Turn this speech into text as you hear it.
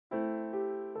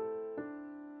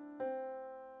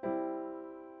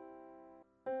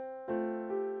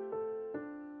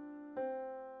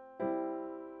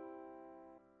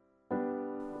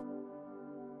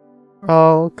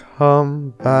I'll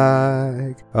come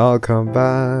back. I'll come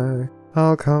back.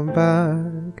 I'll come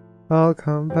back. I'll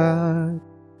come back.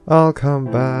 I'll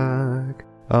come back.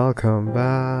 I'll come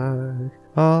back.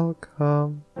 I'll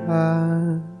come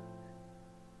back.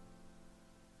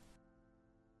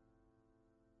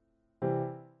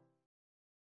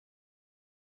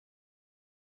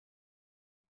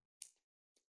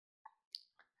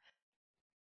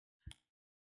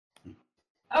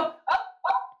 Oh,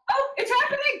 it's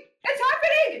happening! It's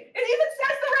happening! It even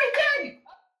says the right thing!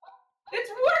 It's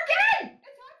working!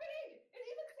 It's happening! It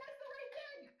even says the right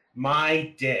thing!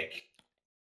 My dick.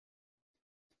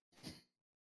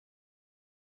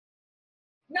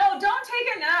 No, don't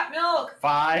take a nap, Milk.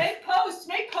 5,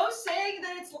 Make posts saying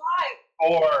that it's live.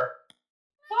 4,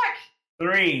 Fuck.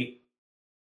 3,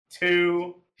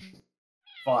 2,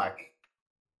 fuck.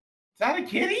 Is that a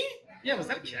kitty? Yeah, was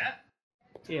that a cat?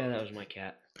 Yeah, that was my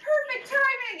cat. Perfect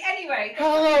timing! Anyway.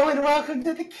 Hello and welcome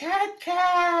to the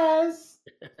Catcast,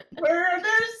 where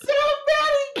there's so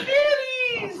many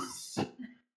kitties!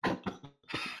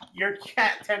 Your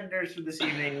cat tenders for this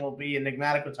evening will be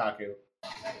Enigmatic Otaku,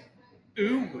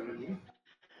 Ooh.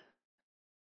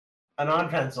 Anon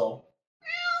Pencil,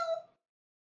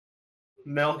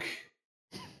 Milk,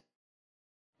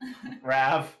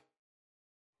 Rav.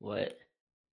 What?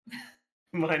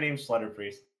 My name's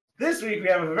Slutterpriest. This week we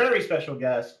have a very special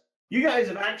guest. You guys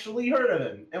have actually heard of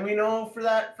him, and we know for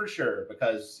that for sure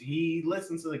because he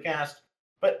listens to the cast,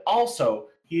 but also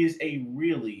he is a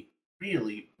really,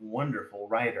 really wonderful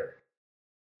writer.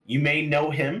 You may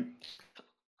know him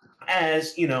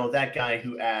as, that guy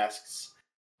who asks,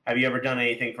 have you ever done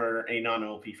anything for a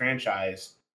non-OP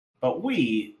franchise? But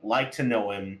we like to know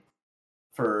him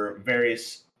for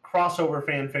various crossover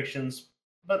fan fictions,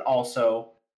 but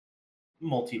also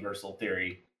multiversal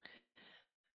theory.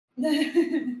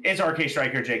 It's RK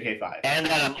Striker JK5. And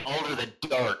that I'm older than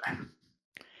dirt.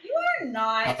 You are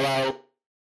not. Hello?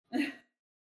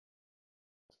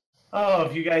 Oh,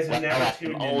 if you guys have never I'm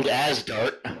tuned old in. as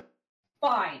dirt.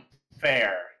 Fine.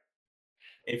 Fair.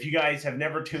 If you guys have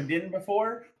never tuned in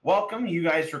before, welcome. You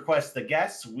guys request the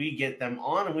guests. We get them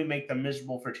on and we make them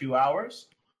miserable for 2 hours.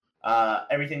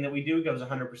 Everything that we do goes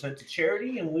 100% to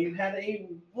charity, and we've had a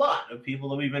lot of people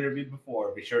that we've interviewed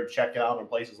before. Be sure to check it out on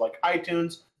places like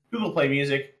iTunes, Google Play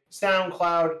Music,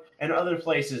 SoundCloud, and other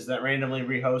places that randomly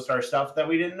rehost our stuff that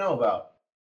we didn't know about.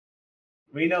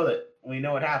 We know that. We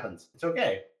know it happens. It's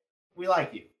okay. We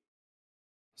like you.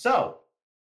 So,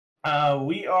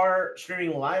 we are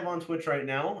streaming live on Twitch right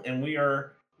now, and we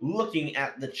are looking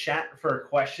at the chat for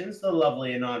questions. The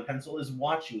lovely Anon Pencil is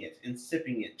watching it and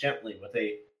sipping it gently with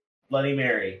a Bloody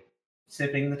Mary,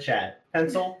 sipping the chat.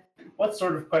 Pencil, what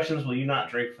sort of questions will you not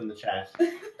drink from the chat?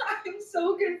 I'm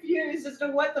so confused as to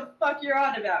what the fuck you're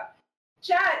on about.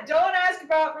 Chat, don't ask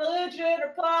about religion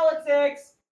or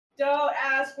politics. Don't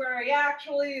ask where he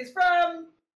actually is from.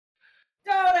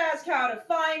 Don't ask how to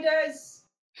find us.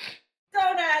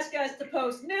 Don't ask us to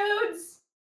post nudes.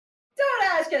 Don't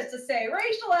ask us to say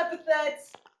racial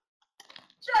epithets.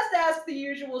 Just ask the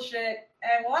usual shit,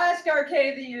 and we'll ask RK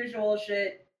the usual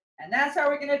shit, and that's how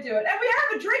we're gonna do it. And we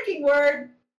have a drinking word.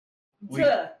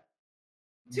 Duh.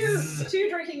 Two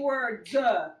drinking words.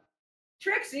 Duh.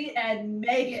 Trixie and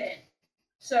Megan.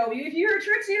 So if you hear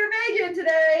Trixie or Megan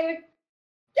today,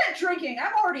 get drinking.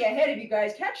 I'm already ahead of you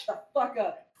guys. Catch the fuck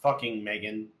up. Fucking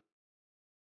Megan.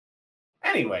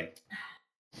 Anyway,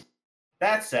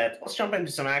 that said, let's jump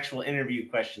into some actual interview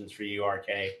questions for you, RK.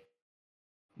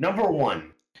 Number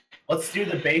 1, let's do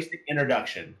the basic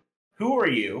introduction. Who are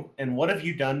you, and what have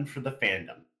you done for the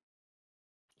fandom?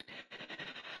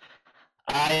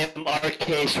 I am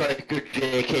RK Striker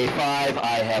JK5.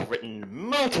 I have written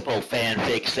multiple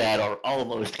fanfics that are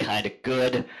almost kind of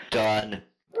good. Done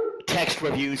text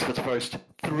reviews for the first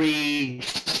 3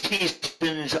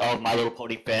 seasons of My Little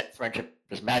Pony Friendship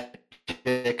is Magic.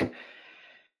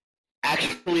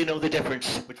 Actually know the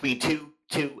difference between 2,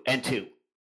 2, and 2.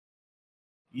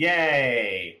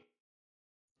 Yay!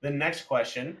 The next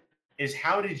question is,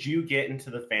 how did you get into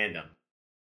the fandom?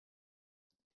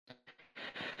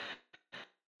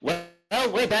 Well,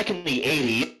 way back in the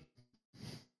 80s.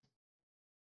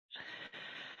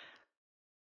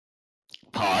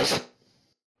 Pause.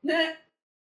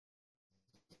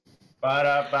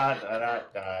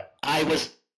 Ba-da-ba-da-da-da. I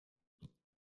was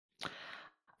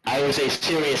a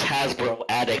serious Hasbro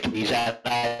addict because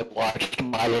I watched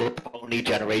My Little Pony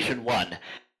Generation 1,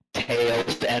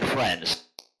 Tails and Friends.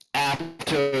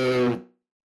 After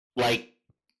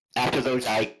those,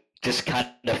 I just kind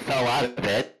of fell out of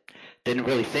it. Didn't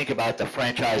really think about the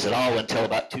franchise at all until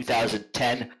about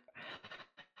 2010,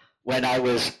 when I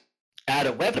was at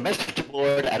a web message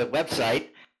board at a website,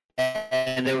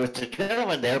 and there was a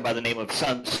gentleman there by the name of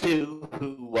Sun Tzu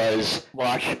who was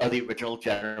watch of the original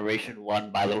Generation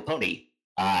 1 My Little Pony.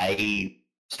 I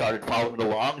started following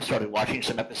along, started watching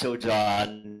some episodes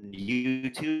on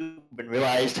YouTube, and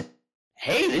realized,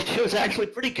 hey, this show's actually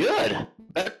pretty good.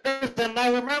 Better than I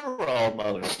remember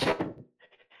almost.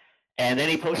 And then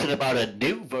he posted about a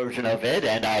new version of it,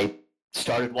 and I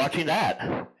started watching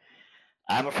that.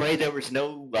 I'm afraid there was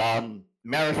no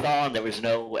marathon, there was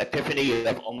no epiphany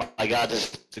of, oh my god,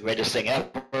 this is the greatest thing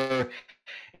ever.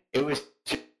 It was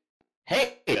just,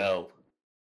 hey, yo.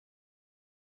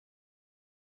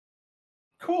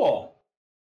 Cool.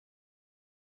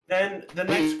 Then the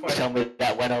next Please question. tell me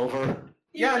that went over.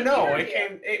 Yeah, He no, heard it you.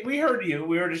 came. We heard you.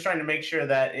 We were just trying to make sure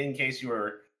that in case you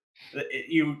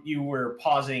were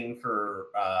pausing for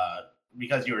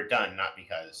because you were done, not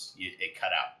because it cut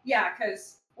out. Yeah,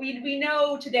 because we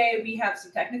know today we have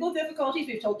some technical difficulties.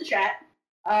 We've told the chat.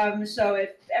 So if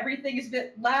everything is a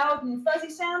bit loud and fuzzy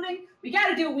sounding, we got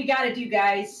to do what we got to do,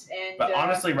 guys. And But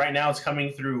honestly, right now it's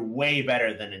coming through way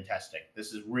better than in testing.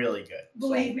 This is really good.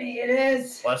 believe me, it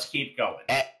is. So let's keep going.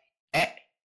 And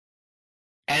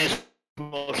it's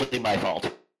mostly my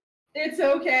fault. It's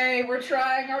okay. We're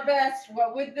trying our best.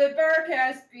 What would the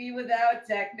Barcast be without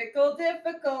technical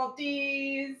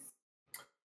difficulties?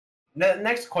 The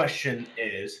next question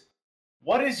is,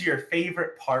 what is your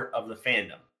favorite part of the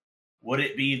fandom? Would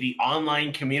it be the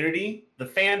online community, the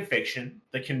fan fiction,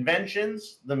 the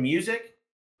conventions, the music,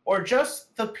 or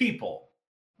just the people?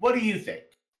 What do you think?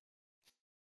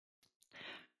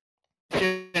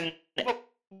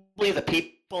 Probably the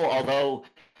people, although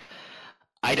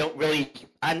I'm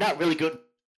not really good.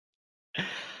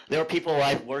 There are people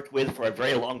I've worked with for a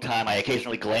very long time. I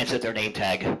occasionally glance at their name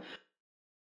tag.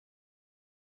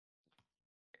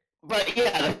 But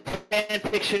yeah, the fan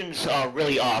fictions are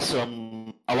really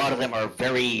awesome. A lot of them are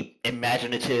very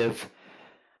imaginative.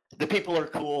 The people are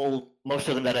cool. Most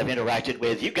of them that I've interacted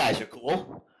with, you guys are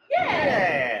cool.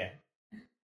 Yeah.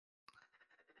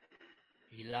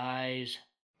 He lies.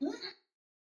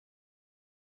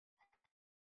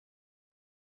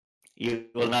 You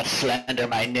will not slander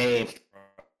my name,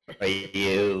 for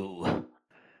you.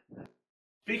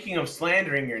 Speaking of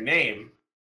slandering your name,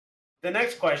 the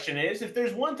next question is, if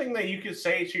there's one thing that you could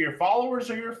say to your followers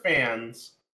or your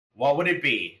fans, what would it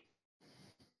be?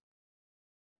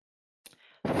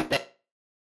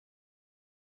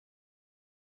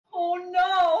 Oh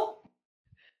no!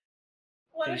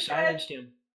 They silenced him.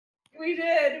 We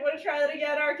did. Want to try that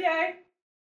again, RK?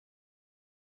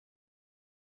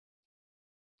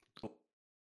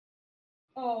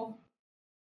 Oh.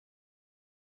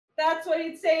 That's what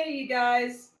he'd say to you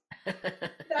guys.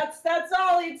 That's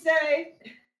all he'd say.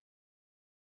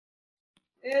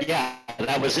 Yeah,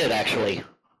 that was it, actually.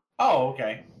 Oh,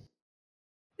 okay.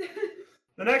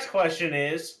 The next question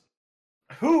is,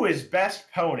 who is best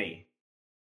pony?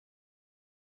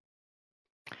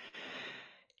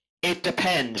 It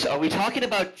depends. Are we talking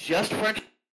about just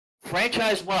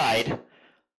franchise-wide,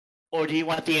 or do you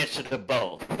want the answer to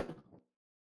both?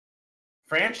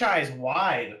 Franchise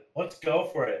wide. Let's go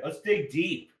for it. Let's dig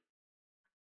deep.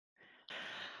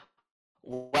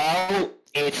 Well,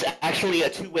 it's actually a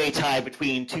two-way tie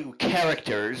between two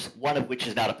characters, one of which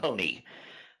is not a pony.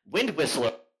 Wind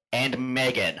Whistler and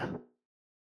Megan.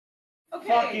 Okay.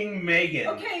 Fucking Megan.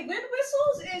 Okay, Wind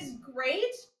Whistles is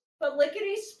great, but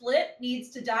Lickety Split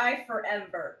needs to die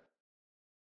forever.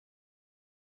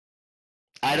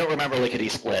 I don't remember Lickety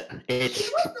Split. It's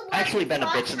She was the one actually who been a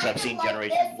bit walked since kind I've of seen like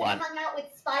Generation this and 1. hung out with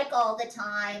Spike all the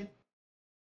time.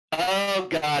 Oh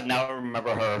god, now I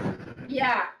remember her.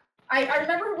 Yeah. I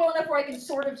remember her well enough where I can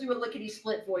sort of do a Lickety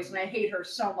Split voice, and I hate her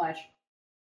so much.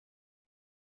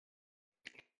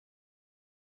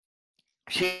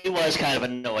 She was kind of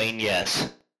annoying,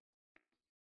 yes.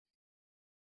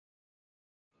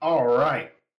 All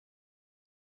right.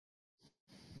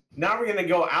 Now we're going to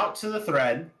go out to the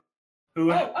thread.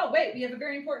 Oh, wait, we have a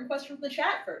very important question from the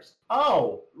chat first.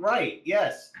 Oh, right.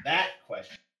 Yes, that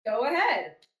question. Go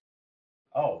ahead.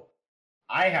 Oh,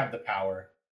 I have the power.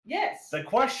 Yes. The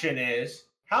question is,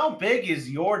 how big is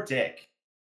your dick?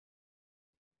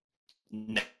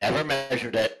 Never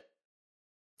measured it.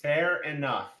 Fair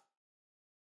enough.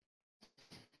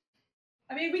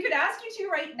 I mean, we could ask you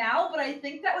to right now, but I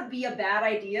think that would be a bad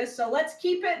idea, so let's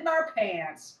keep it in our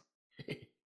pants.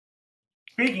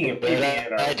 Speaking of keeping it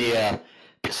in our idea.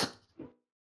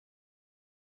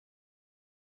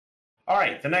 All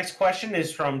right, the next question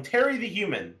is from Terry the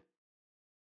Human.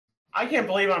 I can't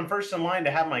believe I'm first in line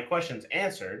to have my questions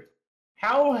answered.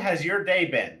 How has your day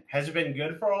been? Has it been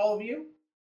good for all of you?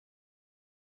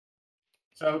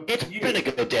 So It's been a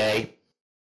good day.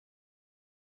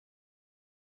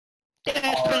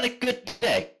 Yeah, it's been a good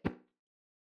day.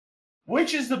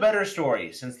 Which is the better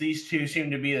story, since these two seem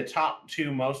to be the top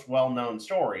two most well-known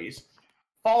stories?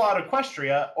 Fallout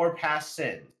Equestria or Past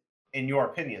Sin? In your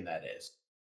opinion, that is.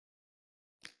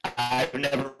 I've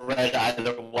never read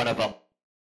either one of them.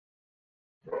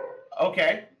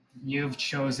 Okay. You've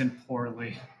chosen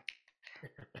poorly.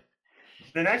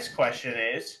 The next question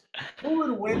is, who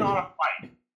would win on a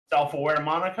fight? Self-aware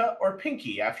Monica or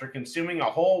Pinky after consuming a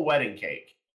whole wedding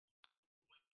cake?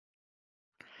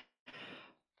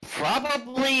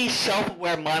 Probably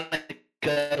self-aware Monica,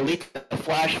 at least the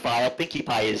flash file Pinkie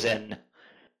Pie is in.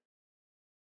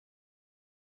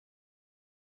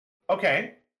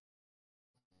 Okay.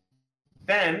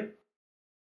 Then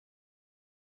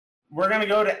we're going to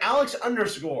go to Alex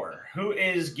 _, who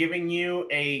is giving you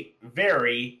a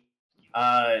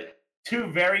two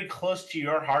very close to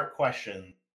your heart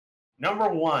questions. Number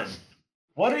one,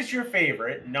 what is your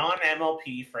favorite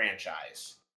non-MLP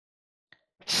franchise?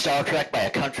 Star Trek by a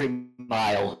country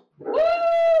mile. Woo!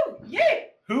 Yeah!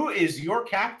 Who is your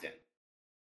captain?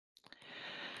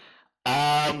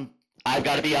 I've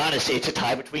got to be honest, it's a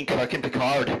tie between Kirk and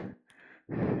Picard.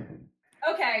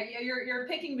 Okay, you're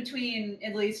picking between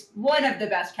at least one of the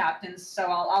best captains, so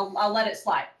I'll let it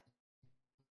slide.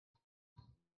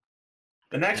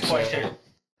 The next question.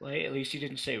 Wait, at least you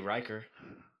didn't say Riker.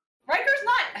 Riker's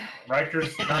not.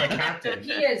 Riker's not a captain.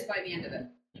 He is by the end of it.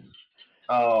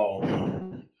 Oh.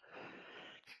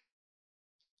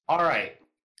 All right.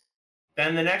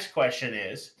 Then the next question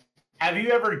is, have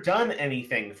you ever done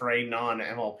anything for a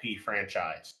non-MLP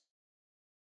franchise?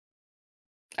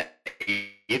 Are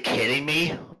you kidding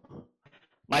me?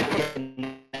 My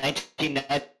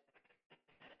 1990.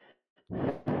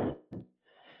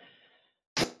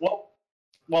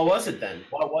 What was it then?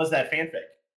 What was that fanfic?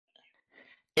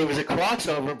 It was a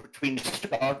crossover between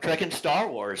Star Trek and Star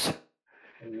Wars.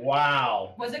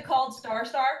 Wow. Was it called Star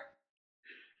Star?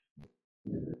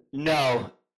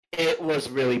 No, it was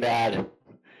really bad.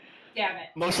 Damn it.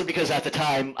 Mostly because at the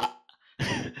time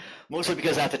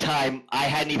I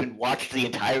hadn't even watched the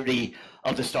entirety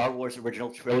of the Star Wars original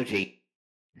trilogy.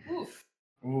 Oof.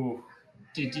 Ooh.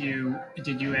 Did you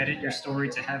edit your story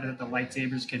to have it that the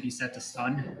lightsabers could be set to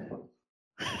stun?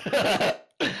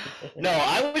 No,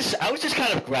 I was just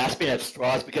kind of grasping at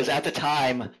straws because at the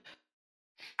time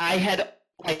I had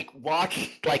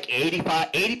watched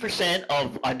 80%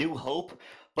 of A New Hope,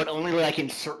 but only in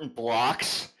certain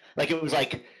blocks. It was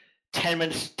 10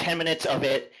 minutes of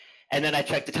it, and then I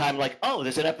checked the time oh,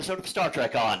 there's an episode of Star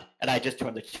Trek on, and I just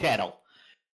turned the channel.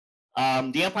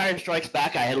 The Empire Strikes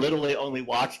Back, I had literally only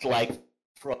watched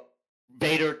from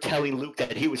Vader telling Luke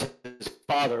that he was his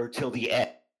father till the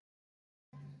end.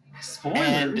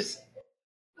 Spoilers.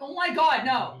 Oh my god,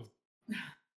 no.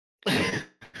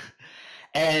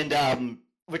 And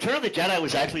Return of the Jedi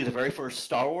was actually the very first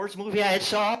Star Wars movie I had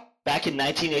saw back in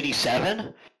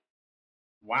 1987.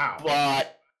 Wow.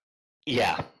 But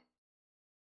yeah.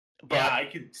 Yeah, I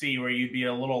could see where you'd be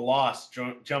a little lost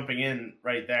jumping in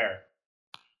right there.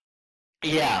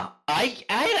 Yeah,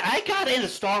 I got into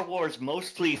Star Wars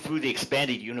mostly through the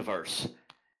expanded universe.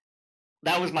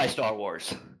 That was my Star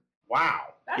Wars. Wow.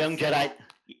 Young Jedi.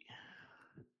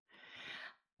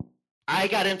 I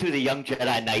got into the Young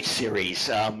Jedi Knight series.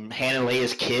 Han and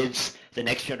Leia's kids, The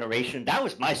Next Generation. That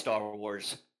was my Star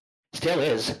Wars. Still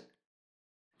is.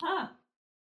 Huh.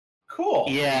 Cool.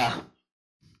 Yeah.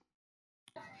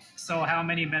 So how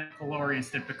many Mandalorians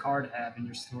did Picard have in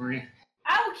your story?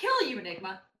 I will kill you,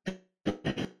 Enigma.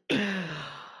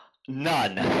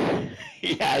 None.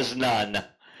 He has none.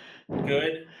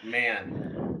 Good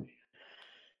man.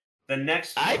 The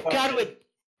next I've got to.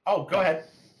 Oh, go ahead.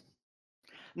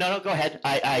 No, go ahead.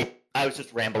 I was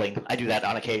just rambling. I do that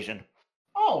on occasion.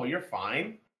 Oh, you're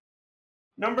fine.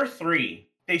 Number 3.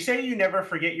 They say you never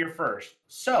forget your first.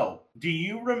 So, do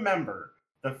you remember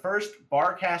the first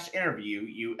Barcast interview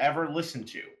you ever listened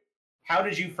to? How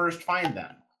did you first find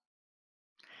them?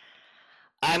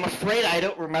 I'm afraid I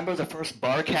don't remember the first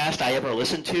Barcast I ever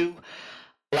listened to.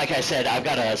 Like I said, I've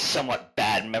got a somewhat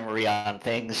bad memory on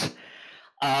things.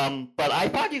 But I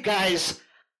thought you guys...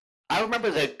 I remember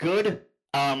the good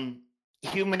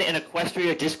Human in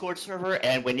Equestria Discord server,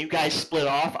 and when you guys split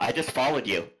off, I just followed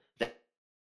you.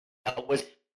 That was...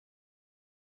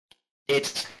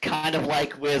 It's kind of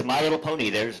like with My Little Pony.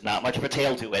 There's not much of a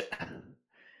tale to it.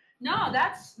 No,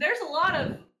 there's a lot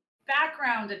of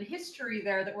background and history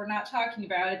there that we're not talking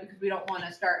about it because we don't want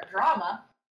to start drama.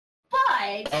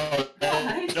 But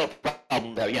There's no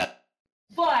problem there yet.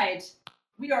 But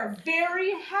we are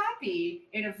very happy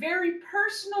in a very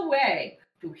personal way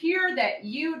to hear that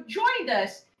you joined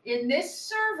us in this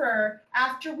server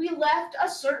after we left a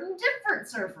certain different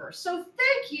server. So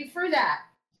thank you for that.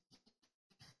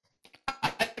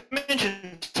 I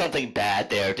mentioned something bad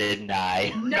there, didn't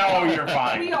I? No, you're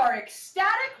fine. We are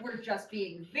ecstatic. We're just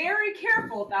being very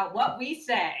careful about what we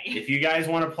say. If you guys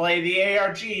want to play the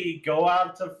ARG, go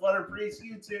out to Flutter Priest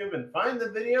YouTube and find the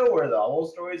video where the whole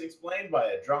story is explained by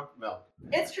a drunk Milk.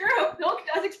 It's true. Milk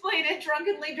does explain it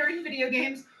drunkenly during video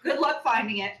games. Good luck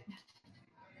finding it.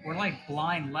 We're like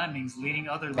blind lemmings leading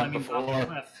other lemmings off the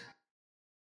cliff.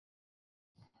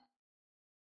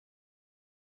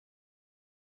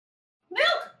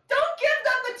 Milk, don't give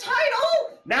them the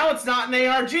title! Now it's not an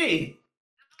ARG.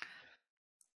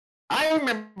 I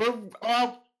remember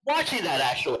watching that,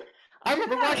 actually. I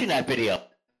remember watching that video.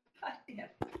 God damn.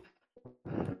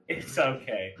 It's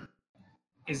okay.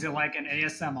 Is it like an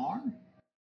ASMR?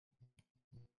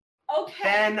 Okay.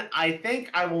 Then I think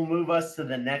I will move us to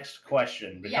the next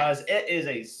question because it is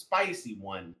a spicy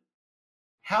one.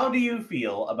 How do you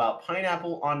feel about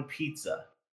pineapple on pizza?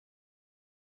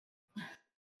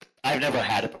 I've never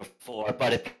had it before,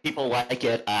 but if people like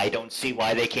it, I don't see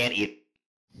why they can't eat it.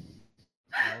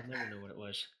 I'll never know what it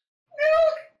was.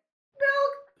 Milk,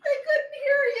 they couldn't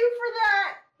hear you for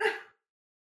that.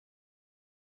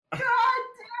 God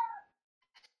damn.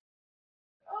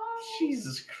 Oh,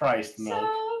 Jesus Christ, Milk.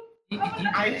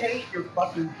 I hate your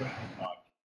fucking talk.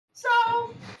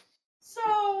 So,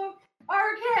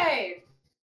 RK.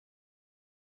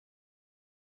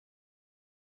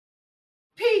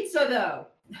 Pizza, though.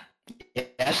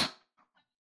 Yes?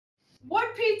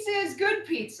 What pizza is good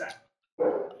pizza?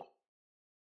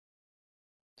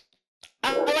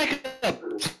 I like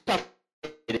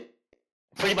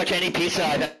pretty much any pizza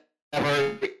I've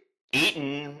ever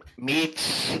eaten.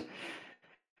 Meats,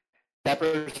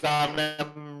 peppers on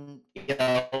them, you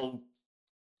know,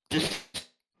 just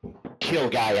chill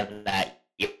guy on that,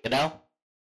 you know?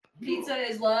 Pizza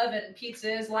is love and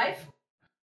pizza is life?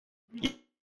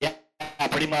 Yeah,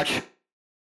 pretty much.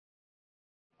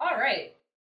 All right.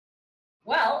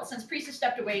 Well, since Priest has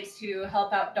stepped away to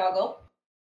help out Doggle,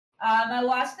 I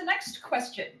will ask the next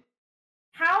question.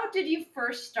 How did you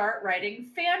first start writing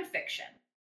fan fiction?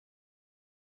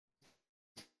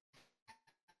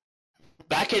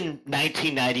 Back in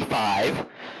 1995,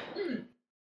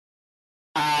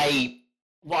 I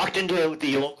walked into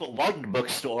the local London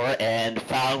bookstore and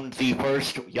found the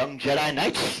first Young Jedi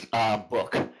Knights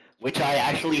book, which I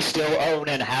actually still own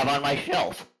and have on my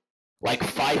shelf, like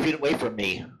 5 feet away from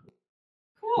me.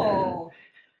 Cool.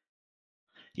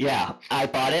 Yeah, I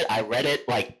bought it. I read it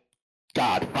like,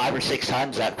 God, 5 or 6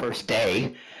 times that first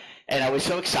day, and I was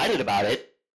so excited about it.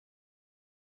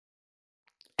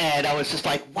 And I was just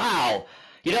like, wow,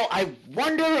 you know, I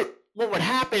wonder what would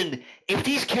happen if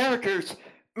these characters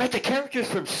met the characters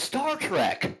from Star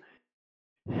Trek.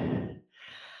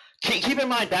 Keep in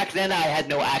mind, back then I had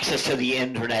no access to the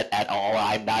internet at all.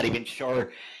 I'm not even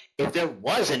sure if there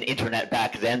was an internet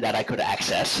back then that I could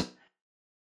access.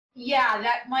 Yeah,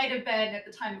 that might have been at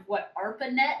the time of what,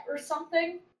 ARPANET or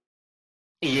something?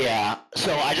 Yeah,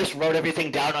 so I just wrote everything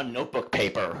down on notebook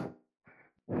paper.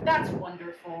 That's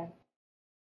wonderful.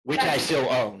 Which I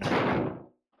still own.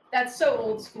 That's so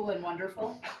old school and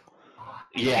wonderful.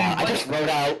 Yeah, I just wrote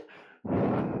out...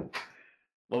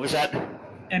 What was that?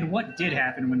 And what did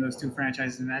happen when those two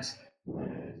franchises met?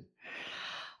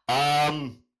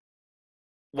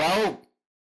 Well,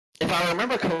 if I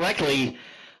remember correctly,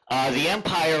 the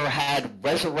Empire had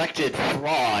resurrected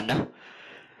Thrawn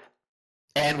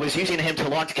and was using him to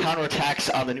launch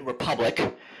counterattacks on the New Republic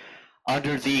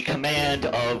under the command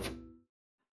of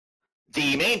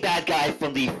the main bad guy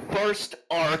from the first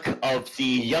arc of the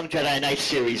Young Jedi Knight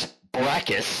series,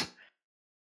 Barcast.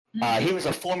 He was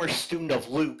a former student of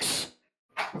Luke's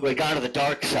who had gone to the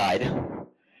dark side.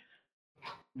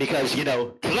 Because, you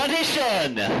know,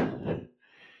 tradition!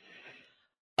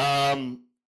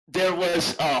 There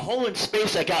was a hole in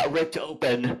space that got ripped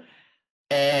open,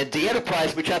 and the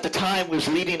Enterprise, which at the time was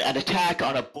leading an attack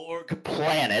on a Borg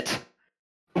planet.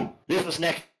 This was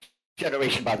Next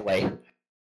Generation, by the way.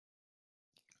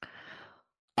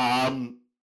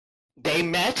 They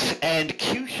met, and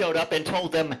Q showed up and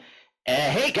told them,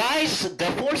 hey guys,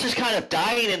 the Force is kind of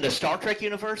dying in the Star Trek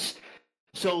universe,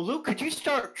 so Luke, could you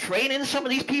start training some of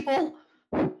these people?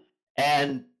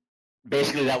 And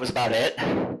basically that was about it.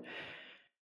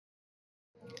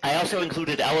 I also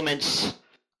included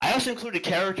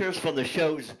characters from the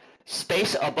shows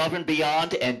Space Above and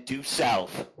Beyond and Due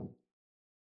South.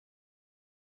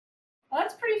 Well,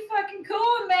 that's pretty fucking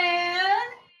cool, man.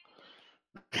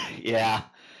 Yeah,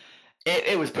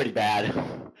 it was pretty bad,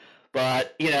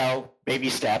 but, you know, baby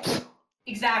steps.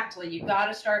 Exactly, you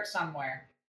gotta start somewhere.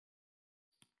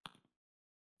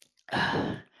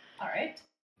 All right.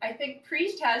 I think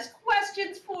Priest has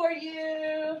questions for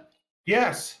you.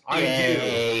 Yes, I do.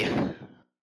 Yay.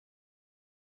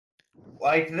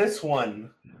 Like this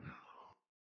one.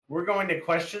 We're going to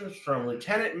questions from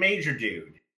Lieutenant Major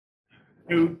Dude,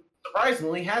 who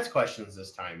surprisingly has questions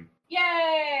this time.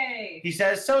 Yay! He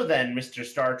says, so then, Mr.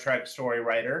 Star Trek story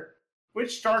writer,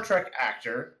 which Star Trek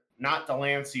actor, not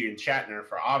Delancey and Shatner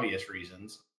for obvious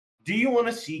reasons, do you want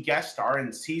to see guest star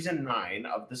in Season 9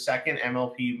 of the second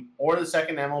MLP or the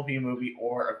second MLP movie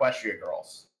or Equestria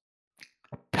Girls?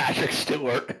 Patrick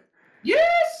Stewart.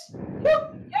 Yes!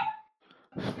 Yep.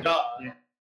 No,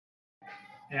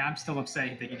 Yeah, I'm still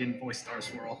upset that he didn't voice Star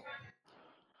Swirl.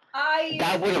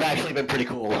 That would have actually been pretty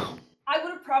cool. I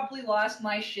would have probably lost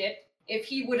my shit if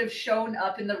he would have shown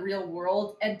up in the real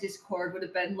world and Discord would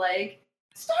have been like,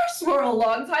 Star Swirl,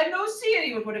 long time no see, and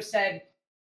he would have said,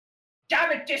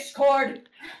 damn it, Discord!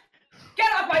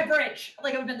 Get off my bridge!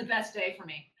 Like, it would have been the best day for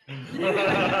me.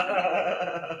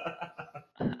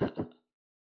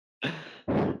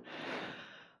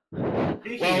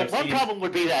 Well, one problem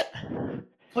would be that.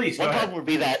 Please, One problem would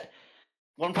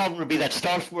be that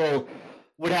Star Swirl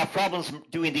would have problems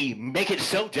doing the make it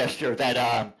so gesture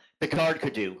that Picard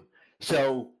could do.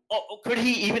 So, could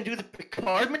he even do the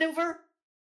Picard maneuver?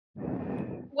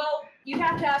 Well, you'd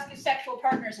have to ask his sexual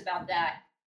partners about that.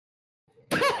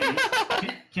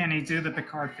 Can he do the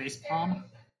Picard face palm?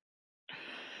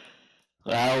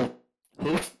 Well,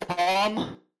 hoof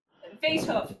palm? Face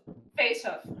hoof. Face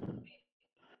hoof.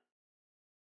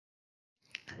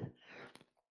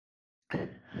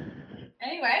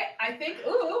 Anyway, I think,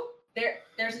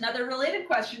 there's another related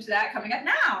question to that coming up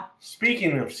now.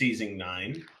 Speaking of Season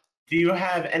 9, do you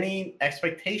have any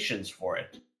expectations for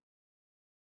it?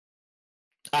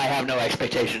 I have no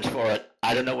expectations for it.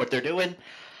 I don't know what they're doing.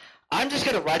 I'm just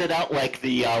going to write it out like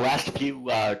the last few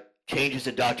changes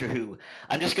in Doctor Who.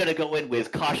 I'm just going to go in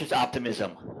with cautious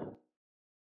optimism.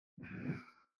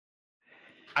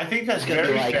 I think that's It's gonna be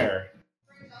very like- fair.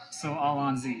 So all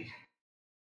on Z.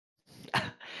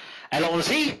 And on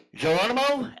Z,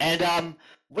 Geronimo, and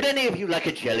would any of you like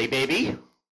a jelly baby?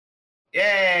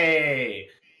 Yay!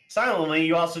 Silently,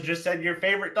 you also just said your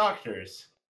favorite doctors.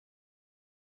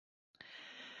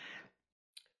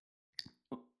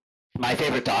 My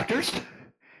favorite doctors?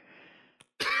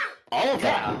 All of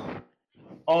them.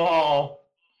 Oh,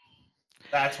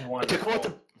 that's To wonderful.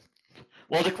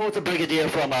 quote the Brigadier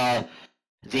from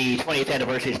the 20th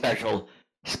anniversary special,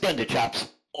 splendid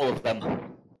chops, all of them.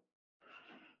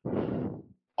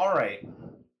 All right.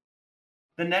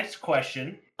 The next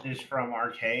question is from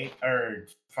RK, or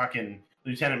fucking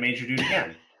Lieutenant Major Dude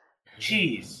again.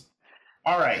 Jeez.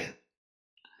 All right.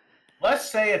 Let's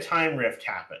say a time rift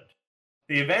happened.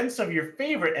 The events of your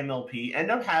favorite MLP end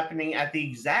up happening at the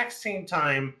exact same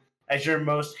time as your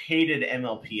most hated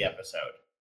MLP episode.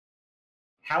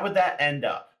 How would that end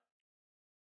up?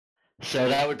 So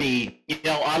that would be,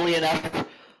 oddly enough,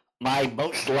 my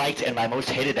most liked and my most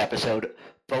hated episode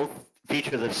both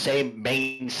feature the same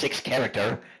main 6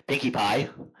 character, Pinkie Pie.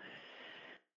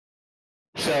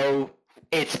 So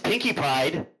it's Pinkie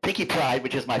Pride,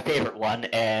 which is my favorite one,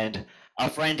 and A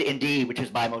Friend Indeed, which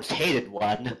is my most hated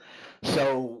one.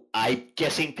 So I'm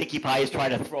guessing Pinkie Pie is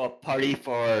trying to throw a party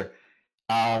for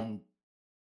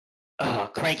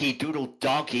Cranky Doodle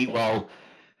Donkey, while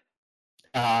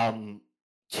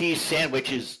Cheese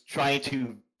Sandwich is trying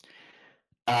to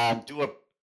do a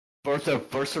birth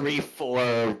anniversary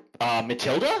for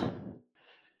Matilda?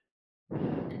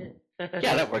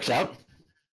 Yeah, that works out.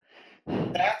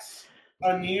 That's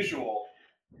unusual.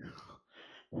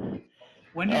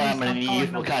 When did we I'm stop an calling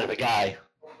unusual them? kind of a guy.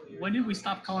 When did we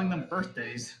stop calling them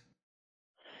birthdays?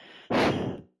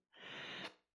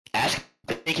 Ask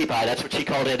Pinkie Pie, that's what she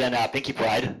called it in Pinkie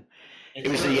Pride. It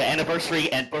was the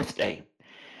anniversary and birthday.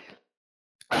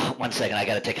 One second, I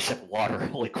gotta take a sip of water.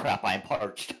 Holy crap, I'm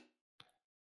parched.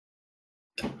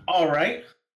 All right.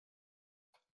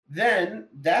 Then,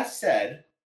 that said,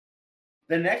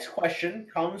 the next question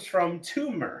comes from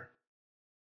Tumor.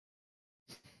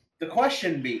 The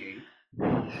question being,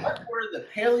 what were the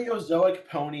Paleozoic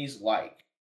ponies like?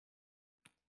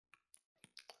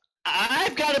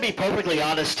 I've got to be perfectly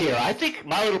honest here. I think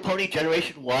My Little Pony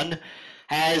Generation 1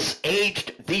 has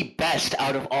aged the best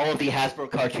out of all of the Hasbro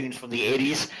cartoons from the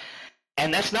 80s.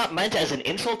 And that's not meant as an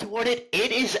insult toward it.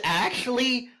 It is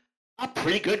actually a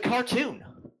pretty good cartoon.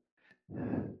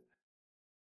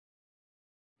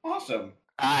 Awesome.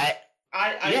 Yeah.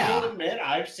 I will admit,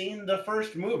 I've seen the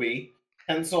first movie.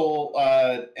 Pencil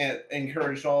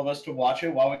encouraged all of us to watch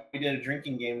it while we did a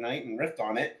drinking game night and riffed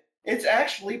on it. It's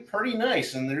actually pretty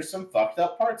nice, and there's some fucked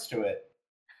up parts to it.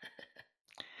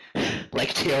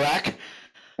 Like Tirak,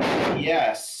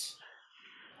 Yes.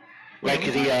 like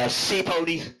the sea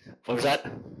pony. What was that?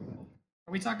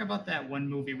 Are we talking about that one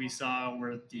movie we saw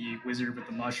where the wizard with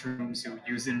the mushrooms who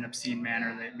used it in an obscene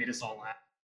manner that made us all laugh?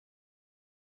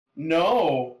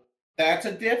 No, that's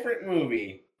a different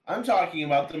movie. I'm talking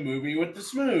about the movie with the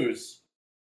smooze.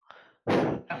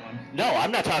 That one. No,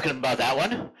 I'm not talking about that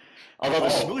one. Although the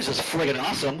smooze is friggin'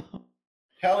 awesome.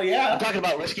 Hell yeah. I'm talking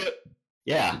about Rescue.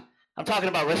 Yeah, I'm talking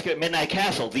about Rescue at Midnight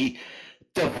Castle, the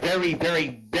very,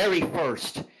 very, very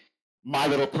first My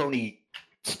Little Pony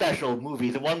special movie,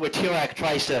 the one where Tirak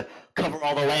tries to cover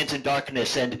all the lands in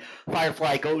darkness, and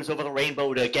Firefly goes over the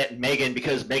rainbow to get Megan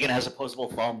because Megan has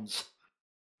opposable thumbs.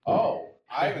 Oh,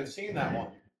 I haven't seen that one.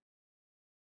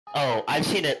 Oh, I've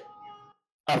seen it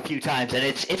a few times, and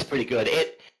it's pretty good.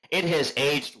 It has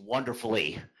aged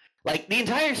wonderfully. Like the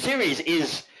entire series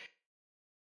is,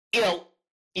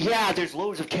 yeah, there's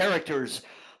loads of characters,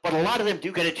 but a lot of them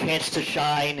do get a chance to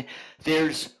shine.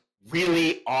 There's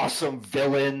really awesome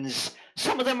villains.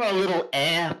 Some of them are a little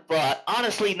but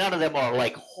honestly, none of them are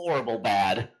like horrible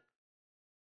bad.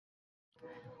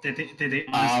 Did they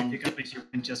honestly pick up a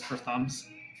human just for thumbs?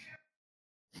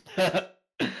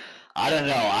 I don't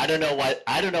know. I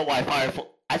don't know why Firefly.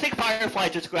 I think Firefly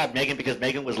just grabbed Megan because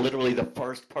Megan was literally the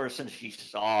first person she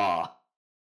saw.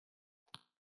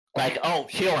 Like, oh,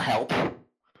 she'll help.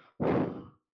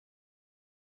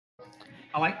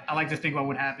 I like to think what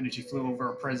would happen if she flew over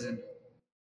a prison.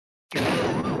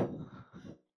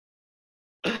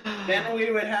 Then we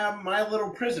would have My Little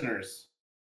Prisoners.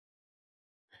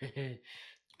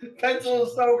 Pencil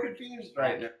is so confused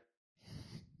right now.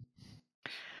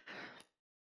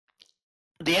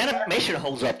 The animation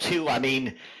holds up too. I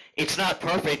mean, it's not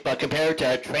perfect, but compared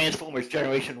to Transformers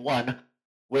Generation 1,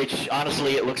 which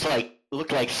honestly it looked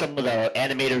like some of the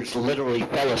animators literally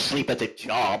fell asleep at the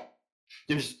job.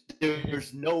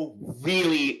 There's no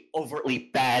really overtly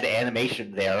bad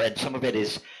animation there, and some of it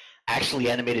is actually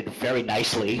animated very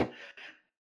nicely.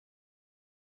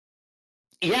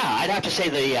 Yeah, I'd have to say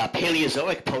the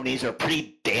Paleozoic ponies are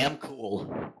pretty damn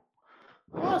cool.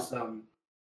 Awesome.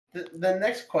 The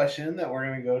next question that we're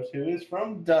going to go to is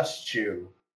from Dust Chew.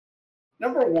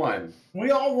 Number 1,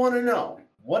 we all want to know,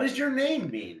 what does your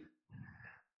name mean?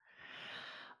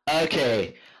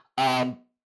 Okay,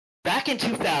 back in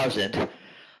 2000,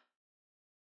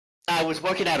 I was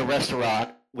working at a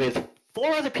restaurant with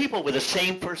 4 other people with the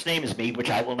same first name as me, which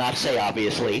I will not say,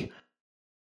 obviously.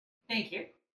 Thank you.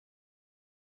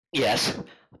 Yes,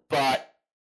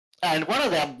 and one of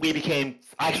them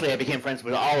I became friends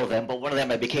with all of them, but one of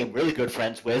them I became really good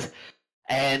friends with,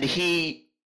 and he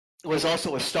was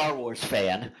also a Star Wars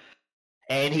fan,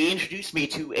 and he introduced me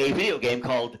to a video game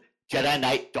called Jedi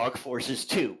Knight Dark Forces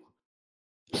 2,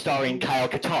 starring Kyle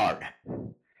Katarn.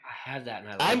 I had that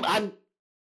and I liked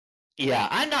it.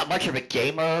 I'm not much of a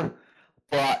gamer,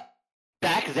 but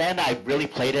back then I really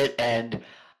played it, and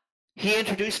he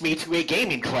introduced me to a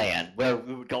gaming clan where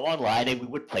we would go online and we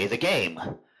would play the game.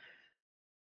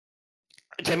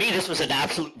 To me, this was an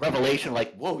absolute revelation,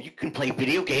 like, whoa, you can play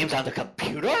video games on the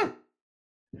computer?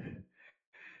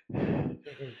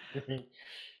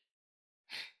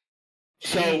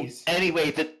 So,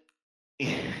 anyway, did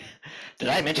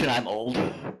I mention I'm old?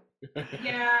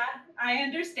 Yeah, I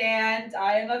understand.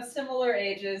 I am of similar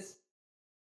ages.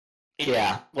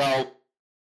 Yeah, well,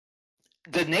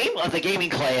 the name of the gaming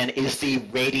clan is the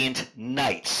Radiant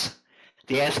Knights.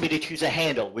 They asked me to choose a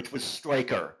handle, which was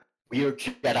Striker. We are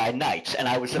Jedi Knights, and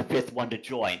I was the 5th one to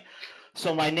join.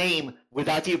 So my name,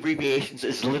 without the abbreviations,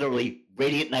 is literally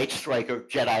Radiant Knight Striker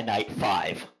Jedi Knight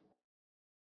 5.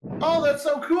 Oh, that's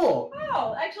so cool.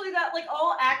 Oh, actually, that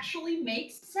all actually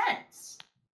makes sense.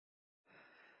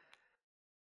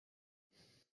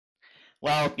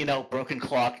 Well, broken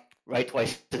clock, right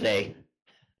twice a day.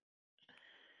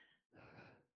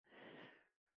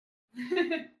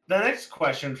 The next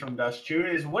question from Dust Chew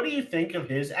is, what do you think of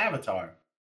his avatar?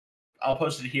 I'll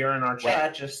post it here in our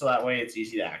chat, just so that way it's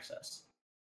easy to access.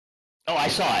 Oh, I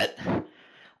saw it.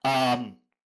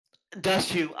 Dust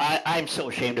Chew, I'm so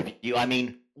ashamed of you. I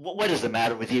mean, what is the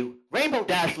matter with you? Rainbow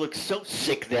Dash looks so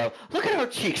sick there. Look at her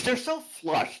cheeks. They're so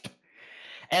flushed.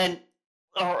 And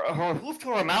her hoof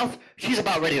to her mouth, she's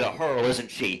about ready to hurl, isn't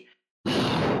she?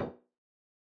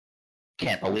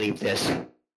 Can't believe this.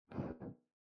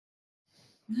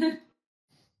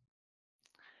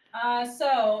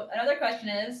 So, another question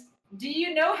is, do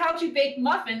you know how to bake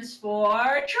muffins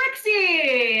for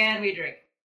Trixie? And we drink.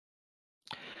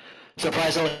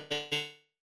 Surprisingly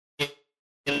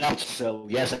enough, so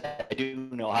yes, I do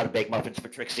know how to bake muffins for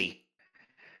Trixie.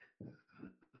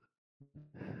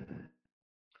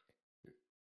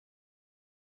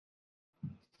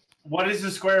 What is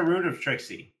the square root of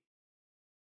Trixie?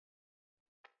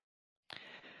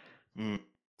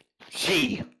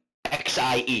 Xie.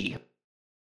 Xie.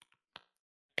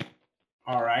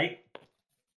 All right.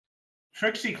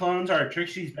 Trixie clones are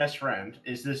Trixie's best friend.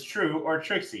 Is this true or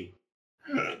Trixie?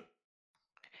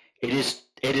 It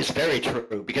is very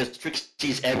true because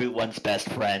Trixie's everyone's best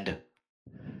friend.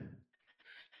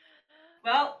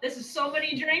 Well, this is so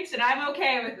many drinks, and I'm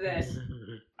okay with this.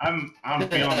 I'm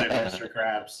feeling it, Mr.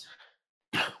 Krabs.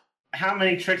 How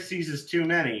many Trixies is too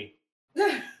many?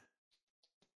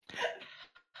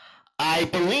 I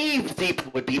believe they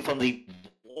would be from the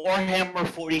Warhammer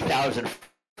 40,000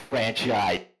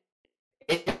 franchise.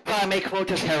 If I may quote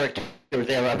this character,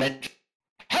 they're avenged.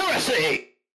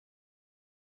 Heresy!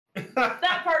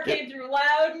 That part came through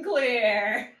loud and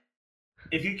clear.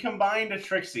 If you combined a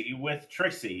Trixie with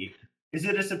Trixie, is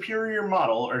it a superior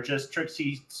model or just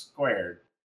Trixie squared?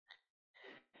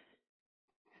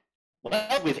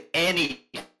 Well, with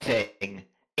anything,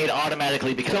 it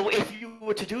automatically becomes. So if you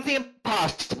were to do the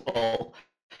impossible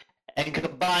and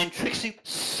combine Trixie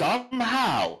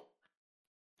somehow,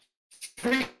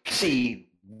 Trixie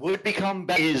would become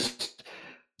is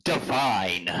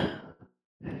divine.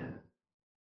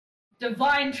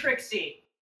 Divine Trixie.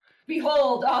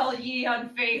 Behold, all ye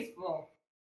unfaithful.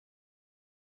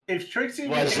 If Trixie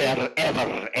Was there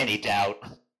ever any doubt?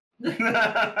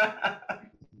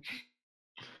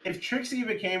 If Trixie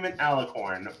became an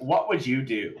alicorn, what would you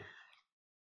do?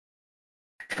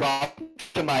 Drop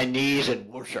to my knees and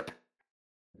worship.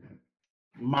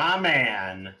 My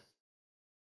man.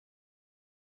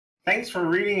 Thanks for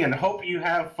reading and hope you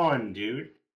have fun,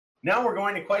 dude. Now we're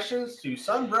going to questions to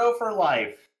Sunbro for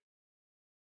life.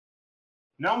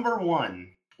 Number 1.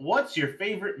 What's your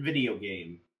favorite video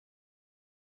game?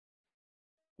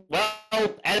 Well,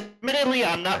 admittedly,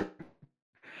 I'm not.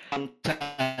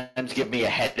 Sometimes give me a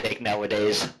headache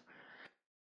nowadays.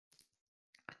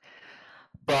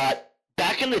 But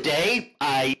back in the day,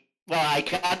 I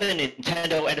got a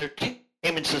Nintendo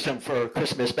Entertainment System for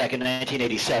Christmas back in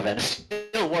 1987. It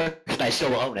still works, and I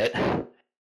still own it.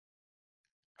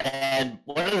 And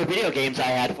one of the video games I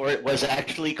had for it was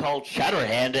actually called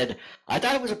Shatterhand, and I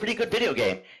thought it was a pretty good video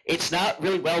game. It's not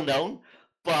really well known,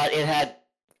 but it had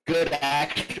good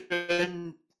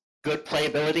action, good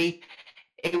playability.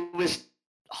 It was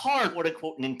hard, quote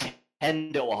unquote,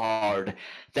 Nintendo hard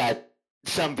that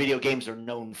some video games are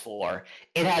known for.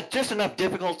 It had just enough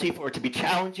difficulty for it to be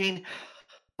challenging,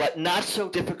 but not so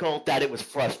difficult that it was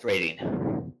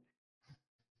frustrating.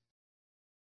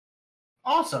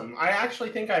 Awesome. I actually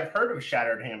think I've heard of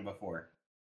Shattered Hand before.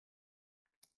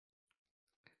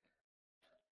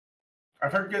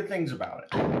 I've heard good things about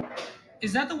it.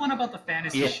 Is that the one about the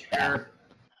fantasy shooter?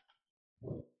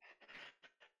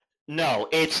 No,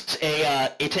 it's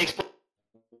a it takes place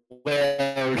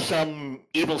where some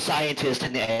evil scientist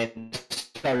and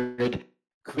started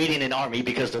creating an army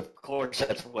because of course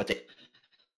that's what they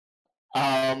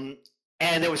and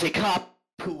there was a cop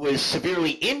who was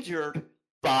severely injured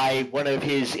by one of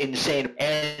his insane,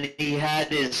 and he had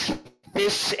his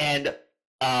fists and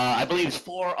I believe his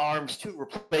forearms too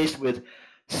replaced with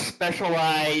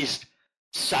specialized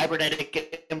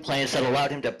cybernetic implants that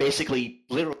allowed him to basically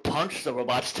literally punch the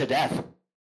robots to death.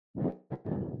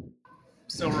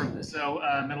 So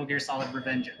Metal Gear Solid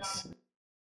Revengeance.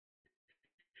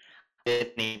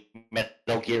 Any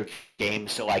Metal Gear game,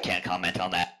 so I can't comment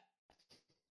on that.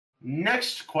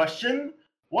 Next question.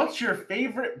 What's your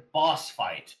favorite boss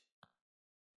fight?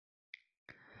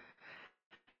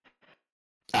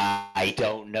 I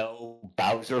don't know.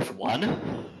 Bowser for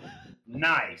one?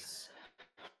 Nice.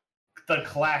 The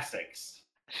classics.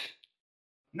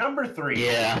 Number 3.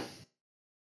 Yeah.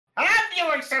 Have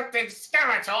you accepted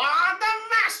Skeletor, the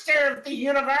master of the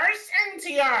universe,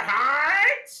 into your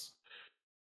heart?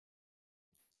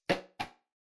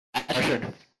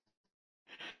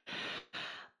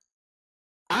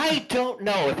 I don't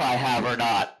know if I have or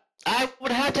not. I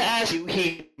would have to ask you,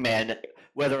 He-Man,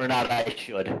 whether or not I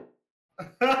should.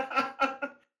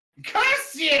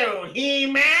 Curse you,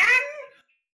 He-Man!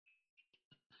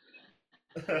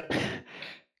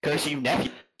 Curse you,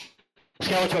 nephew.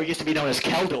 Skeletor used to be known as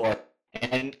Keldor,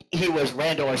 and he was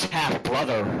Randor's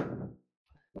half-brother.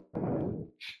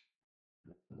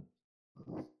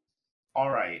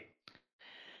 Alright.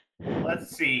 Let's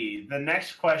see. The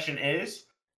next question is,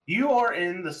 you are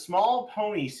in the small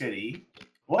pony city.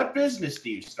 What business do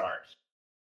you start?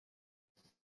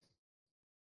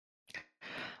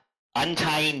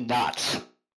 Untying knots.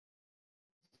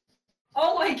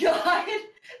 Oh my god!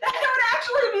 That would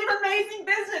actually be an amazing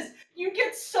business! You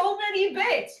get so many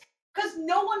bits! Because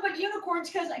no one but unicorns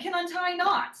can untie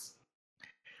knots.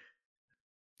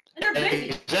 And they're busy.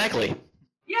 Exactly.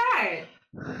 Yeah.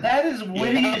 That is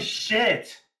witty Yeah. as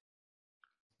shit.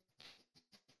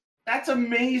 That's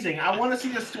amazing. I want to see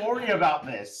the story about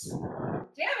this.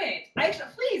 Damn it.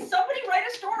 Please, somebody write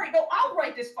a story. No, I'll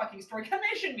write this fucking story.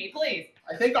 Commission me, please.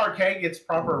 I think Arcade gets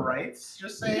proper rights.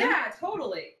 Just saying. Yeah,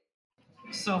 totally.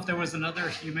 So if there was another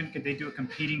human, could they do a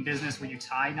competing business where you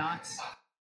tie knots?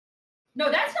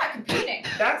 No, that's not competing.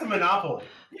 That's a monopoly.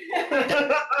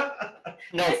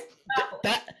 No, It's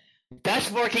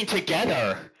that's working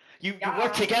together. You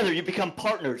work together, you become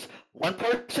partners. One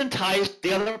person ties,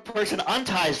 the other person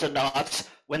unties the knots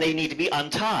when they need to be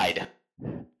untied.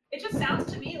 It just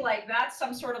sounds to me like that's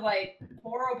some sort of like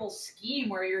horrible scheme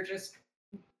where you're just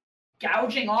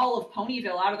gouging all of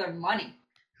Ponyville out of their money.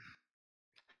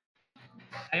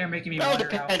 Now you're making me It would wonder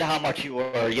depend on how much you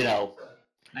were, you know.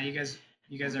 Now you guys are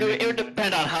It making would me wonder.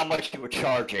 depend on how much you were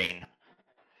charging.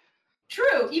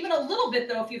 True, even a little bit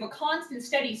though, if you have a constant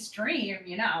steady stream,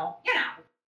 you know.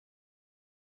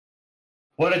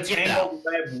 What a tangled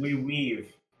web we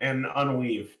weave and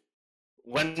unweave.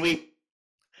 When we...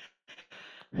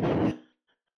 Now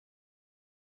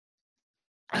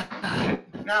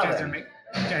You then.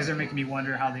 guys are making me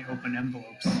wonder how they open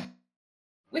envelopes.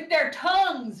 With their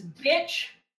tongues, bitch.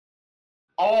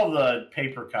 All the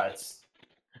paper cuts.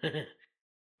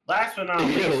 Last but not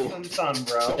least, Ew. some sun,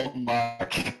 bro. So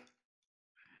much.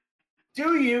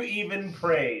 Do you even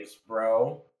praise,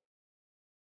 bro?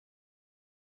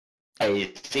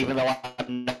 Even though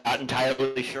I'm not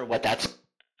entirely sure what that's...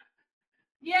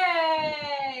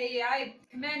 Yay! I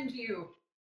commend you.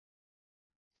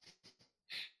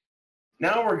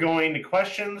 Now we're going to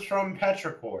questions from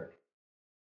Petrichord.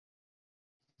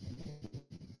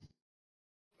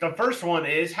 The first one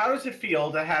is, how does it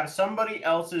feel to have somebody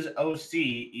else's OC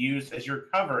used as your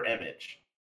cover image?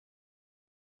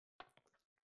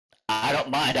 I don't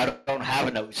mind. I don't have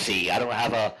an OC. I don't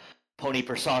have a pony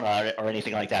persona or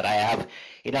anything like that. I have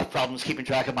enough problems keeping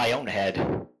track of my own head.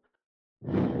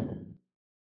 Well,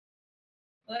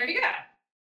 there you go.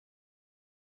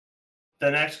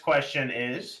 The next question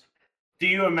is, do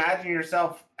you imagine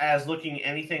yourself as looking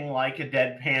anything like a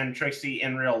deadpan Trixie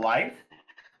in real life?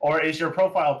 Or is your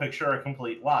profile picture a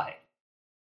complete lie?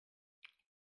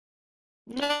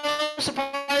 No,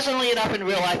 surprisingly enough, in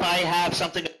real life, I have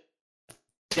something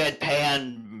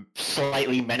deadpan,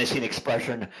 slightly menacing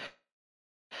expression.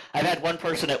 I've had one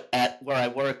person at where I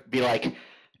work be like,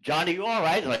 "John, are you all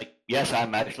right?" I'm like, "Yes,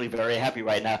 I'm actually very happy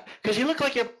right now." Because you look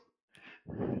like you're...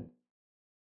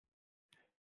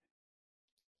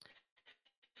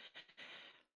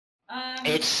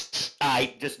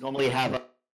 I just normally have a...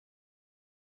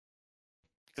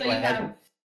 So Go ahead.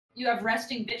 you have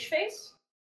resting bitch face?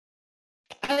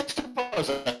 I suppose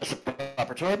that's a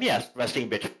proper term. Yes, resting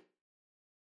bitch.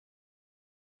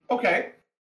 Okay.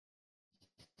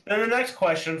 Then the next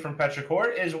question from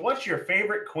Petrichord is, what's your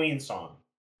favorite Queen song?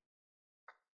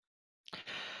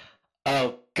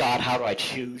 Oh God, how do I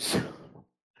choose?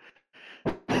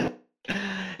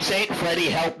 Saint Freddy,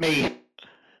 help me.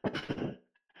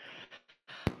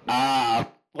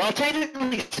 Well,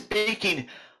 technically speaking,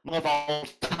 of all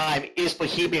time is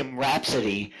Bohemian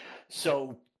Rhapsody.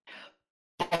 So,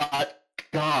 but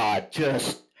God,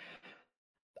 just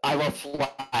I love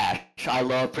Flash. I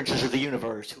love Princess of the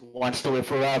Universe, Who Wants to Live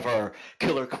Forever,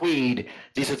 Killer Queen.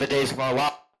 These are the days of our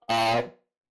life.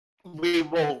 We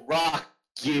will rock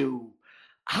you.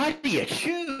 How do you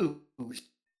choose?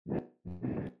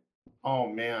 Oh,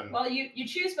 man. Well, you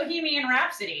choose Bohemian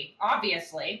Rhapsody,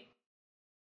 obviously.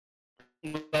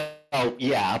 Oh,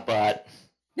 yeah, but,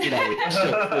 you know, it's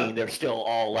still Queen. They're still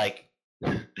all like...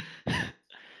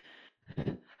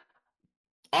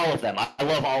 all of them. I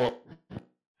love all of them.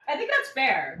 I think that's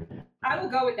fair. I will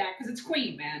go with that because it's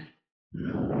Queen, man.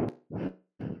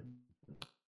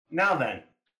 Now then,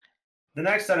 the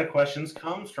next set of questions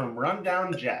comes from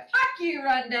Rundown Jet. Fuck you,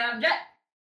 Rundown Jet.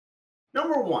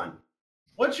 Number 1,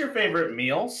 what's your favorite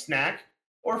meal, snack,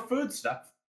 or food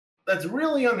stuff that's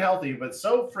really unhealthy but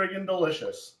so friggin'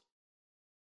 delicious?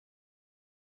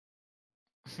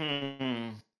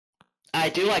 I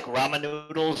do like ramen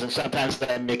noodles, and sometimes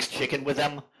I mix chicken with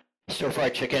them.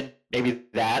 Stir-fried chicken, maybe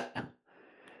that.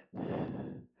 I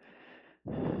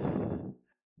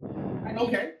mean,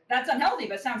 Okay. that's unhealthy,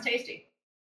 but sounds tasty.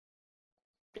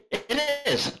 It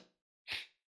is.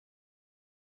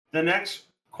 The next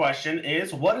question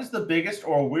is, what is the biggest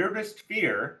or weirdest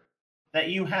fear that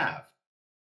you have?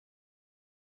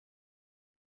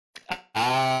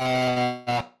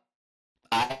 I'm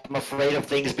afraid of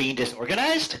things being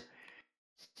disorganized.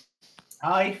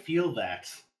 I feel that.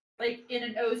 Like in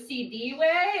an OCD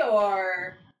way,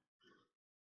 or?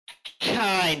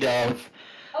 Kind of.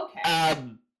 Okay.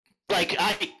 Like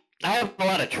I have a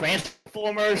lot of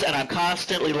Transformers, and I'm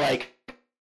constantly like,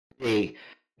 hey,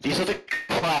 these are the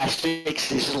classics.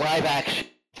 This is live action.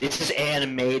 This is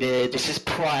animated. This is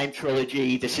Prime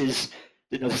Trilogy. This is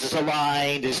a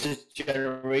line. This is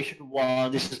Generation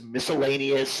 1. This is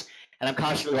miscellaneous. And I'm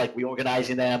constantly like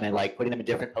reorganizing them and like putting them in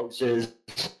different poses.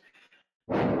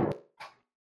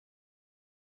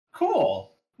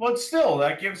 Cool. Well, still,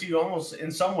 that gives you almost, in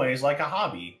some ways, like a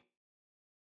hobby.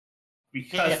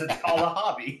 Because it's called a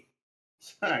hobby.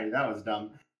 Sorry, that was dumb.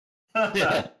 No,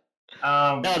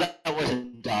 that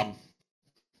wasn't dumb.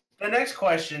 The next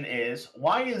question is,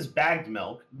 why is bagged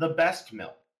milk the best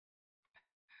milk?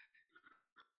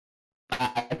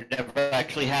 I've never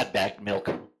actually had bagged milk.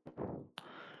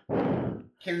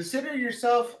 Consider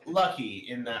yourself lucky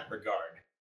in that regard.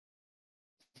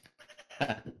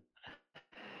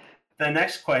 The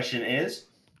next question is,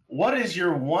 what is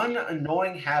your one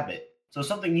annoying habit? So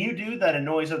something you do that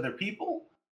annoys other people,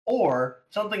 or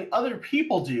something other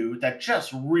people do that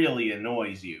just really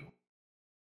annoys you?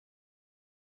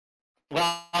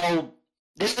 Well,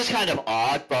 this is kind of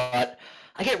odd, but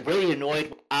I get really annoyed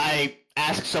when I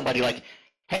ask somebody like,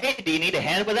 hey, do you need a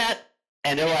hand with that?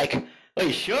 And they're like, are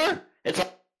you sure? It's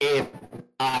like, if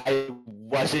I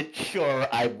wasn't sure,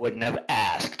 I wouldn't have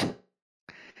asked.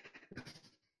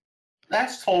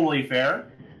 That's totally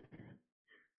fair.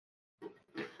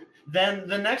 Then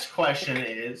the next question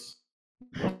is,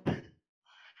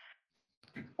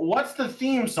 what's the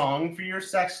theme song for your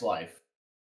sex life?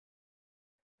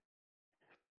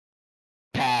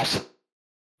 Pass.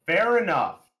 Fair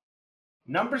enough.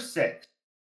 Number 6.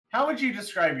 How would you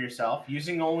describe yourself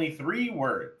using only 3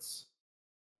 words?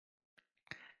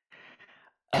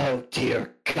 Oh,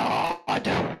 dear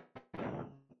God.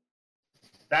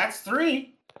 That's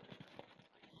 3.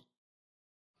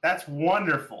 That's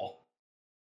wonderful.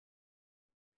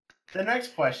 The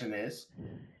next question is,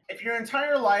 if your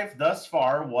entire life thus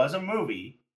far was a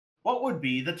movie, what would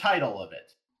be the title of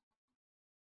it?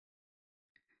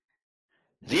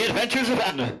 The Adventures of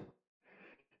Anna.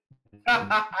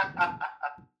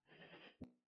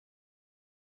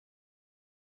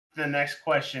 The next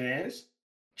question is,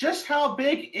 just how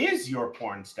big is your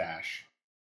porn stash?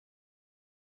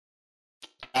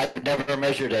 I've never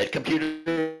measured it.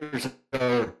 Computers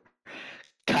are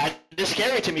kind of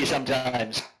scary to me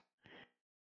sometimes.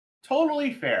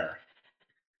 Totally fair.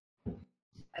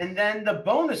 And then the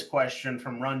bonus question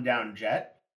from Rundown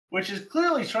Jet, which is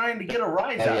clearly trying to get a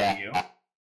rise out of you.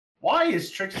 Why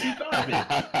is Trixie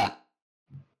garbage?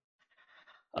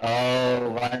 Oh,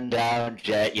 Rundown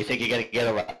Jet. You think you're going to get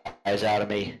a rise out of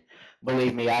me?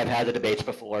 Believe me, I've had the debates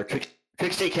before.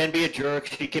 Trixie can be a jerk.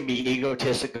 She can be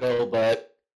egotistical,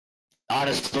 but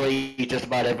honestly, just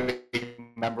about every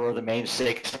member of the main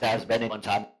 6 has been in one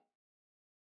time.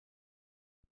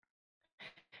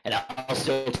 And I'll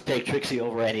still take Trixie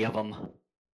over any of them.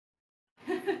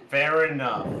 Fair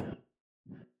enough.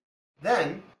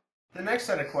 Then, the next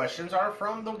set of questions are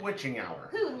from the Witching Hour.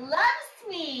 Who loves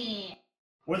me?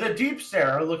 With a deep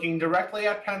stare looking directly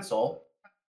at Pencil,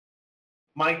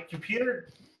 my computer...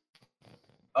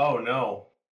 Oh no.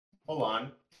 Hold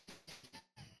on.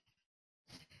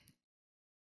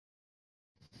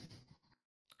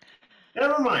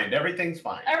 Never mind, everything's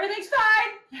fine. Everything's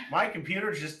fine. My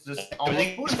computer's just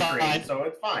almost blue screen, so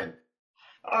it's fine.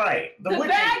 Alright, The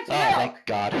bagged milk. Oh, thank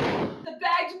God. The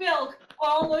bagged milk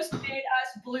almost made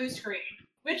us blue screen.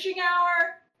 Witching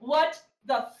Hour, what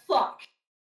the fuck?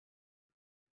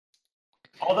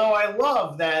 Although I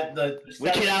love that the...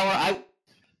 Witching Hour,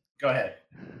 Go ahead.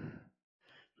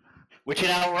 Witching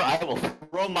Hour, I will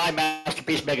throw my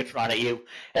masterpiece Megatron at you.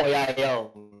 Oh, yeah,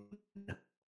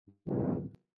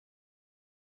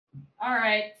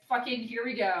 Alright, fucking here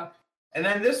we go. And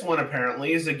then this one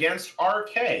apparently is against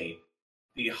RK,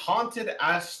 the haunted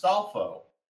Astolfo.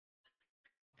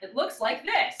 It looks like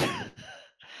this.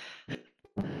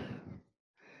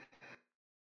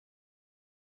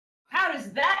 How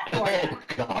does that for you? Oh,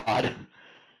 God.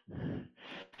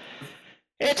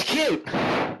 It's cute.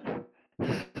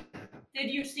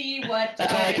 Did you see what...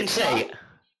 That's all I can say. From?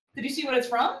 Did you see what it's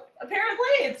from? Apparently,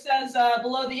 it says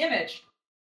below the image.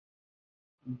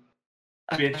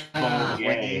 Bitch boy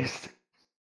gay.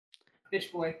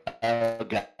 Bitch boy. Oh,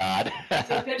 God.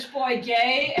 So bitch boy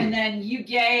gay, and then you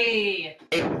gay.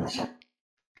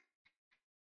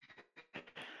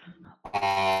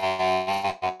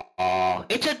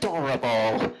 It's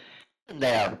adorable.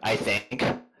 There, I think.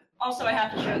 Also, I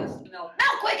have to show this to Milk.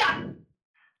 Milk, wake up!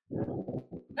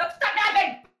 Milk, stop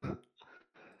napping!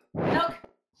 Milk.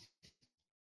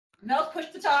 Milk, push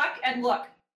to talk and look.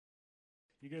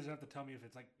 You guys have to tell me if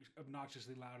it's like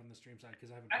obnoxiously loud on the stream side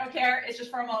because I haven't. I don't care. It's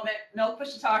just for a moment. Milk,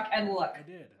 push to talk, and look. I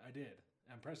did.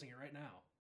 I'm pressing it right now.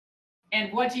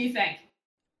 And what do you think?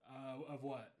 Of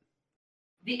what?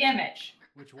 The image.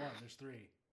 Which one? There's 3.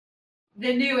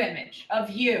 The new image of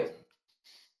you.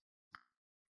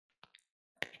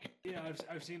 Yeah,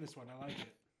 I've seen this one. I like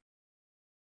it.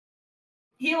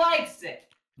 He likes it.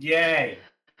 Yay.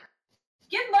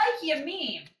 Give Mikey a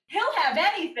meme. He'll have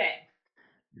anything.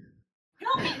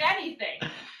 He'll mean anything.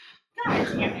 God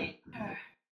damn it.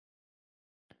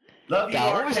 Love you,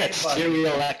 God, what was that Arcade Buddy.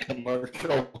 cereal that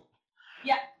commercial?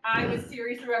 Yeah, I was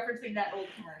seriously referencing that old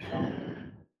commercial.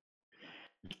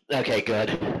 Okay,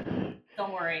 good.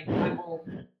 Don't worry, I'm old.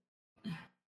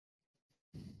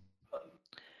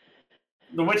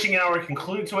 The Witching Hour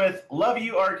concludes with, love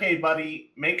you, Arcade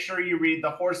Buddy. Make sure you read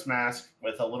The Horse Mask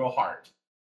with a little heart.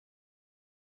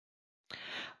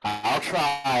 I'll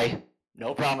try.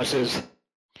 No promises.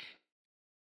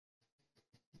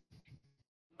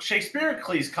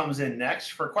 Shakespearecles comes in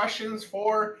next for questions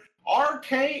for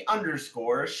RK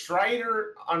underscore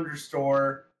Strider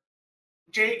underscore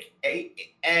Jake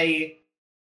A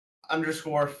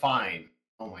underscore fine.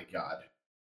 Oh my god.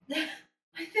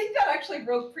 I think that actually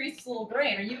broke Priest's little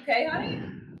brain. Are you okay, honey?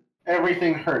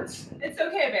 Everything hurts. It's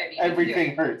okay, baby.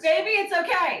 Everything hurts. Baby, it's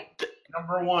okay.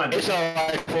 Number 1. It's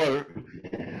alright for.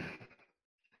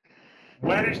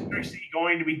 When is Trixie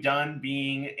going to be done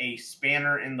being a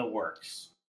spanner in the works?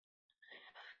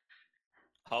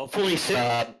 Hopefully soon.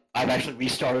 I've actually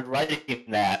restarted writing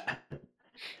that.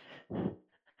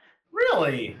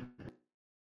 Really?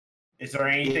 Is there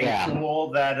anything Yeah.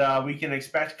 cool that we can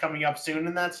expect coming up soon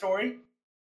in that story?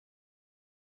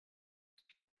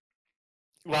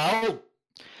 Well,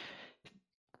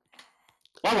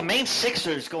 the main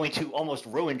Sixer is going to almost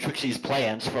ruin Trixie's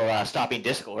plans for stopping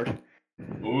Discord.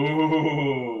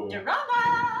 Ooh.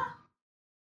 Drama!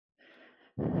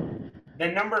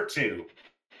 Then number 2.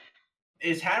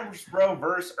 Is Hasbro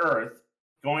vs. Earth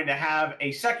going to have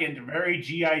a second very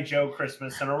G.I. Joe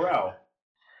Christmas in a row?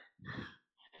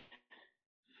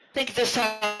 I think this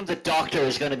time the Doctor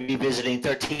is going to be visiting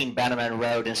 13 Bannerman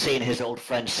Road and seeing his old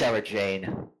friend Sarah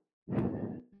Jane.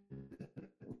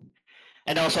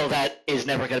 And also that is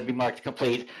never going to be marked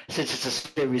complete since it's a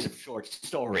series of short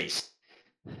stories.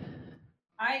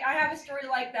 I have a story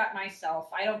like that myself.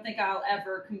 I don't think I'll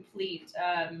ever complete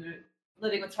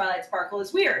Living with Twilight Sparkle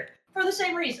is weird. For the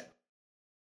same reason.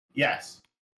 Yes.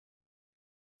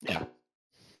 Yeah.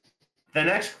 The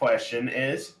next question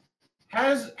is,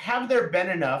 have there been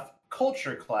enough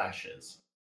culture clashes?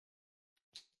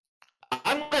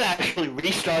 I'm going to actually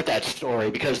restart that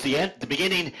story because the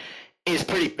beginning is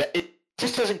pretty. It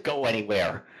just doesn't go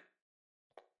anywhere.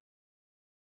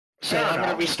 So Fair I'm going to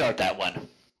enough. restart that one.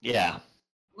 Yeah.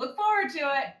 Look forward to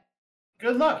it.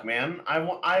 Good luck, man.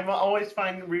 I've always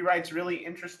find rewrites really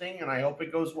interesting, and I hope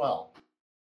it goes well.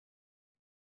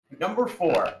 Number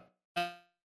 4.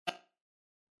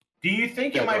 Do you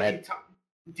think Yeah, it go might ahead.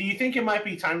 be? Do you think it might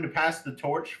be time to pass the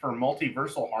torch for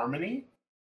multiversal harmony?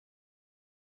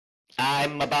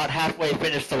 I'm about halfway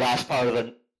finished the last part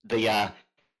of the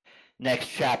next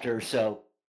chapter, so.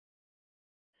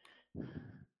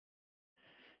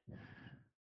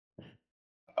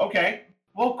 Okay.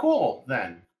 Well, cool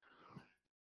then.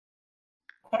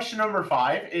 Question number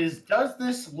 5 is, does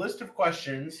this list of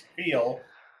questions feel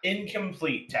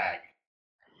incomplete, Tag?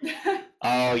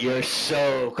 Oh, you're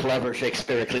so clever,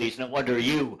 Shakespearecles. No wonder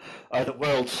you are the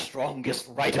world's strongest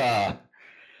writer.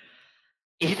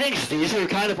 He thinks these are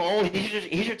kind of old.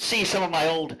 He should see some of my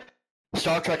old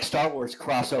Star Trek, Star Wars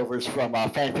crossovers from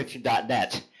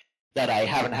fanfiction.net that I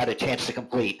haven't had a chance to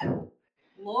complete.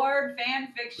 Lord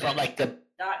fanfiction. From like the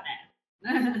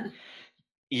 .net.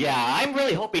 Yeah, I'm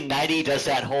really hoping 90 does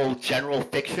that whole general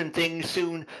fiction thing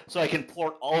soon, so I can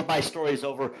port all of my stories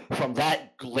over from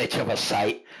that glitch of a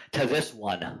site to this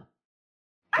one.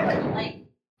 I would like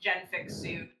Genfic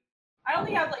soon. I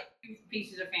only have like 2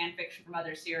 pieces of fan fiction from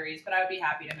other series, but I would be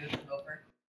happy to move them over.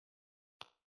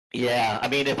 Yeah, I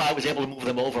mean, if I was able to move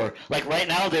them over. Like right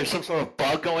now, there's some sort of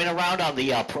bug going around on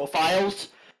the profiles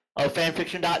of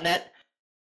fanfiction.net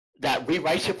that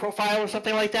rewrites your profile or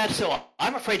something like that, so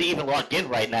I'm afraid to even log in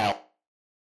right now.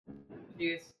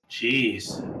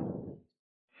 Jeez.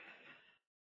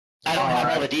 I don't have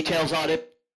all Alright. the details on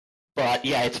it, but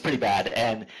yeah, it's pretty bad.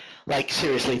 And like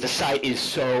seriously, the site is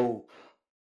so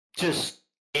just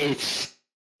it's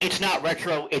not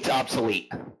retro, it's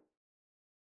obsolete.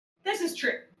 This is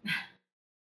true.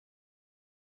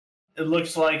 It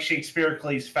looks like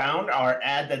Shakespearecles found our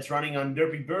ad that's running on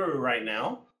Derpy Brew right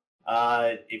now.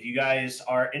 If you guys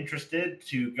are interested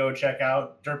to go check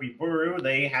out Derpy Buru,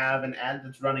 they have an ad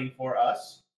that's running for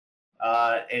us.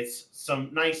 It's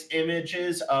some nice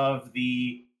images of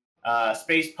the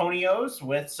space ponios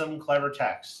with some clever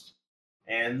text.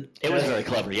 And it was very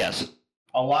clever, yes.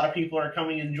 A lot of people are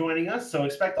coming and joining us, so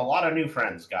expect a lot of new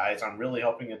friends, guys. I'm really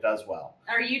hoping it does well.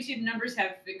 Our YouTube numbers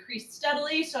have increased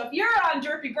steadily, so if you're on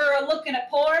Derpy Burrow looking at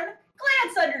porn,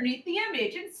 glance underneath the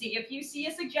image and see if you see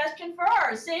a suggestion for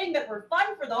ours, saying that we're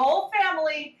fun for the whole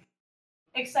family,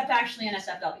 except actually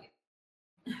NSFW.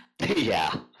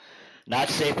 Yeah. Not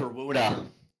safe for Wuna.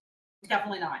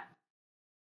 Definitely not.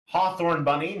 Hawthorne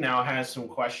Bunny now has some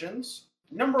questions.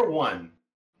 Number 1,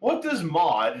 what does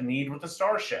Maud need with a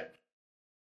starship?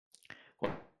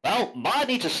 Well, Maud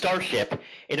needs a starship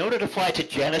in order to fly to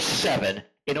Janus 7,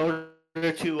 in order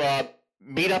to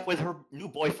meet up with her new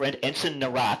boyfriend, Ensign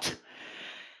Narat,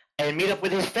 and meet up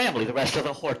with his family, the rest of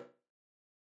the Horde.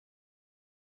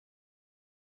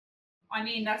 I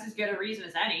mean, that's as good a reason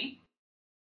as any.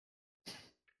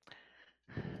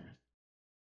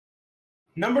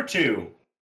 Number 2,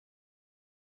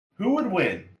 who would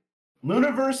win,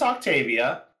 Luniverse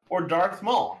Octavia or Darth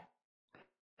Maul?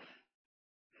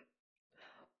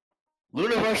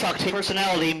 Luniverse Octavia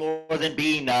personality more than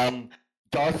being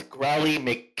Darth Growly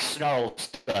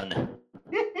McSnarlstun.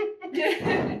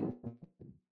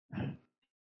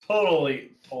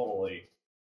 Totally.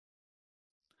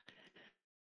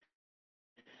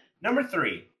 Number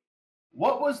 3,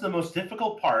 what was the most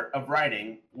difficult part of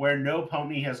writing Where No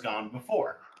Pony Has Gone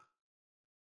Before?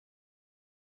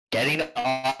 Getting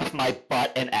off my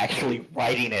butt and actually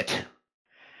writing it.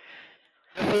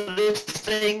 For this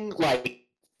thing,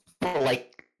 for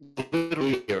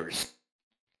literally years.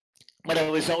 But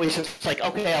it was always just like,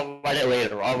 okay, I'll write it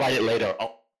later.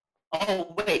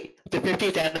 Oh wait, the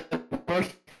 50th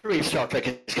anniversary of Star Trek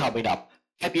is coming up.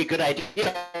 Might be a good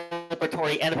idea.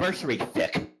 Celebratory anniversary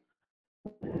fic.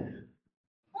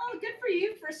 Well, good for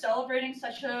you for celebrating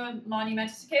such a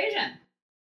monumentous occasion.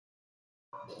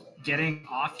 Getting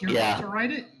off your butt to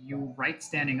write it, you write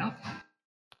standing up.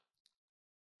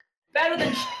 Better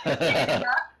than standing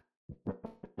up.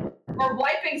 Or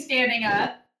wiping standing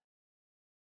up.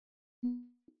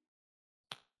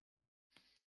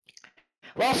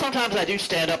 Well, sometimes I do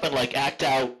stand up and act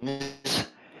out,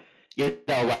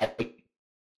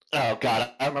 oh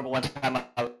god, I remember one time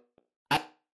a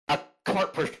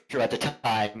cart pusher at the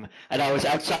time, and I was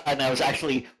outside and I was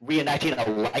actually reenacting a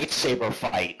lightsaber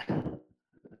fight.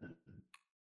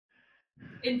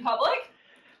 In public?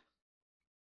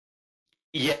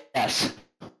 Yes.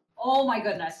 Oh my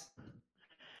goodness.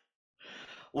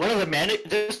 One of the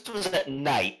this was at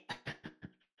night,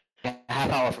 a half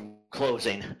hour from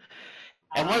closing,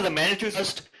 and one of the managers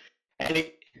just, and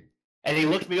he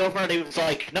looked me over and he was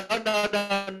like,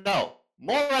 no,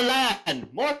 more land,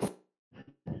 more.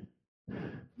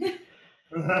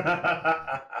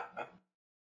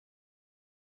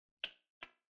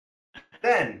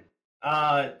 Then,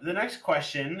 the next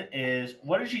question is,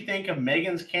 what did you think of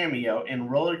Megan's cameo in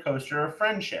Roller Coaster of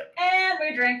Friendship? And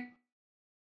we drink.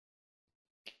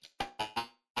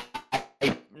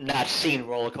 I've not seen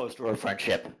Roller Coaster of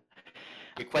Friendship.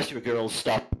 Equestria Girls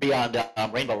stuff beyond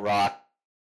Rainbow Rock.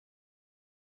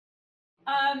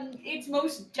 It's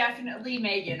most definitely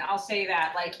Megan. I'll say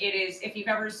that. It is. If you've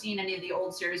ever seen any of the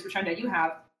old series, which I know you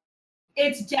have,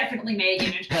 it's definitely Megan,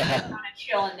 and she's kind of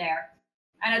chilling there.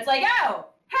 And it's like, oh,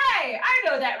 hey, I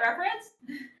know that reference.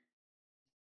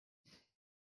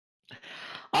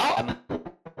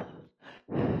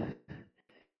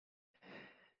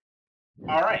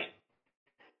 All right.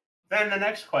 Then the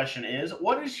next question is,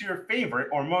 what is your favorite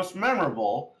or most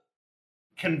memorable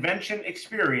convention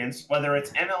experience, whether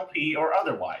it's MLP or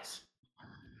otherwise?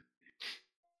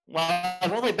 Well,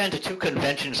 I've only been to 2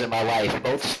 conventions in my life,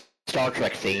 both Star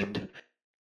Trek themed,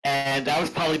 and that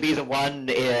would probably be the one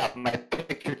my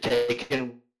picture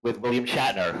taken with William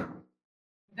Shatner.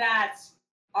 That's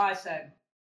awesome.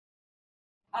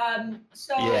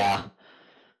 So yeah.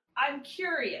 I'm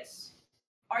curious.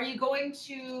 Are you going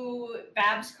to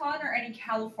BabsCon or any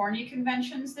California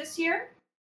conventions this year?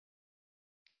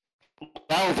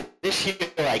 Well, this year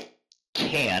I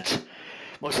can't,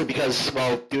 mostly because,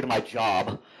 well, due to my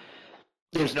job,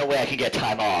 there's no way I can get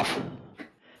time off.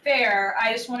 Fair.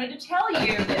 I just wanted to tell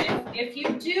you that if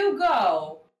you do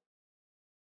go,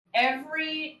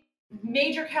 every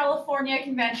major California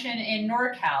convention in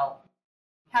NorCal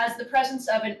has the presence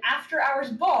of an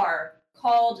after-hours bar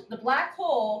called the Black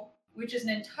Hole, which is an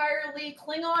entirely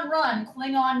Klingon-run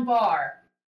Klingon bar.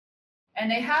 And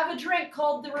they have a drink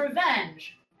called the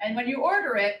Revenge. And when you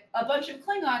order it, a bunch of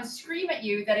Klingons scream at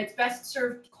you that it's best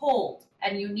served cold,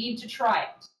 and you need to try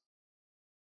it.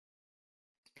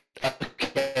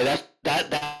 Okay,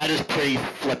 that is pretty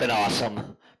flippin'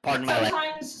 awesome. Pardon my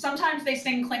language. Sometimes they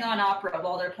sing Klingon opera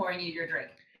while they're pouring you your drink.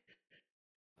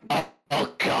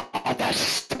 Oh god, that's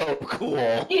so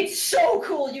cool. It's so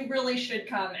cool. You really should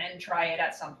come and try it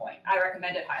at some point. I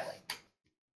recommend it highly.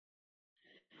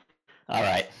 All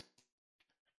right.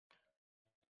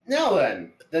 Now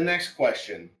then, the next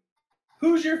question.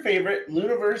 Who's your favorite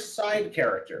Luniverse side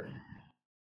character?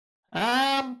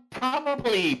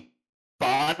 Probably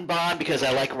Bon Bon, because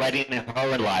I like writing her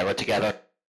and Lyra together.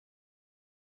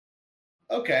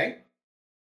 Okay.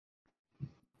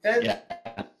 Then, Yeah.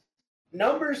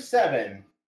 number 7.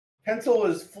 Pencil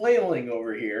is flailing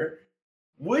over here.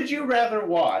 Would you rather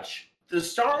watch the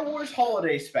Star Wars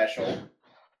Holiday Special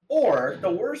or the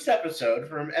worst episode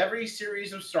from every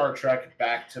series of Star Trek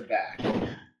back to back?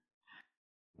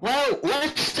 Well,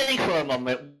 let's think for a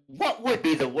moment. What would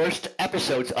be the worst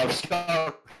episodes of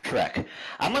Star Trek?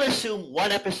 I'm going to assume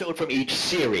one episode from each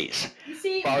series. You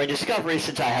see, Barring Discovery,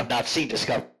 since I have not seen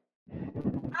Discovery.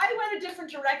 I went a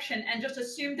different direction and just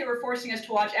assumed they were forcing us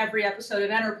to watch every episode of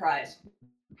Enterprise.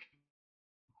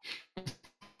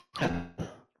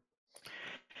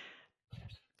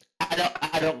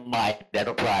 I don't mind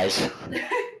Enterprise.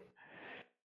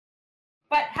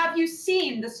 But have you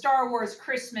seen the Star Wars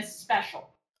Christmas special?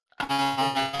 No,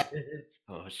 I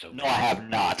have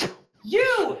not.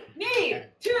 You need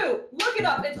to look it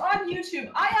up. It's on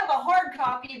YouTube. I have a hard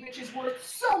copy, which is worth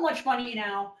so much money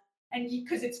now, and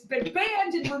because it's been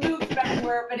banned and removed from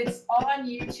everywhere, but it's on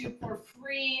YouTube for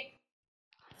free.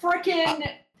 Frickin'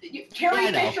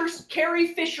 Carrie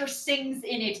Fisher sings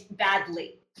in it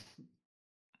badly.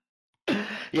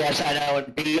 Yes, I know.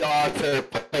 And B. Arthur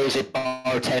plays a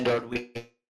bartender, and we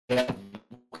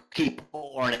keep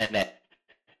pouring in it.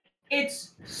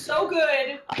 It's so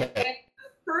good. Okay.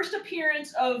 First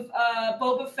appearance of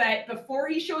Boba Fett before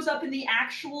he shows up in the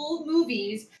actual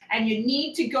movies, and you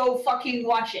need to go fucking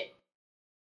watch it.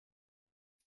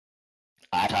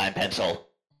 Time pencil.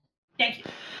 Thank you.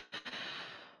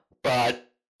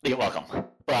 But you're welcome.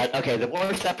 But okay, the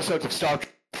worst episodes of Star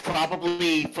Trek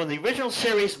probably from the original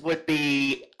series would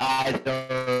be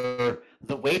either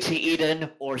The Way to Eden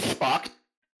or Spock.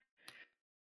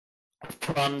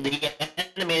 From the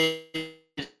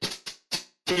animated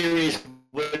series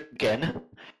would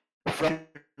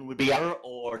be Outer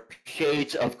or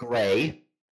Shades of Grey.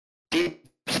 Deep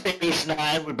Space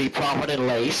Nine would be Prophet and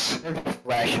Lace.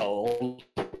 Threshold.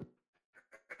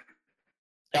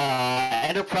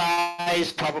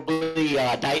 Enterprise probably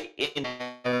Night in.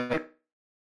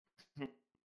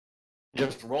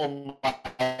 Just roll my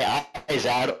eyes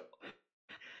out.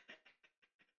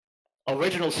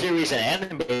 Original series and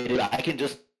animated, I can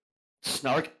just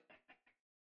snark.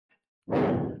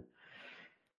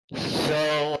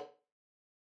 So,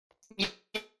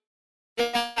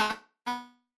 yeah,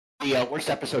 the worst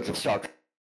episodes of Star Trek.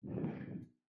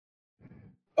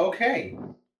 Okay.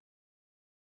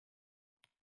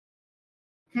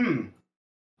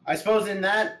 I suppose in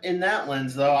that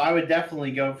lens, though, I would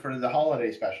definitely go for the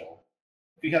holiday special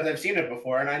because I've seen it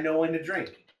before and I know when to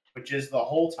drink, which is the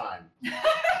whole time.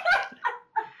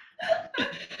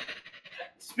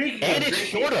 Speaking And of it's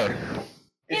drinking, shorter.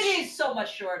 It is so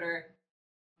much shorter.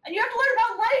 And you have to learn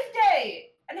about Life Day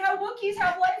and how Wookiees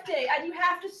have Life Day. And you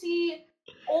have to see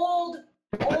old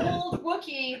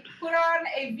Wookiee put on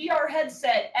a VR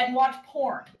headset and watch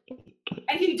porn.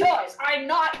 And he does. I'm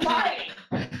not lying.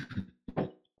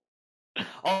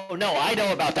 Oh, no, I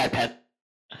know about that, Pen.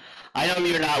 I know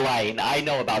you're not lying. I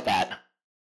know about that.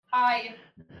 I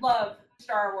love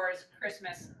Star Wars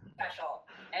Christmas special.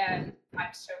 And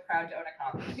I'm so proud to own a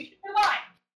copy. We should move on.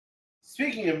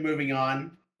 Speaking of moving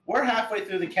on, we're halfway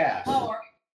through the cast. Oh,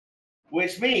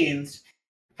 Which means,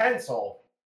 Pencil,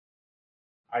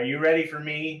 are you ready for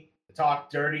me to talk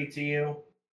dirty to you?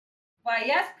 why,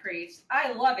 yes, Priest.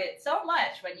 I love it so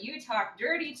much when you talk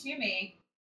dirty to me.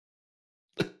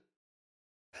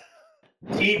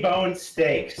 T-bone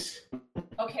steaks.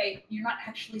 Okay, you're not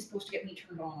actually supposed to get me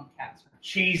turned on cats.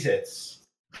 Cheez-Its.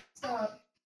 Stop.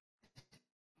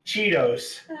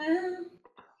 Cheetos.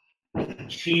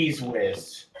 Cheese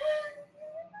Whiz.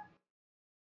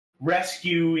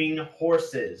 Rescuing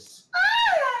horses.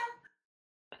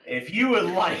 If you would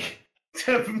like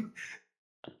to...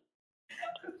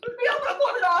 We almost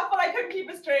pulled it off, but I couldn't keep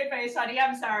a straight face, honey.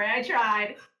 I'm sorry. I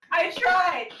tried.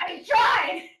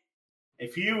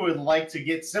 If you would like to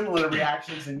get similar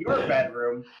reactions in your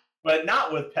bedroom, but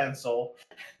not with Pencil,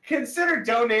 consider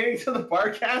donating to the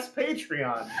Barcast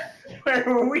Patreon,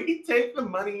 where we take the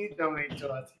money you donate to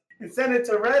us and send it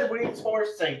to Red Wings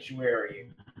Horse Sanctuary.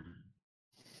 And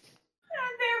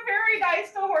they're very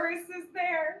nice to horses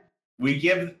there.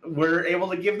 We're able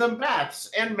to give them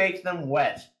baths and make them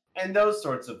wet and those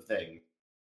sorts of things.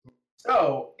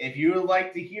 So, if you would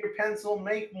like to hear Pencil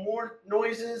make more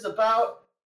noises about,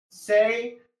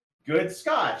 say, good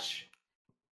scotch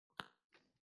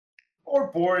or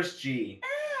Boris G,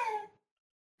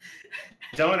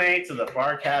 donate to the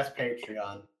Barcast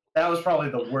Patreon. That was probably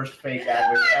the worst fake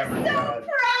ad we've ever so done. proud!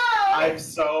 I'm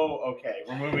so okay.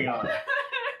 We're moving on.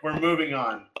 We're moving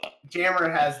on. Jammer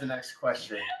has the next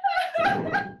question.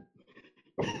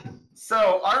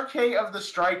 So, RK of the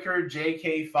Striker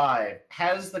JK5,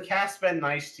 has the cast been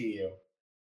nice to you?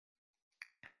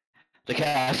 The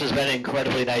cast has been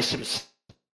incredibly nice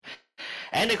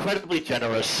and incredibly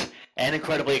generous and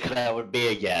incredibly that would be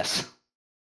a yes.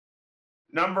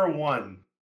 Number 1.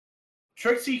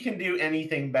 Trixie can do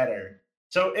anything better.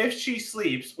 So if she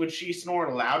sleeps, would she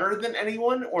snore louder than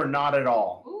anyone or not at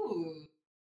all? Ooh.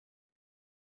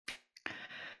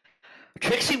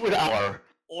 Trixie would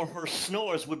or her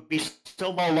snores would be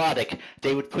so melodic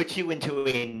they would put you into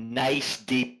a nice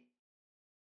deep.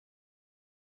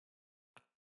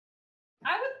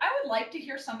 I would like to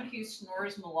hear somebody who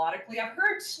snores melodically. I've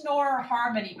heard snore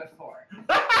harmony before.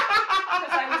 Because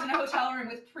I was in a hotel room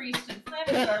with Priest and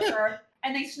Flammensurfer,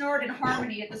 and they snored in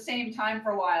harmony at the same time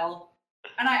for a while.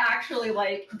 And I actually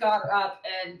got up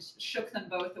and shook them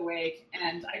both awake,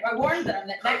 and I warned them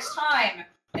that next time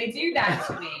they do that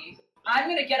to me, I'm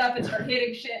gonna get up and start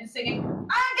hitting shit and singing, I'm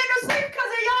gonna sleep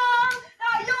because of y'all!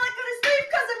 Now y'all ain't gonna sleep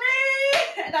because of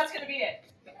me! And that's gonna be it.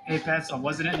 Hey, Pencil,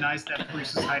 wasn't it nice that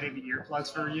Priest was hiding the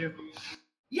earplugs for you?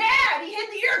 Yeah, he hid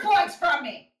the earplugs from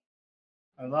me!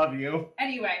 I love you.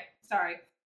 Anyway, sorry.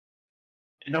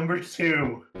 Number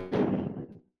 2.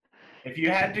 If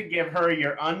you had to give her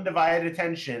your undivided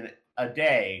attention a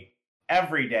day,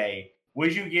 every day,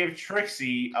 would you give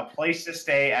Trixie a place to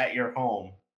stay at your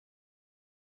home?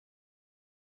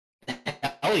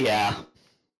 Oh yeah.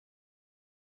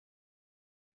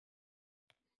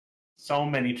 So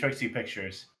many Trixie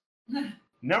pictures.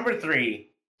 Number 3.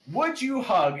 Would you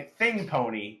hug Thing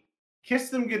Pony, kiss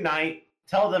them goodnight,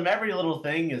 tell them every little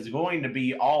thing is going to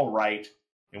be all right,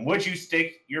 and would you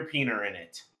stick your peener in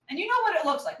it? And you know what it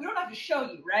looks like. We don't have to show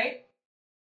you, right?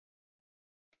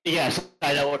 Yes,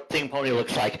 I know what Thing Pony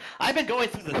looks like. I've been going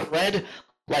through the thread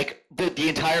like the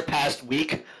entire past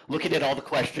week, looking at all the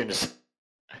questions.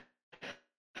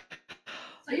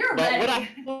 So you're But ready. what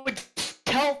I would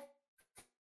tell...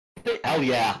 Oh,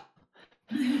 yeah.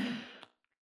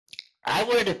 I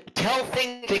would tell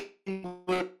things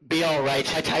would be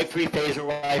alright. I type 3 phaser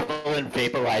rifle and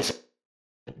vaporize it.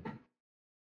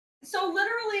 So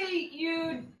literally,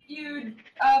 you'd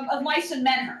of mice and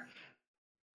men her.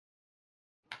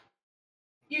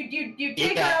 You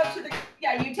take her out to the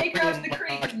you take her out to the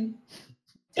creek and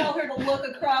tell her to look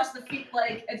across the feet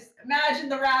imagine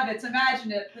the rabbits,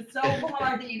 imagine it. It's so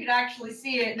hard that you could actually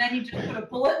see it, and then you just put a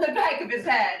bullet in the back of his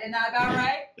head. Isn't that about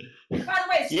right? By the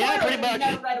way, Yeah, spoilers pretty if you've much.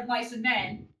 never read of Mice and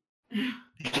Men.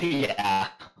 Yeah.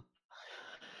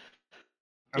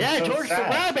 I'm so George sad. the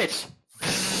Rabbits!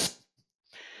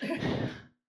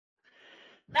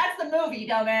 That's the movie,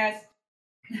 dumbass.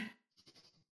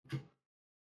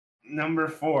 Number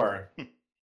 4.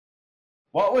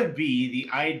 What would be the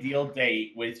ideal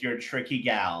date with your tricky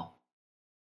gal?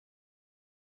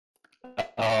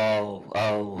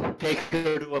 Oh. Take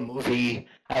her to a movie.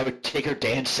 I would take her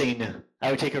dancing.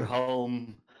 I would take her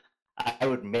home. I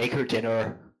would make her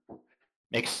dinner.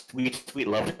 Make sweet, sweet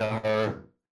love to her.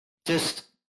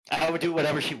 I would do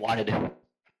whatever she wanted.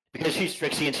 Because she's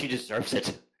Trixie and she deserves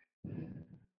it.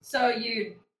 So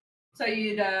you'd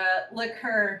lick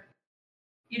her,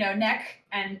 neck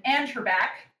and her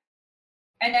back,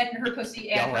 and then her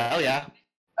pussy and Yeah, well, yeah.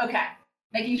 Okay,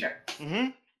 making sure. Mm-hmm.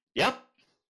 Yep.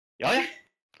 Oh, yeah.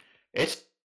 It's...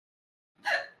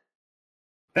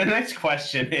 The next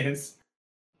question is,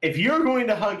 if you're going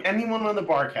to hug anyone on the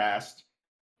Barcast,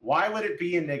 why would it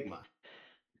be Enigma?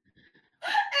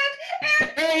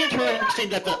 Very interesting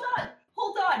that the...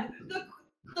 Hold on. The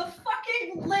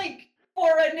fucking link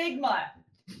for Enigma.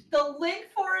 The link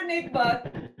for Enigma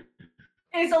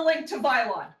is a link to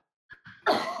Vylon.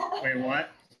 Wait, what?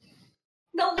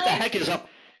 What the heck is up?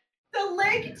 The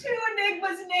link to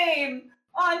Enigma's name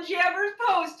on Jammer's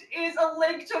post is a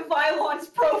link to Vylon's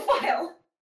profile.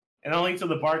 And a link to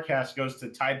the Barcast goes to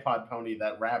Tide Pod Pony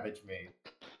that Ravage made.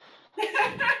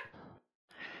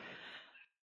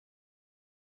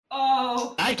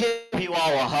 Oh. I give you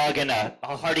all a hug and a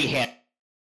hearty hand.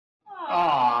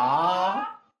 Aww.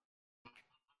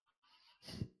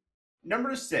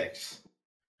 Number 6.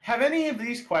 Have any of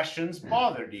these questions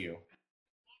bothered you?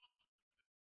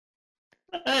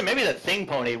 Maybe the Thing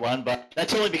Pony one, but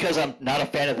that's only because I'm not a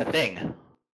fan of the Thing.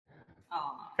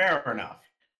 Aw. Fair enough.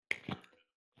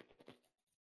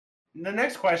 The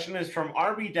next question is from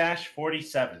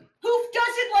RB-47, Who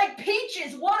doesn't like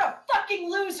peaches? What a fucking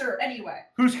loser! Anyway.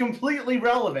 who's completely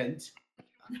relevant.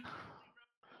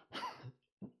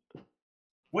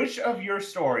 Which of your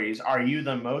stories are you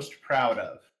the most proud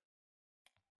of?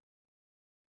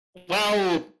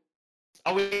 Well,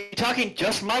 are we talking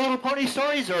just My Little Pony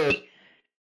stories or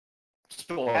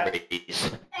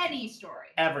stories? Any story.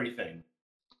 Everything.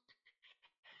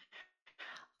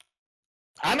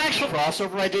 I'm actually a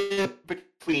crossover I did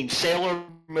between Sailor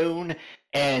Moon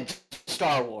and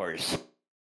Star Wars.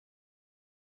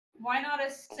 Why not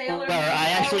a Sailor Where Moon I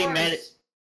Star actually Wars made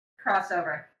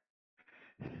crossover?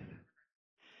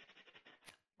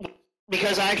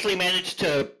 Because I actually managed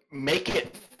to make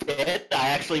it fit. I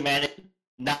actually managed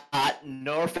not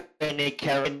nerf any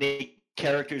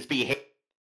characters behave.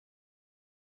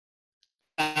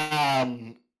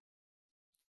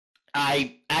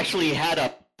 I actually had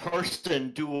a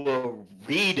person do a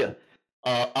read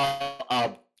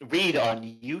on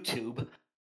YouTube,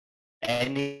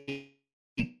 any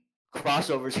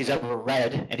crossovers he's ever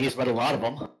read, and he's read a lot of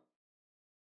them. Oh,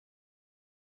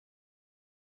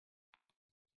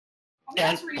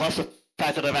 And that's plus the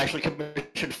fact that I've actually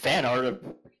commissioned fan art of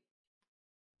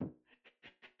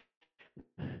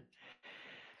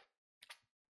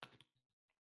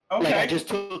Okay. like I just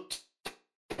took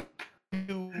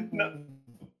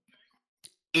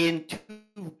in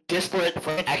two disparate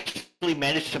frames, actually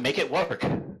managed to make it work.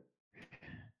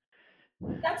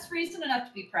 That's reason enough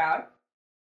to be proud.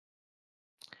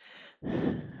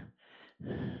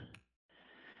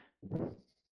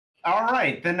 All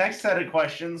right, the next set of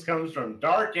questions comes from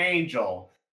Dark Angel.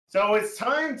 So it's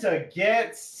time to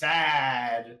get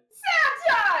sad.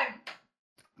 Sad time!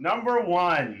 Number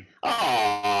 1.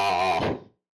 Aww.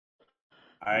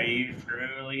 Are you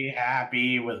truly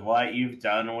happy with what you've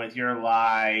done with your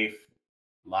life?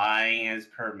 Lying is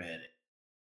permitted.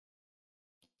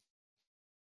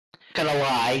 Gonna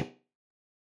lie,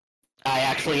 I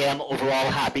actually am overall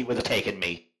happy with it taking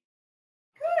me.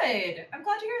 Good. I'm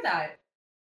glad to hear that.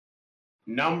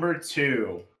 Number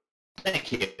 2.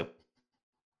 Thank you.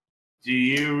 Do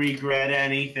you regret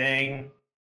anything?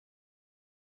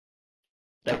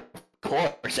 Of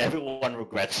course, everyone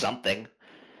regrets something.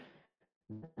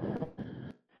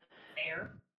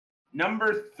 Fair.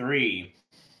 Number 3.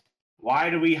 Why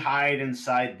do we hide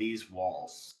inside these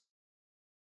walls?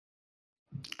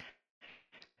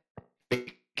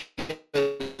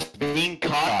 Being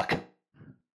caught.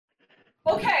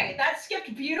 Okay, that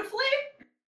skipped beautifully.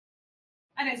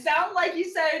 And it sounded like you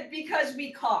said because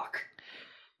we cock.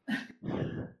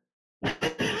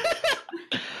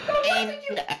 Being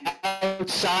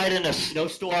outside in a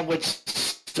snowstorm would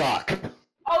suck.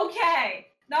 Okay,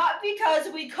 not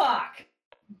because we cock.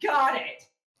 Got it.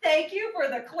 Thank you for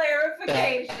the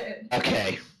clarification.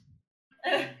 Okay.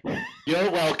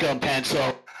 You're welcome,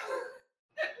 Pencil.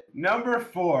 Number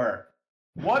 4.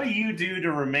 What do you do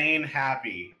to remain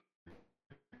happy?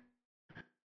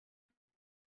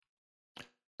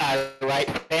 I write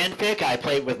fanfic, I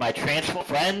play with my transfer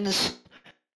friends,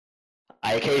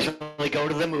 I occasionally go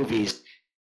to the movies.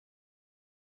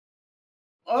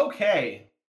 Okay.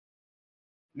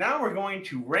 Now we're going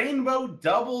to Rainbow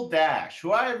Double Dash,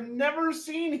 who I have never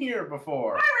seen here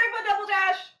before. Hi, Rainbow Double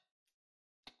Dash!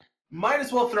 Might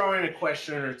as well throw in a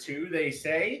question or two, they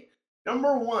say.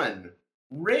 Number 1.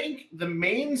 Rank the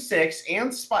main 6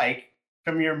 and Spike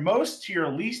from your most to your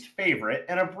least favorite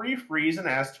and a brief reason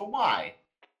as to why.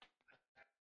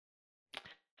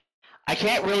 I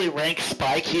can't really rank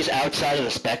Spike, he's outside of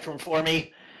the spectrum for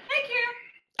me. Thank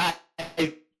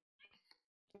you.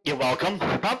 You're welcome.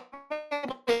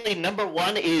 Probably number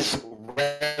 1 is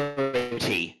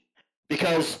Rarity,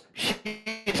 because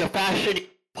she's a fashion,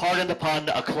 pardon the pun,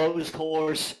 a closed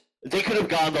horse. They could have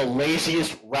gone the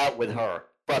laziest route with her,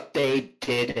 but they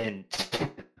didn't.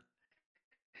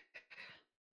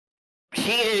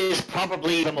 She is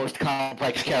probably the most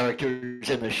complex characters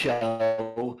in the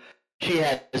show. She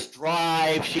has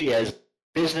drive, she has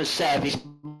business savvy,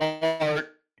 smart,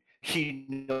 she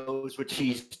knows what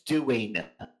she's doing.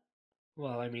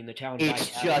 Well, I mean, the town. It's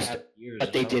just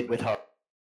what they did with her.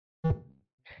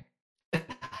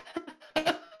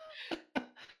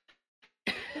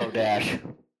 Oh, Dash.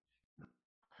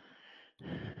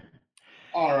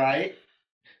 All right.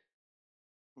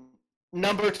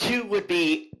 Number 2 would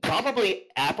be probably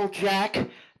Applejack.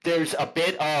 There's a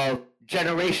bit of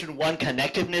Generation 1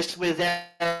 connectiveness with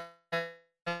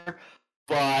her,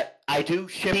 but I do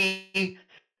ship,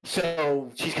 so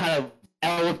she's kind of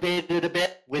elevated a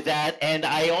bit with that. And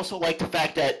I also like the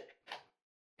fact that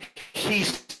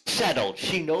she's settled.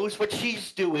 She knows what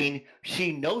she's doing.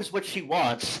 She knows what she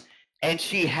wants, and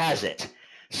she has it.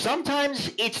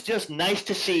 Sometimes it's just nice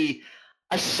to see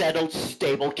a settled,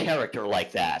 stable character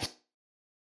like that.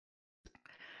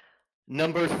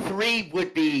 Number 3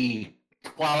 would be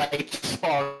Twilight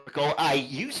Sparkle. I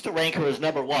used to rank her as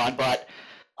number 1, but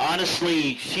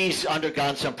honestly, she's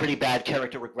undergone some pretty bad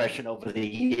character regression over the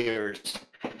years.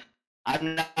 I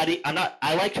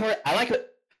like her. I like her.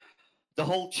 The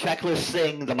whole checklist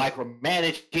thing, the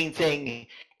micromanaging thing,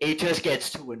 it just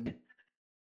gets to an.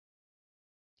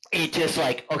 It just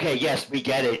like, okay, yes, we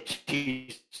get it.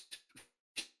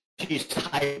 She's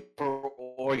hyper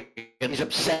organized. She's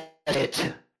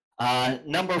obsessed.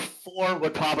 Number 4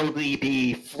 would probably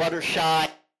be Fluttershy.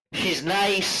 She's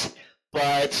nice,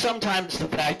 but sometimes the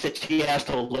fact that she has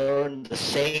to learn the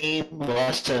same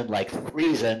lesson like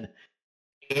Reason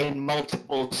in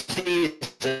multiple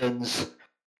seasons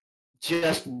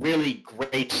just really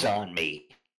grates on me.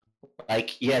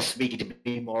 Like, yes, we need to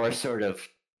be more assertive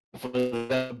for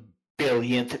the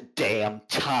billionth damn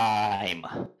time.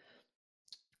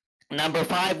 Number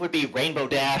 5 would be Rainbow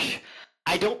Dash.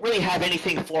 I don't really have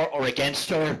anything for or against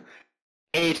her.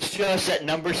 It's just that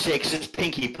number 6 is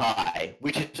Pinkie Pie,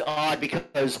 which is odd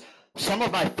because some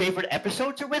of my favorite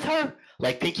episodes are with her,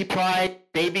 like Pinkie Pie,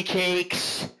 Baby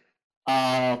Cakes,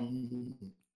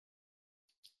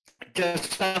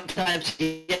 just sometimes,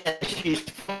 yeah, she's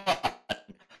fun.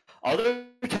 Other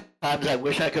times I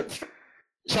wish I could.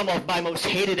 Some of my most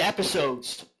hated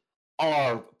episodes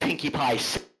are Pinkie Pie.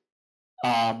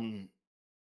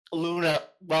 Luna,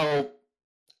 well,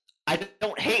 I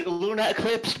don't hate Luna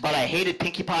Eclipse, but I hated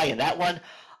Pinkie Pie in that one.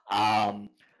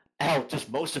 Hell, just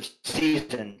most of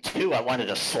season 2, I wanted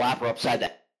to slap her upside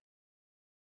the.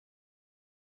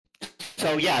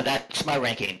 So yeah, that's my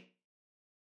ranking.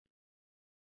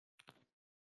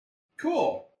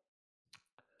 Cool.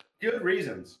 Good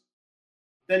reasons.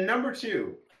 Then number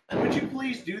 2, would you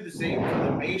please do the same for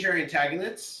the major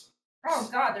antagonists? Oh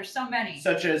god, there's so many.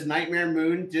 Such as Nightmare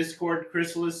Moon, Discord,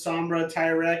 Chrysalis, Sombra,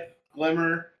 Tyrek,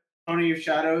 Glimmer, Pony of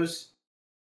Shadows,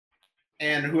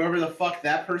 and whoever the fuck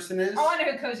that person is. Oh, I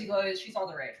know who Cozy Glow is. She's all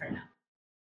the rage right now.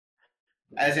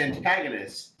 As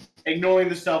antagonists, ignoring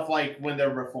the stuff like when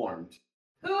they're reformed.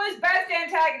 Who is best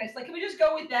antagonist? Like, can we just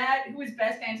go with that? Who is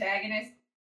best antagonist?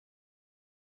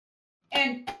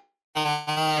 And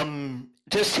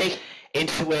just take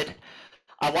into it.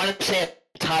 I want to say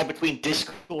a tie between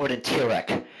Discord and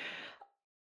Tyrek.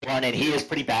 One, and he is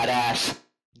pretty badass.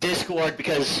 Discord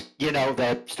because, you know,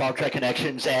 the Star Trek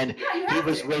connections, and he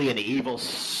was really an evil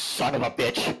son of a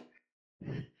bitch.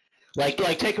 Like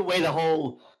take away the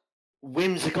whole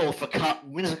whimsical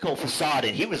facade,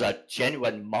 and he was a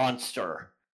genuine monster.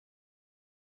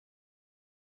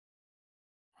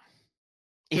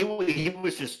 He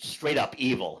was just straight up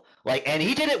evil. Like, and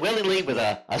he did it willingly with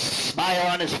a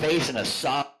smile on his face and a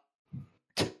soft.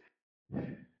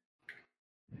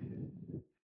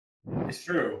 It's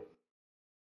true.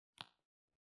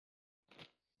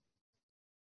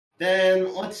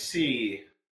 Then let's see.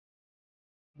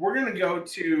 We're gonna go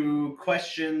to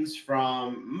questions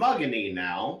from Muggany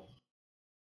now,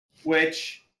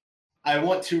 which I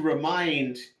want to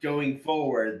remind going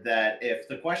forward that if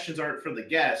the questions aren't for the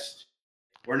guest,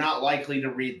 we're not likely to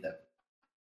read them.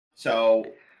 So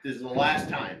this is the last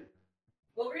time.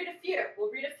 we'll read a few.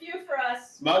 We'll read a few for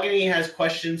us. Muggany has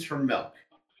questions for Milk.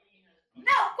 No,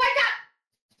 wake up!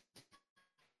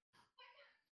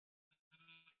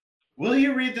 Will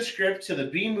you read the script to the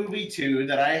B-Movie 2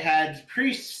 that I had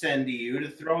Priest send to you to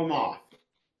throw him off?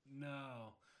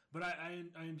 No, but I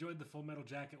enjoyed the Full Metal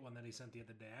Jacket one that he sent the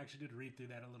other day. I actually did read through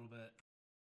that a little bit.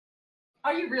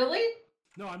 Are you really?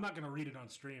 No, I'm not going to read it on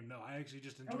stream. No, I actually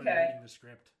just enjoyed Okay. reading the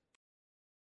script.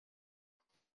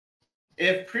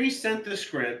 If Priest sent the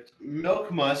script,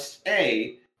 Milk must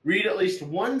A, read at least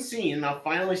one scene, and I'll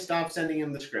finally stop sending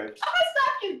him the script. I'm gonna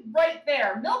stop you right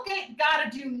there. Milk ain't gotta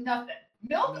do nothing.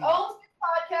 Milk owns the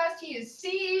podcast. He is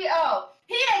CEO.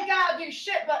 He ain't gotta do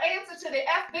shit but answer to the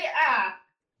FBI.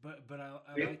 But I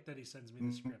like that he sends me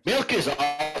the script. Milk is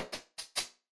awesome.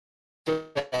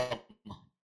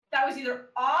 That was either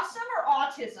awesome or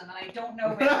autism, and I don't know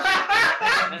which.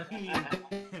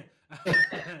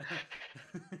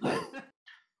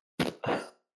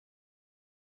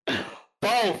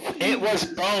 Both. It was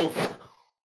both.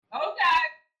 Okay.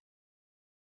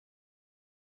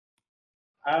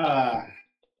 All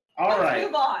Let's right.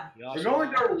 move on. We're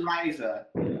going to Riza,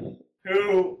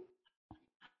 who,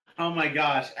 oh my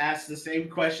gosh, asked the same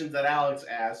questions that Alex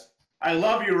asked. I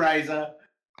love you, Riza.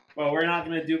 But we're not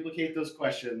going to duplicate those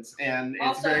questions. And it's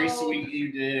Also- very sweet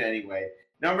you did it anyway.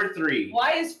 Number 3.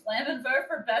 Why is Flammenwerfer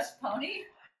for best pony?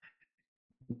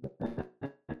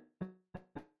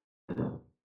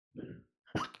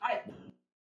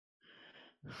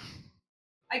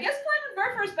 I guess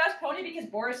Flammenwerfer is best pony because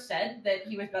Boris said that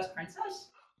he was best princess.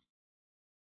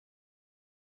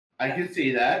 I can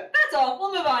see that. That's all.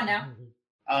 We'll move on now.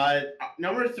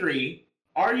 Number 3.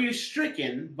 Are you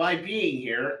stricken by being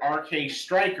here, RK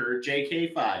Striker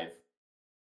JK5?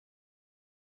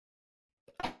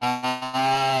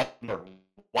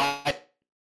 What?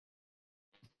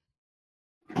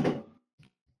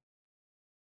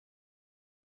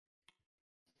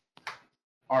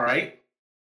 All right.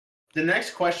 The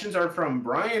next questions are from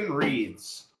Brian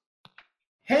Reeds.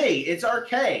 Hey, it's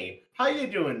RK. How you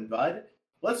doing, bud?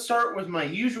 Let's start with my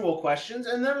usual questions,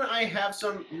 and then I have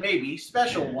some maybe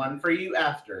special one for you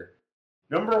after.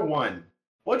 Number 1.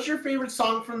 What's your favorite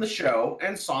song from the show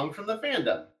and song from the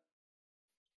fandom?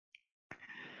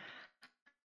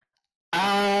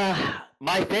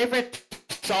 My favorite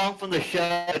song from the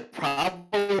show would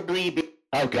probably be,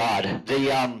 oh god,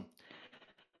 the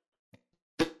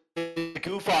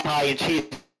goof off pie and cheese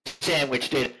sandwich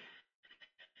did,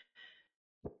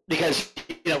 because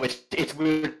it's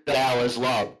Weird Al's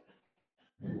Love.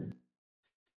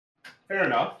 Fair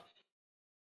enough.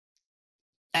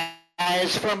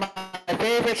 As for my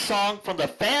favorite song from the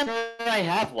fandom, I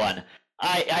have one.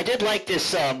 I did like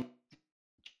this A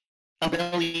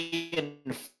Million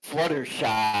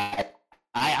Fluttershy.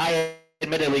 I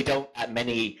admittedly don't have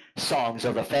many songs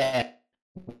of the fan.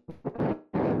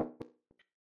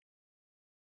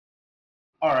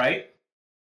 All right.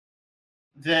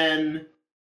 Then,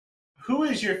 who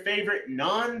is your favorite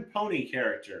non-pony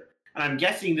character? And I'm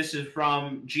guessing this is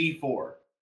from G4.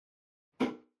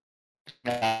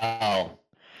 No.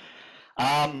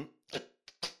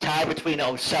 Tie between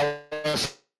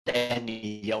Ocellus and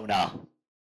Yona.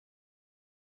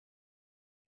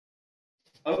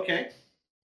 Okay.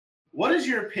 What is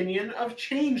your opinion of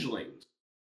changelings?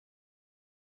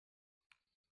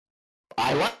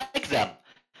 I like them.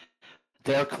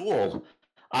 They're cool.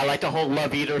 I like the whole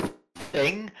Love Eater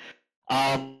thing.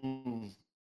 I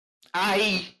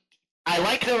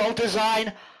like their old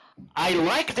design. I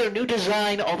like their new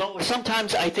design, although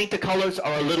sometimes I think the colors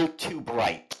are a little too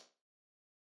bright.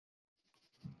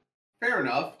 Fair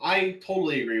enough. I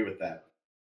totally agree with that.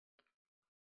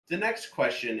 The next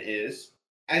question is,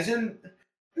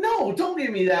 no, don't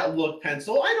give me that look,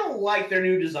 Pencil. I don't like their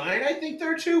new design. I think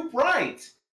they're too bright.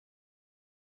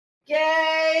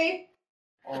 Gay!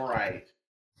 All right.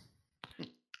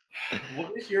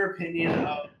 What is your opinion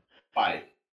of Spike?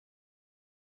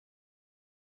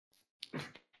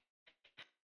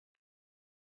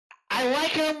 I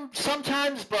like him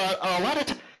sometimes, but a lot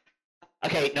of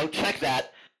okay, no, check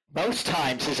that. Most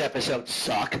times his episodes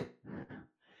suck.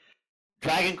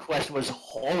 Dragon Quest was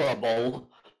horrible.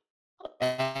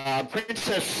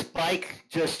 Princess Spike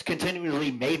just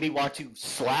continually made me want to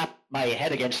slap my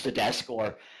head against the desk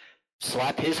or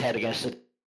slap his head against it.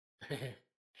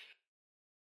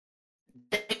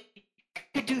 They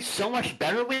could do so much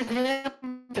better with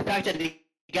him. The fact that he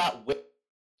got whipped.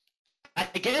 I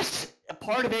guess a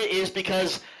part of it is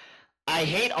because I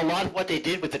hate a lot of what they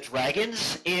did with the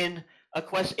dragons in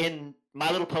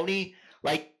My Little Pony.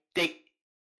 Like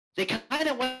they kind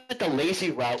of went the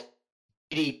lazy route,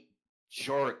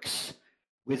 jerks,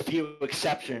 with few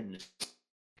exceptions.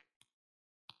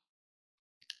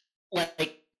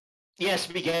 Like,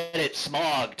 yes, we get it,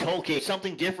 Smog, Tolkien,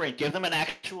 something different. Give them an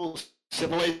actual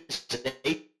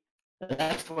civilization.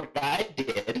 That's what I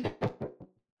did.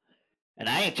 And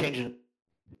I ain't changing.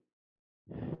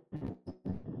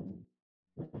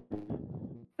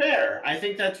 Fair. I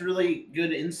think that's really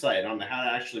good insight on how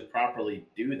to actually properly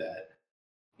do that,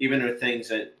 even with things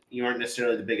that you aren't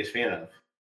necessarily the biggest fan of.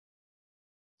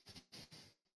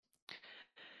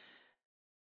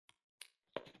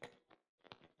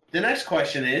 The next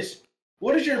question is,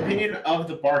 what is your opinion of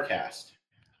the Barcast?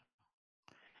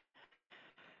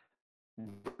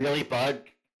 Really, Bud?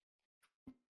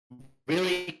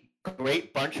 Really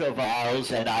great bunch of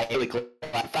owls, and I really glad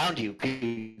I found you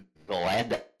people,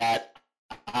 and that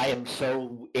I am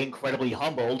so incredibly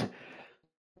humbled to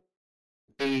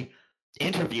be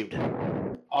interviewed.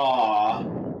 Aw.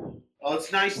 Well,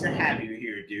 it's nice to have you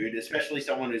here, dude, especially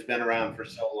someone who's been around for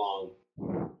so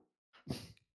long.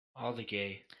 All the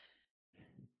gay.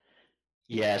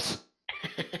 Yes.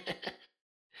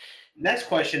 Next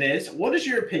question is, what is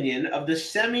your opinion of the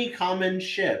semi-common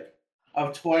ship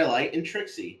of Twilight and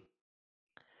Trixie?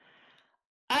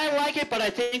 I like it, but I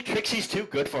think Trixie's too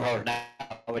good for her now.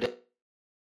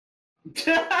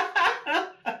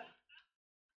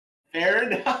 Fair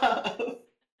enough.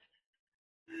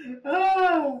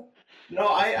 No,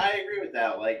 I agree with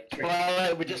that. Like,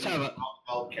 Twilight would just have a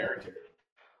character.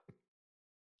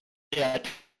 Yeah,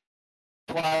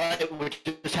 Twilight would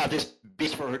just have this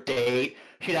beast for her date.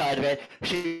 She'd out of it.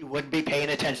 She wouldn't be paying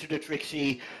attention to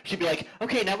Trixie. She'd be like,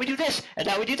 okay, now we do this, and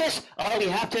now we do this. Oh, we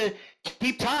have to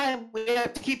keep time. We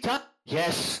have to keep time.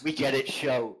 Yes, we get it,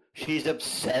 show. She's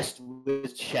obsessed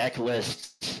with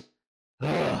checklists.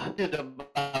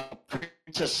 About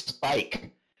Princess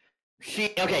Spike.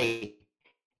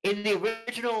 In the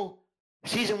original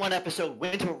Season 1 episode,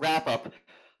 Winter Wrap-Up,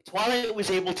 Twilight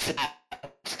was able to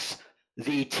ask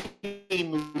the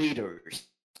team leaders.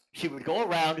 She would go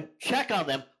around, check on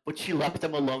them, but she left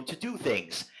them alone to do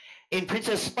things. In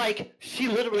Princess Spike, she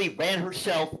literally ran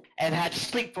herself and had to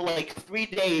sleep for like 3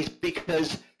 days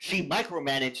because she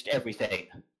micromanaged everything.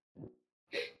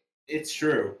 It's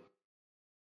true.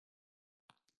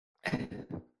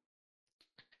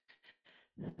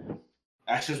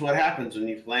 That's just what happens when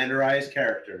you flanderize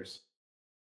characters.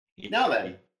 Now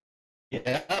then.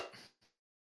 Yep.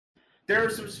 There are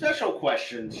some special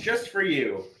questions just for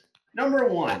you. Number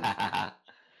 1.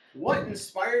 What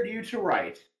inspired you to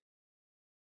write?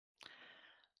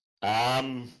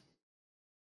 Young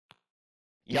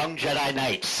Jedi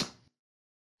Knights.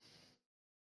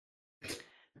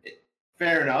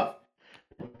 Fair enough.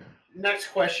 Next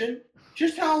question.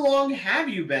 Just how long have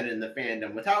you been in the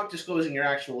fandom without disclosing your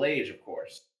actual age, of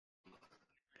course?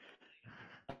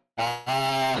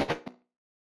 About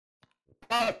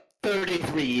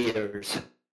 33 years.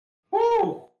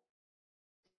 Woo!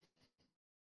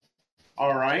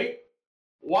 All right.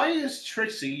 Why is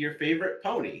Trixie your favorite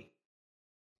pony?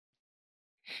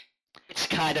 It's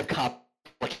kind of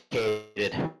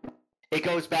complicated. It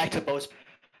goes back to both.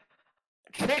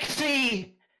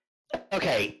 Trixie.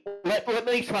 Okay, let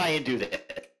me try and do this.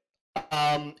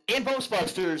 In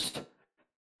Ghostbusters,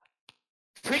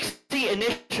 Trixie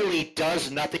initially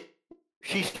does nothing.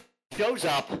 She shows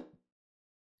up.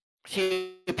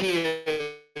 She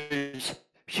appears.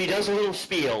 She does a little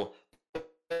spiel,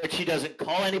 but she doesn't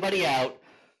call anybody out.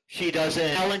 She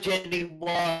doesn't challenge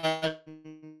anyone.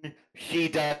 She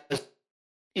does,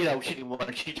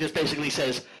 she just basically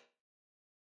says,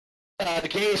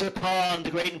 gaze upon the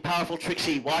great and powerful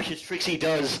Trixie. Watch as Trixie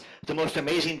does the most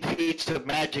amazing feats of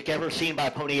magic ever seen by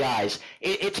pony eyes.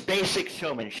 It's basic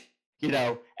showmanship,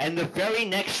 And the very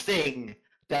next thing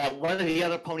that one of the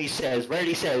other ponies says,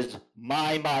 Rarity says,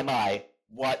 my,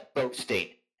 what boasting.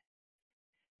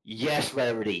 Yes,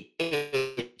 Rarity,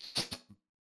 it's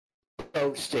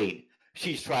boasting.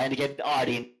 She's trying to get the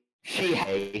audience.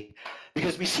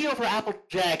 Because we see over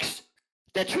Applejack's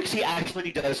that Trixie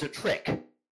actually does a trick.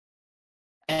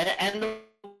 And the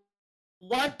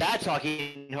one bad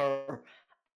talking her,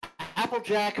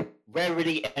 Applejack,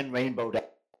 Rarity, and Rainbow Dash.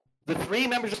 The 3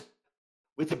 members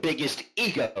with the biggest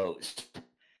egos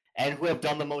and who have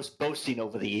done the most boasting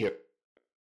over the year.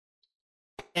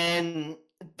 And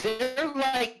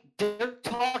they're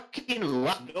talking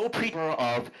loud, no prepare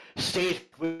of stage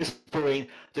whispering.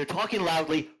 They're talking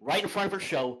loudly right in front of her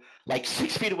show, like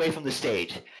 6 feet away from the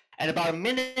stage. And about a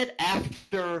minute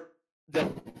after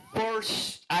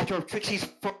after Trixie's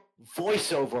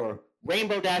voiceover,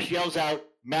 Rainbow Dash yells out,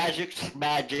 "Magic's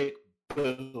magic,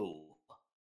 boo."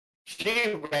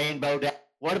 She Rainbow Dash.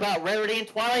 What about Rarity and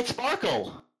Twilight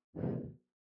Sparkle?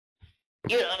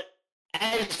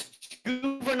 As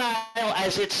juvenile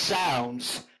as it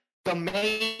sounds, the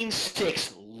main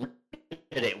 6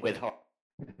 did it with her.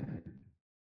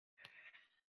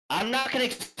 I'm not going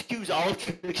to excuse all of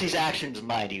Trixie's actions,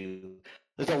 mind you.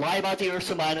 There's a lie about the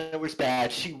Ursa Minor was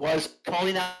bad. She was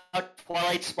calling out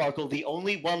Twilight Sparkle, the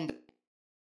only one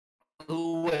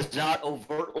who was not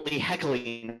overtly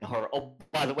heckling her. Oh,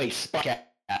 by the way, Spike.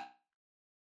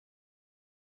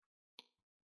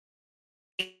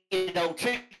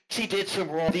 Trixie did some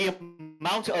wrong. The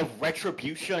amount of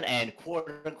retribution and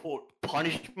quote-unquote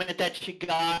punishment that she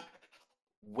got,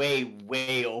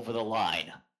 way over the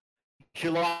line. She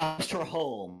lost her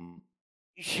home.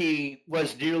 She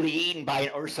was nearly eaten by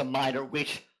an Ursa Minor,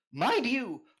 which, mind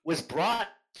you, was brought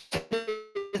to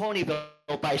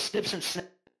Ponyville by Snips and Snaps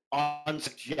on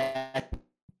suggestion.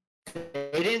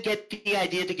 They didn't get the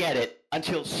idea to get it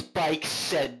until Spike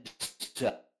said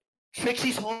so.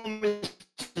 Trixie's home is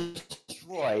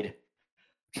destroyed.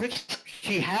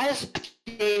 She has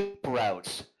escape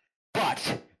routes,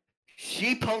 but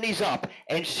she ponies up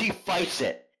and she fights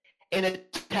it in a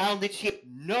town that she has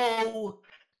no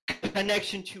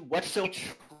connection to whatsoever.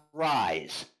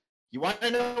 Tries. You want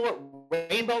to know what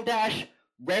Rainbow Dash,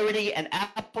 Rarity, and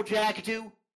Applejack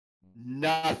do?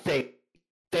 nothing.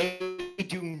 They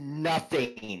do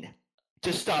nothing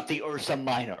to stop the Ursa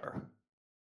Minor.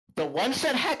 The ones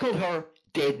that heckled her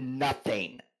did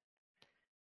nothing.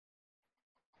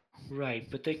 Right,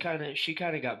 but she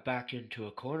kind of got backed into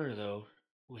a corner though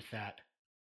with that.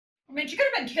 I mean, she could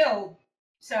have been killed.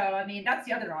 So, I mean, that's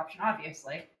the other option,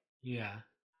 obviously. Yeah.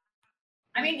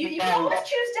 I mean, you can always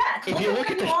choose death. If Look you at look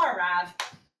where at you the- are, Rav.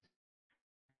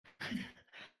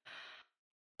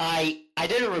 I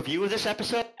did a review of this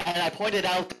episode, and I pointed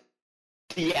out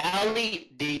the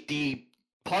alley, the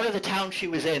part of the town she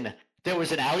was in. There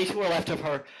was an alley to her left of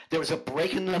her. There was a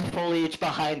break in the foliage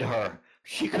behind her.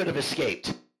 She could have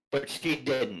escaped, but she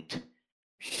didn't.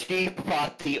 She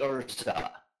fought the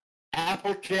Ursa.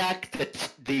 Applejack,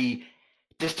 the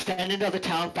descendant of the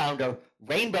town founder,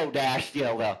 Rainbow Dash,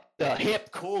 the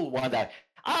hip, cool one that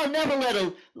I'll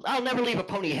never leave a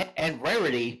pony, and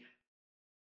Rarity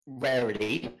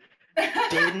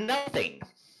did nothing.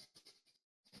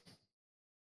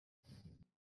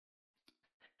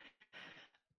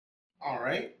 All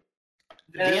right.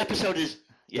 The episode is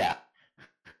yeah.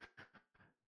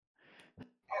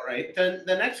 All right. Then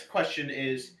the next question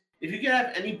is: if you could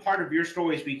have any part of your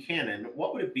stories be canon,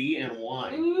 what would it be and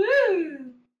why? Ooh.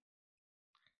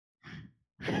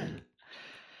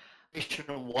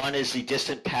 Generation 1 is the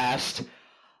distant past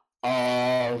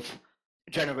of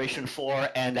Generation 4,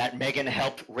 and that Megan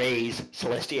helped raise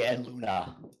Celestia and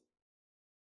Luna.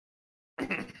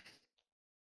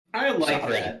 I like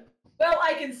Sorry. that. Well,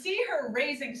 I can see her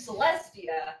raising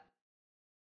Celestia.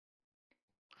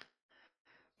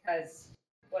 Because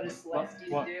what does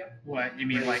Celestia do? What you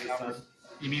mean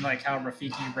like how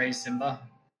Rafiki raised Simba?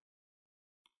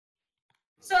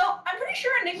 So, I'm pretty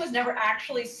sure Enigma's never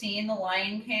actually seen The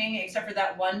Lion King, except for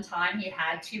that one time he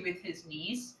had to with his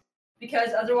niece. Because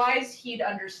otherwise, he'd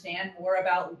understand more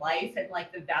about life and,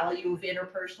 like, the value of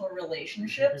interpersonal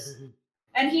relationships.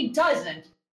 And he doesn't.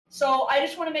 So, I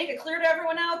just want to make it clear to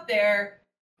everyone out there,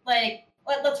 like,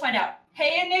 let's find out.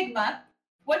 Hey, Enigma,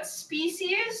 what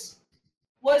species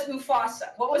was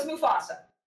Mufasa? What was Mufasa?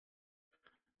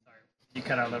 Sorry, you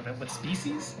cut out a little bit. What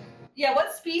species? Yeah,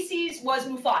 what species was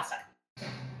Mufasa?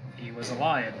 He was a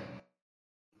lion.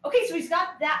 Okay, so he's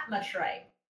got that much right.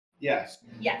 Yes.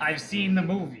 Yeah. I've seen the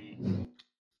movie.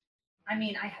 I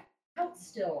mean, I have out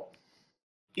still.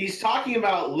 He's talking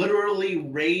about literally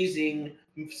raising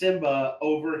Simba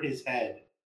over his head.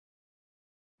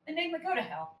 Enigma, go to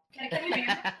hell. Can you ban him?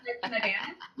 Can I ban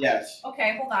him? Yes.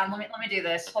 Okay, hold on. Let me do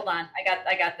this. Hold on.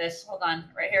 I got this. Hold on.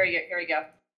 Right here we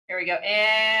go.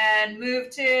 And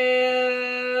move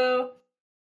to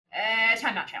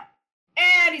timeout channel.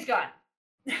 And he's gone.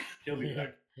 He'll be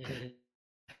back.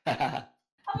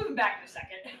 I'll move him back in a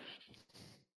second.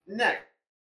 Next.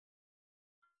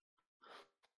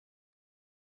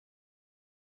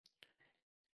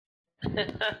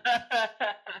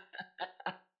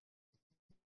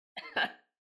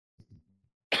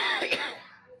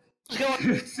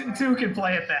 Two can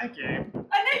play at that game.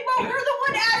 Enigma, we're the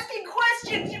one asking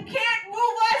questions. You can't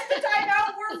move us to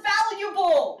timeout. We're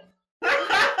valuable.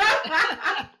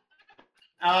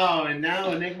 Oh, and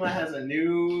now Enigma has a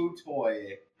new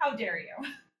toy. How dare you?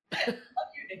 Love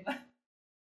you, Enigma.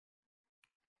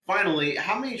 Finally,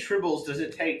 how many tribbles does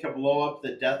it take to blow up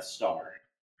the Death Star?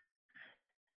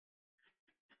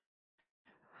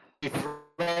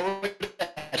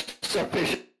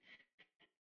 Sufficient.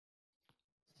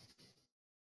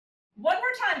 One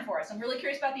more time for us. I'm really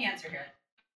curious about the answer here.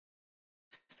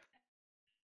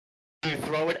 You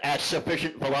throw it at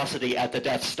sufficient velocity at the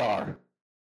Death Star.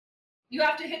 You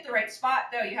have to hit the right spot,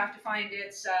 though. You have to find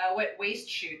its waist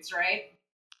shoots, right?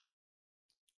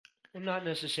 Well, not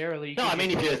necessarily. You No, can I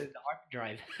mean, just if put you- it in the hard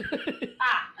drive.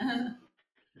 Ah.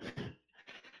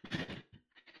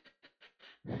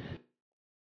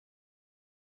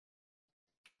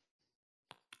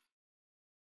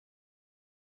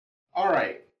 All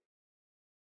right.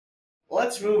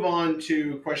 Let's move on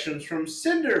to questions from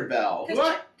Cinderbell.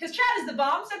 Because chat is the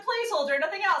bomb, so placeholder,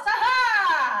 nothing else.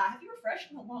 Ha-ha! Have you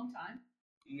refreshed in a long time?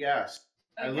 Yes,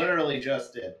 I Okay. literally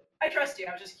just did. I trust you.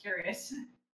 I was just curious.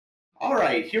 All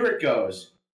right, here it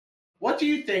goes. What do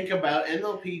you think about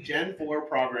MLP Gen 4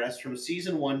 progress from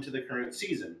Season 1 to the current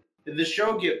season? Did the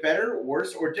show get better,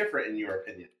 worse, or different in your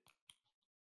opinion?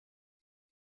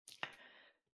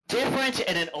 Different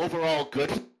and an overall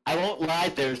good. I won't lie,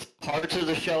 there's parts of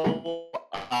the show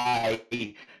I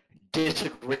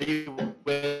disagree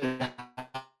with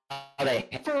how they.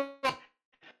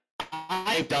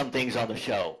 I've done things on the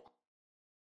show.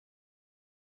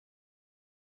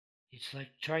 It's like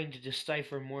trying to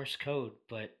decipher Morse code,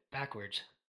 but backwards.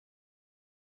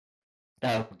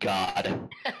 Oh God.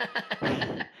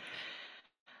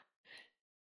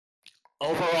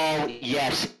 Overall,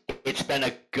 yes, it's been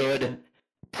a good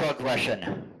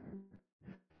progression.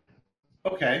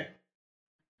 Okay.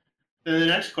 Then the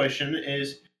next question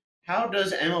is, how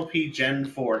does MLP Gen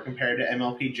 4 compare to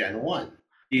MLP Gen 1?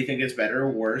 Do you think it's better,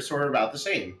 worse, or about the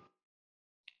same?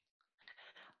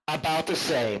 About the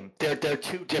same. They're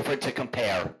too different to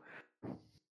compare.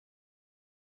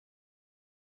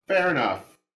 Fair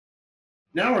enough.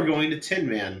 Now we're going to Tin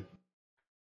Man,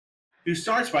 who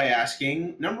starts by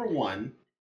asking, number 1,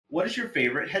 what is your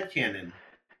favorite headcanon?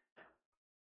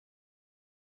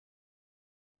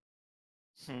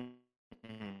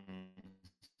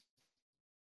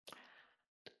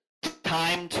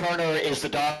 Time Turner is the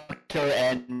doctor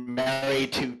and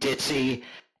married to Ditzy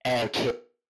and kid.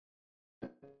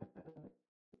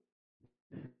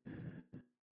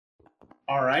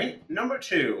 All right. Number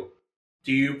 2,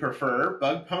 do you prefer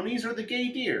bug ponies or the gay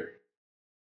deer?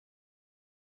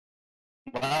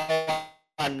 Well,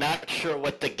 I'm not sure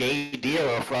what the gay deer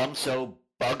are from, so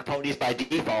bug ponies by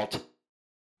default.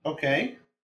 Okay.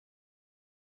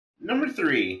 Number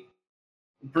 3,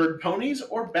 bird ponies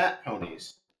or bat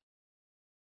ponies?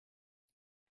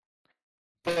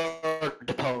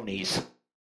 Bird ponies.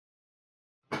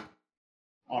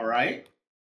 All right.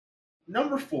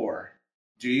 Number 4,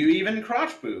 do you even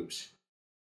crotch boobs?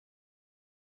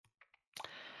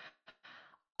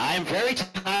 I'm very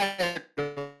tired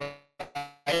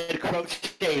of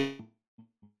crochet.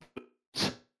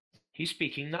 He's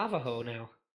speaking Navajo now.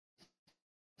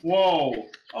 Whoa.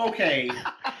 Okay.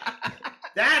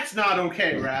 That's not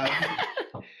okay, Rav.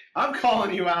 I'm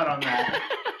calling you out on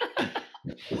that.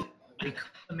 We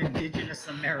call them Indigenous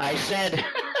Americans. I said,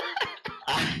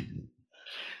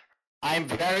 I'm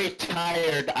very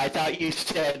tired. I thought you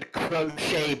said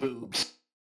crochet boobs.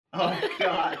 Oh,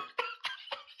 God.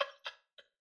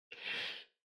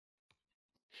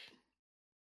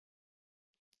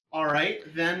 All right,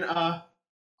 then,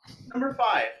 number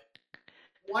 5.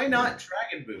 Why not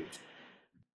dragon boobs?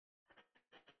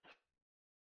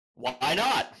 Why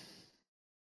not?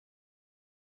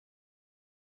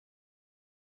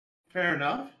 Fair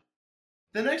enough.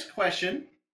 The next question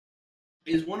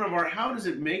is one of our how does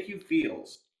it make you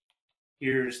feels.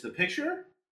 Here's the picture.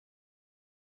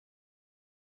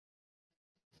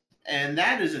 And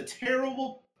that is a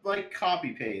terrible,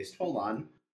 copy paste. Hold on.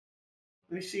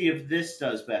 Let me see if this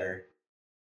does better.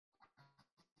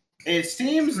 It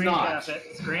seems Screen not. cap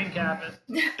it. Screen cap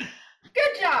it.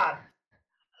 Good job.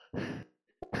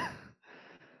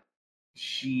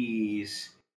 Jeez.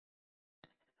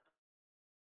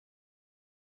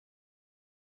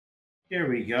 Here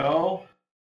we go.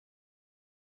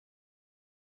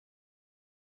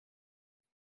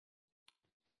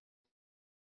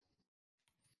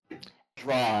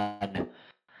 Drawn.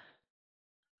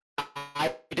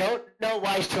 I don't know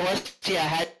why Celestia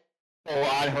had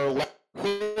on her left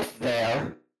hoof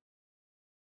there.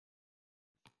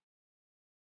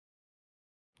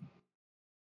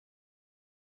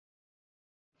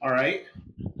 All right.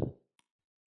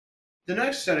 The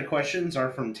next set of questions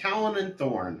are from Talon and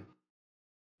Thorn.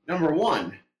 Number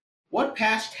 1, what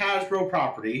past Hasbro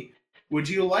property would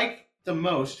you like the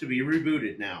most to be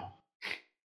rebooted now?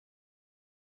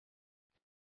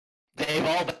 They've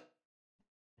all been.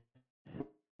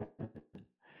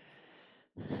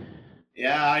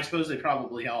 Yeah, I suppose they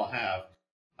probably all have.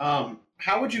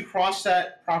 How would you cross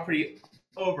that property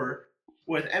over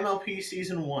with MLP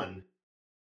Season 1?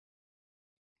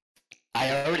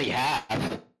 I already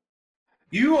have.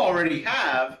 You already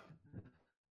have?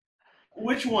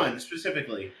 Which one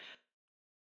specifically?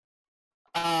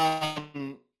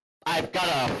 I've got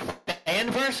a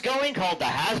fanverse going called the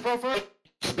Hasbroverse.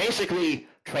 It's basically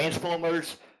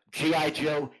Transformers, G.I.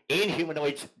 Joe,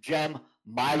 Inhumanoids, Gem,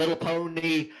 My Little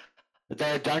Pony,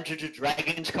 the Dungeons and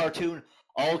Dragons cartoon,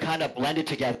 all kind of blended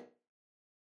together.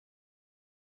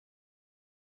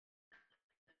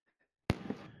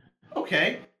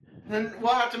 Okay. Then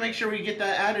we'll have to make sure we get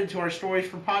that added to our stories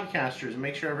for podcasters and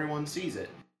make sure everyone sees it.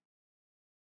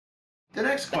 The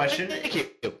next question. Thank you.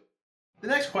 The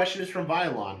next question is from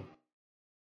Violon.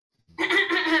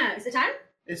 Is it time?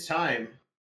 It's time.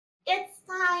 It's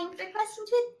time for questions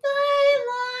with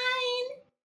Byline.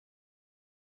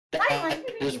 That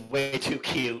is way too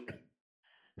cute.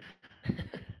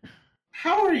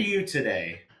 How are you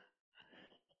today?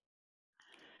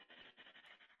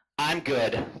 I'm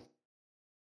good.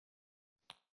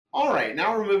 All right,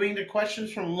 now we're moving to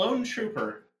questions from Lone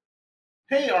Trooper.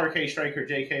 Hey, RK Striker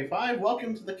JK5,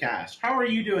 welcome to the cast. How are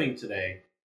you doing today?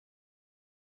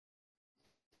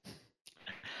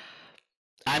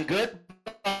 I'm good.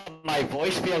 My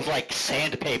voice feels like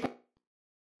sandpaper.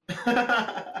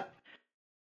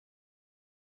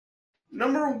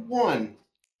 Number 1.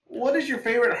 What is your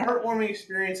favorite heartwarming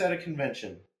experience at a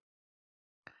convention?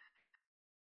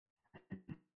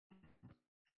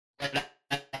 When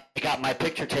I got my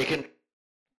picture taken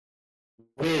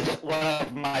with one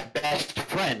of my best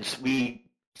friends. We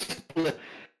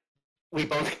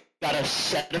both got a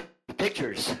set of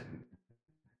pictures.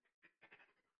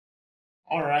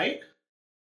 All right.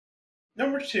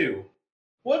 Number 2.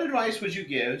 What advice would you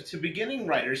give to beginning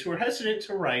writers who are hesitant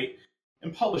to write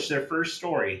and publish their first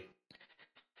story?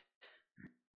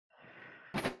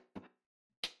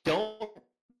 Don't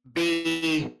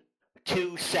be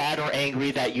too sad or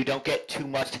angry that you don't get too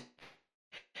much.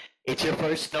 It's your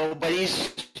first.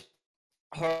 Nobody's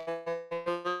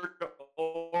heard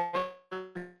or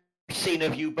seen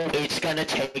of you, but it's gonna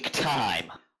take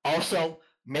time. Also,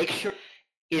 make sure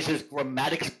it's as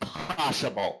grammatic as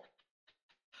possible.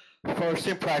 First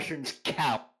impressions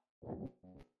count.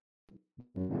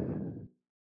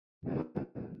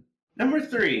 Number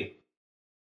 3.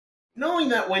 Knowing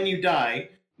that when you die,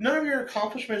 none of your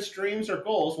accomplishments, dreams, or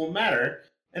goals will matter,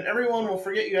 and everyone will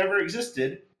forget you ever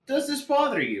existed, does this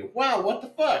bother you? Wow, what the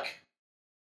fuck?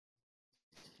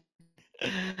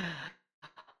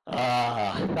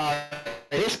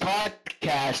 This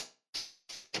podcast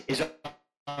is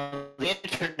on the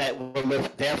internet will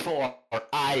live, therefore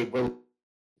I will.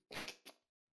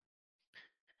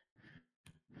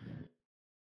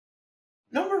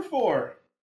 Number 4.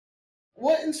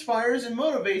 What inspires and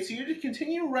motivates you to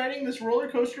continue riding this roller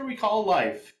coaster we call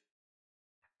life?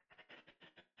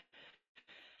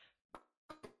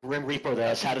 Grim Reaper,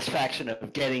 the satisfaction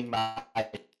of getting my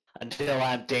until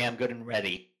I'm damn good and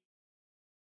ready.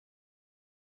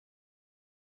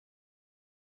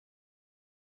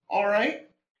 Alright.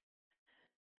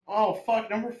 Oh, fuck.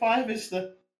 Number 5 is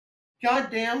the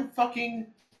goddamn fucking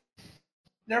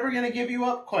never gonna give you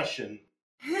up question.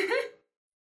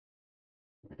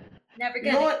 Never You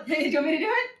gonna. know what? Do you want me to do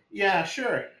it? Yeah,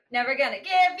 sure. Never gonna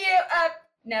give you up.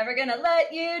 Never gonna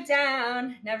let you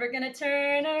down. Never gonna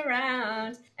turn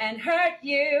around and hurt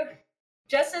you.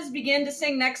 Just as begin to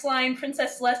sing next line,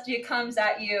 Princess Celestia comes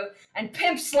at you and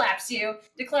pimp slaps you,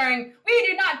 declaring, "We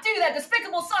do not do that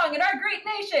despicable song in our great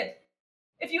nation.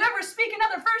 If you ever speak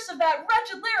another verse of that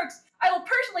wretched lyrics, I will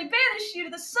personally banish you to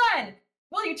the sun.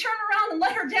 Will you turn around and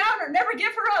let her down or never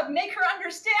give her up? Make her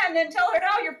understand and tell her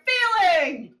how you're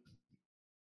feeling."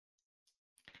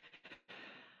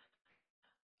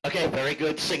 Okay, very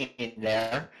good singing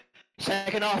there.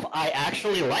 Second off, I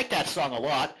actually like that song a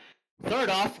lot. Third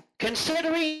off,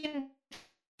 considering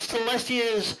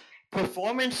Celestia's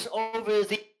performance over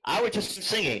the, I was just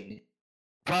singing,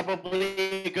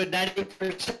 probably a good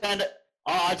 90%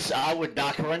 odds I would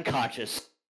knock her unconscious.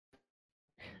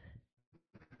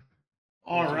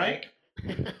 Alright.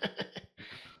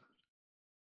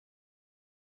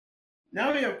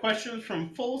 Now we have questions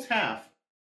from Full's Half.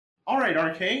 Alright,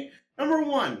 RK. Number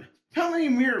 1. How many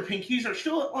mirror pinkies are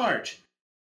still at large?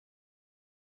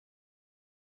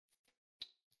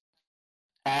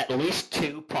 At least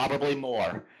 2, probably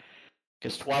more.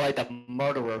 Because Twilight the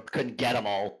Murderer couldn't get them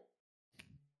all.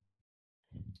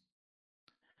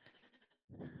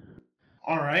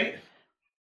 Alright.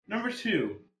 Number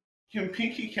 2. Can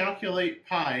Pinky calculate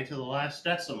pi to the last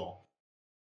decimal?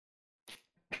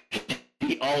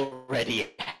 He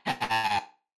already had.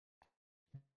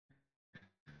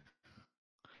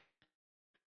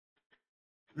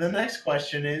 The next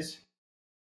question is,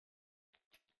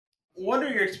 what are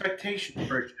your expectations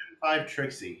for Gen 5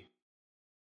 Trixie?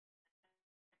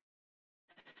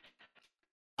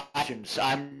 Options.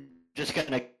 I'm just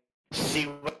gonna see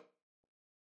what.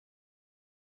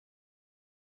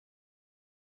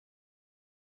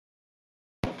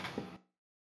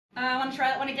 I want to try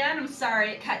that one again. I'm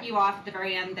sorry, it cut you off at the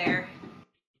very end there.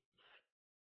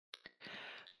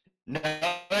 No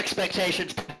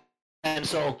expectations, and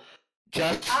so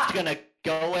just gonna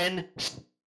go in.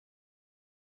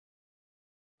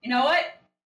 You know what?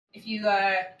 If you,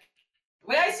 the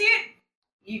way I see it,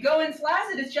 you go in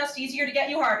flaccid, it's just easier to get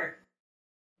you harder.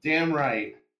 Damn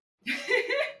right.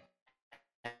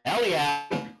 Hell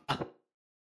yeah.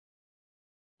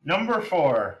 Number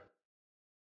 4.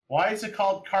 Why is it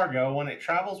called cargo when it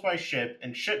travels by ship,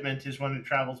 and shipment is when it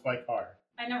travels by car?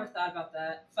 I never thought about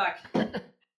that. Fuck.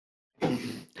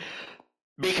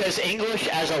 Because English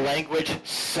as a language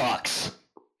sucks.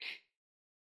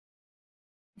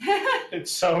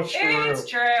 It's so true. It's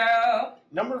true.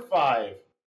 Number 5.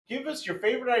 Give us your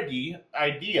favorite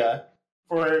idea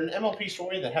for an MLP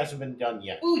story that hasn't been done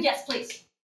yet. Ooh, yes, please.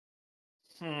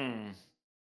 I'm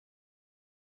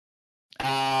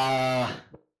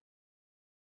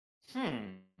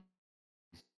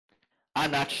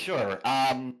not sure.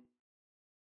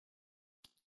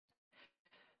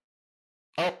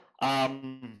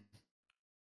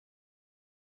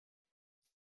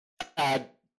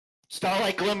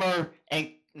 Starlight Glimmer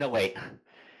and no wait.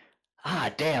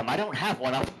 Damn, I don't have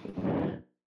one up.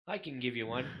 I can give you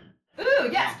one. Ooh,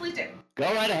 yes, please do.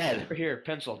 Go right ahead. Here,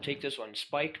 pencil. Take this one.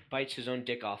 Spike bites his own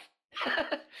dick off.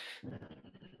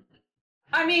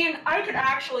 I mean, I could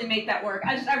actually make that work.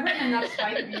 I've written enough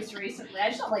Spike abuse recently. I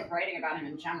just don't like writing about him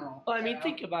in general. Well, I mean,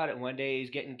 think about it. One day he's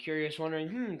getting curious,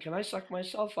 wondering, can I suck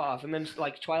myself off? And then,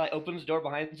 like, Twilight opens the door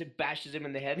behind him, bashes him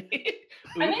in the head.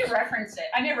 I may reference it.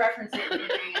 During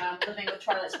Living with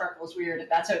Twilight Sparkle is weird, if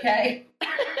that's okay.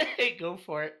 Go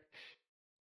for it.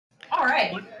 All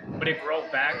right. Would it grow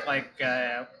back like like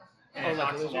a lizard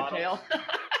axolotl? tail?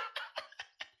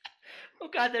 Oh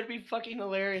god, that'd be fucking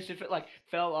hilarious if it like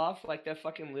fell off like that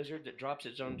fucking lizard that drops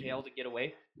its own tail to get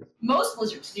away. Most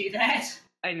lizards do that.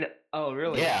 I know. Oh,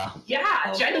 really? Yeah.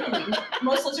 Yeah, genuinely.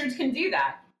 Most lizards can do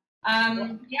that.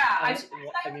 Yeah, I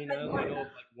mean, I only know of, like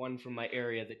one from my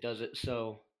area that does it.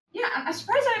 So. Yeah, I'm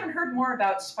surprised I haven't heard more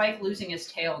about Spike losing his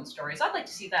tail in stories. I'd like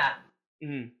to see that.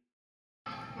 Mm.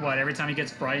 What, every time he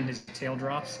gets frightened, his tail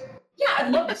drops? Yeah,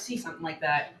 I'd love to see something like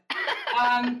that.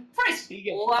 First,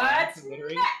 what's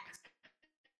next?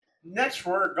 Next,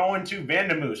 we're going to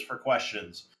Vandamoose for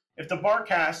questions. If the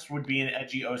Barcast would be an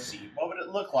edgy OC, what would it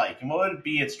look like? And what would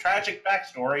be its tragic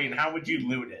backstory, and how would you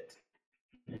loot it?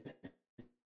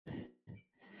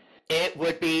 It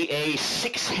would be a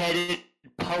 6-headed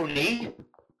pony.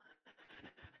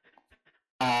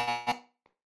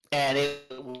 And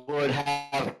it would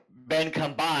have been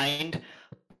combined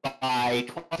by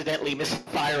accidentally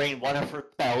misfiring one of her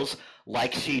spells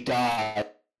like she died.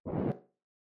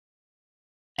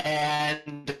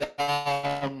 And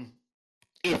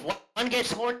if one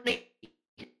gets horny...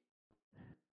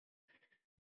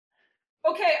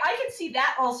 Okay, I can see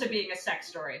that also being a sex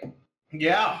story.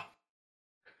 Yeah.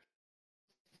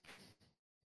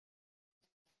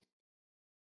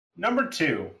 Number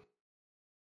 2.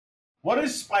 What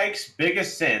is Spike's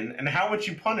biggest sin, and how would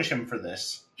you punish him for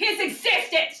this? His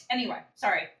existence! Anyway,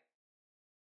 sorry.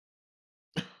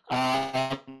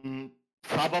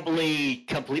 Probably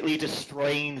completely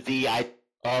destroying the idea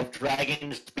of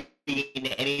dragons being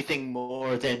anything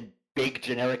more than big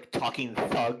generic talking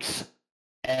thugs.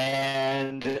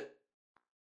 And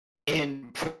in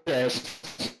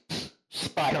process,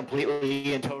 Spike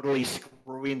completely and totally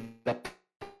screwing the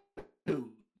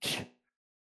pooch.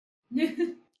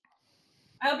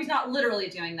 I hope he's not literally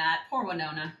doing that. Poor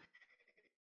Winona.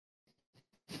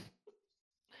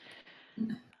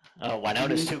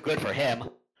 Winona's too good for him.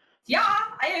 Yeah,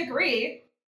 I agree.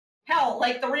 Hell,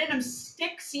 like the random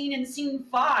stick scene in scene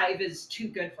 5 is too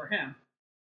good for him.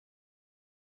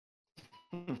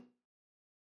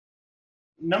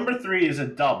 Number 3 is a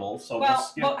double, so we'll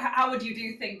skip. Well, how would you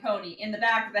do Thing Pony? In the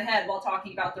back of the head while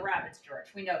talking about the rabbits, George.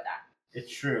 We know that.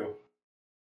 It's true.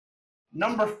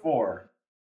 Number 4.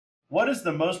 What is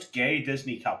the most gay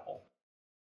Disney couple?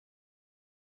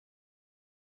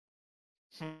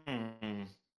 Learn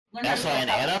how to Elsa spell and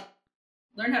cup. Anna?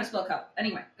 Learn how to spell cup.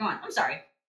 Anyway, go on. I'm sorry.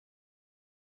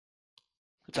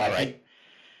 It's alright.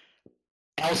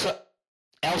 Elsa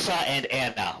and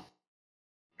Anna.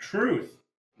 Truth.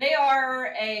 They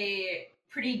are a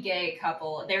pretty gay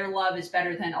couple. Their love is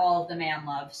better than all of the man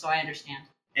love, so I understand.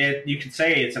 You could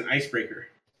say it's an icebreaker.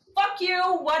 Fuck you!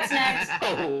 What's next?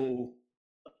 Oh.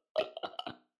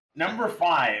 Number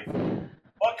 5.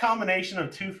 What combination of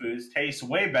two foods tastes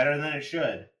way better than it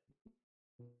should?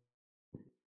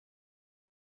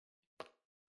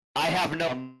 I have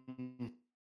no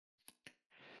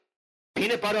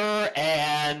peanut butter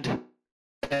and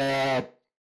peanut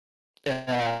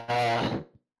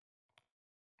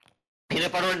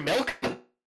butter and milk.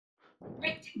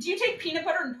 Wait, do you take peanut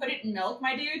butter and put it in milk,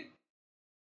 my dude?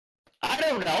 I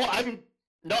don't know.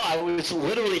 I was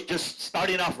literally just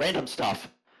starting off random stuff.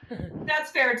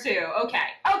 That's fair too. Okay.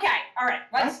 All right.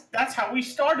 That's how we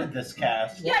started this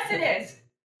cast. Yes, it is.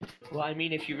 Well, I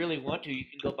mean, if you really want to, you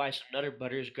can go buy some Nutter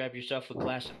Butters, grab yourself a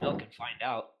glass of milk, and find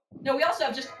out. No, we also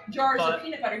have just jars of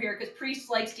peanut butter here because Priest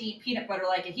likes to eat peanut butter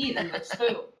like a heathen with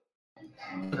spoon.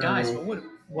 Guys,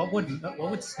 what would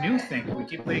Snoo think if we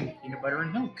keep putting peanut butter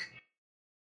in milk?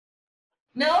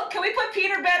 Milk? Can we put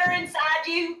peanut butter inside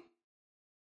you?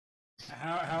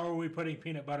 How are we putting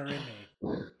peanut butter in me?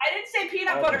 I didn't say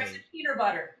peanut butter. I said peanut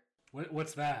butter.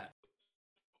 What's that?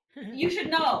 You should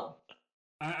know.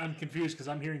 I'm confused because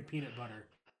I'm hearing peanut butter.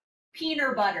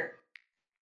 Peanut butter.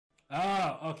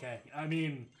 Oh, okay. I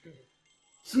mean...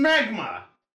 Smegma!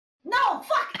 No,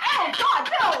 fuck! Oh,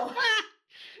 God, no!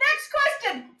 Next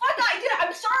question! Fuck,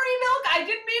 I'm sorry, Milk, I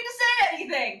didn't mean to say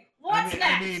anything! What's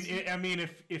next? I mean,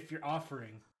 if you're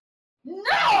offering...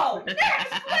 No!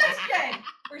 Next question!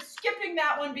 We're skipping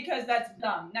that one because that's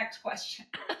dumb. Next question.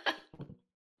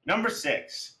 Number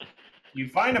 6. You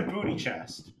find a booty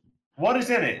chest. What is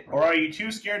in it? Or are you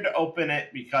too scared to open it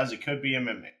because it could be a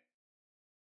mimic?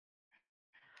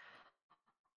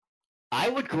 I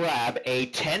would grab a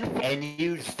 10 and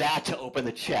use that to open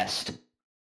the chest.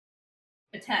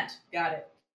 A tent. Got it.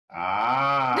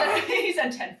 Ah. He's a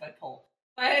 10-foot pole.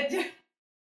 But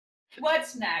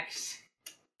what's next?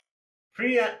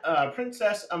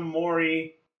 Princess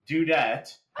Amori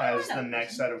Dudette has the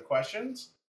next set of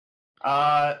questions.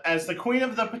 As the queen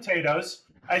of the potatoes,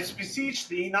 I beseech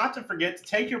thee not to forget to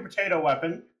take your potato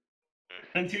weapon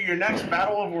into your next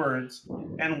battle of words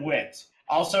and wit.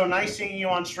 Also, nice seeing you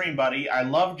on stream, buddy. I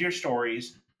loved your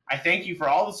stories. I thank you for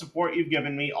all the support you've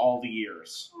given me all the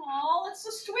years. Aw, that's so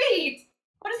sweet.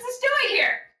 What is this doing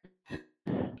here?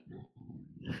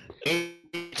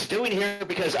 It's doing here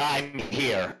because I'm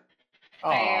here.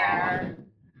 Fair.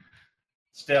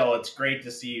 Still, it's great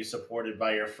to see you supported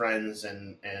by your friends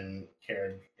and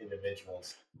cared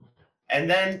individuals. And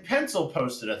then Pencil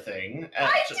posted a thing.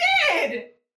 I did!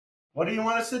 What do you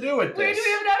want us to do with this? Wait, do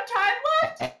we have enough time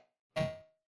left?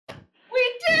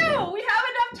 We do! We have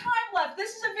enough time left.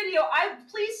 This is a video.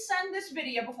 Please send this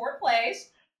video before it plays.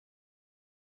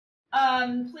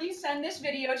 Please send this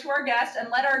video to our guest and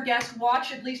let our guest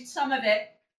watch at least some of it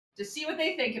to see what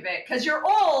they think of it. Because you're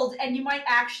old and you might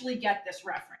actually get this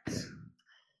reference.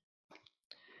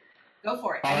 Go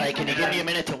for it. All right, can you give me a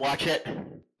minute to watch it?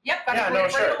 Yep, I'm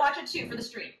ready to watch it too for the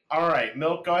stream. All right,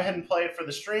 Milk, go ahead and play it for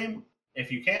the stream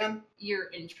if you can. You're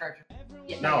in charge of it.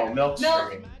 Yeah, no, Milk's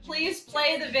streaming. Please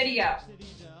play the video.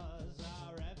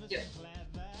 Do it.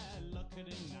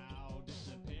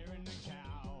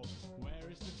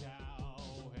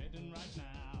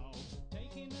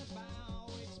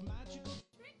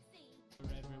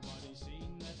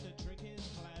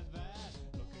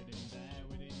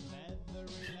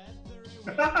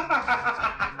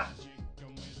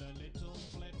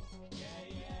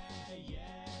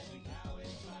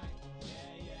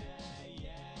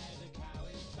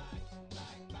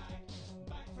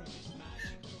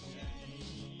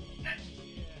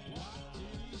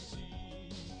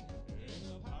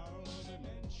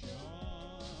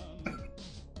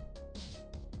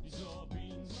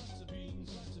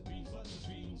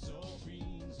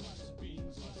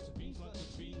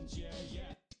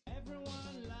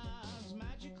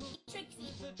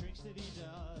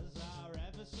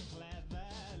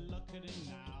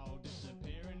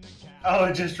 Oh,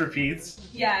 it just repeats?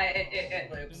 Yeah,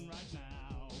 it loops.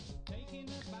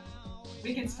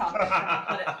 We can stop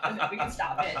it. We can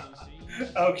stop it.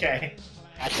 Okay.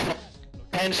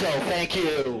 Pencil, thank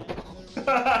you. Is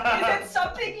it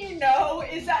something you know?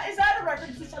 Is that a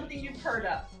reference to something you've heard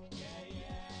of?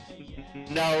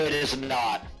 No, it is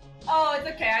not. Oh, it's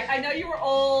okay. I know you were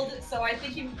old, so I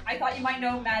thought you might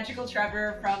know Magical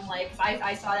Trevor from I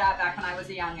saw that back when I was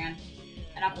a youngin',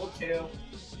 and I'm old too.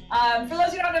 For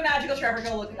those who don't know Magical Trevor,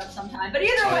 go look it up sometime. But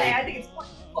either way, I think it's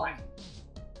fun.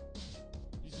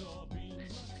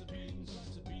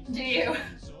 Do you?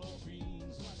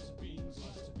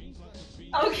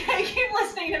 Okay, keep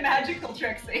listening to Magical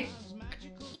Trixie.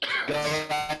 Go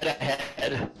right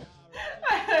ahead.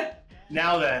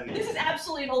 Now then. This is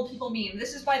absolutely an old people meme.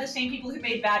 This is by the same people who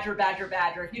made Badger, Badger,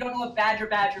 Badger. If you don't know what Badger,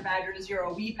 Badger, Badger is, you're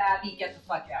a wee babby, get the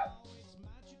fuck out.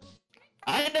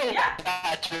 I know what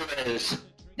Badger is.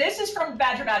 This is from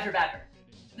Badger, Badger, Badger.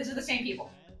 This is the same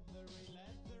people.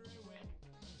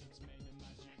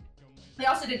 They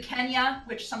also did Kenya,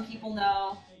 which some people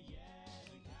know.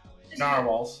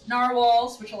 Narwhals.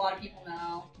 Narwhals, which a lot of people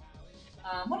know.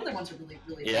 What other ones are really,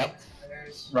 really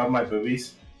famous? Rub my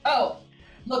boobies. Oh,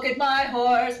 look at my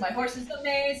horse. My horse is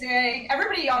amazing.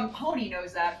 Everybody on Pony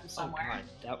knows that from somewhere.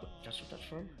 Oh, God. That's what that's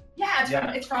from?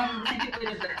 Yeah, it's from Same People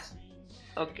Who Did This.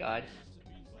 Oh, God.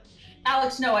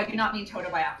 Alex, no, I do not mean Toto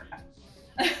by Africa.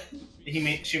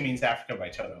 She means Africa by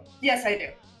Toto. Yes,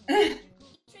 I do.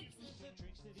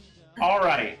 All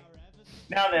right.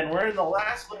 Now then, we're in the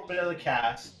last little bit of the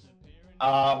cast,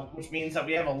 which means that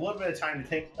we have a little bit of time to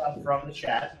take stuff from the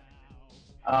chat.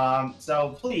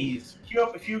 So please, queue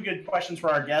up a few good questions for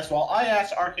our guests while I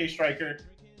ask RK Striker,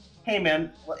 hey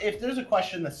man, if there's a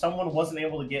question that someone wasn't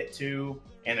able to get to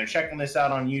and they're checking this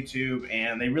out on YouTube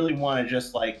and they really want to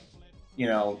just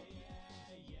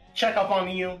check up on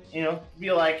you,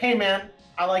 be like, hey man,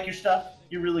 I like your stuff,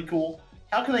 you're really cool.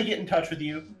 How can they get in touch with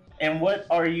you? And what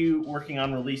are you working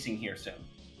on releasing here soon?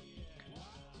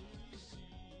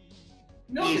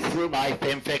 Through my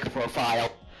fanfic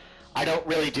profile. I don't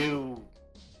really do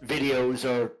videos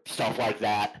or stuff like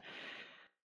that.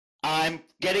 I'm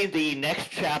getting the next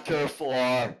chapter for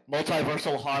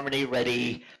Multiversal Harmony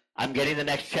ready. I'm getting the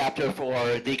next chapter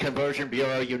for the Conversion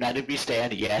Bureau United We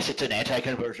Stand. Yes, it's an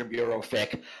anti-conversion bureau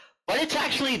fic, but it's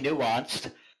actually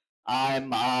nuanced. I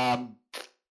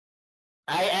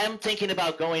am thinking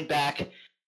about going back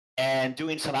and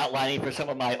doing some outlining for some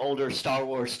of my older Star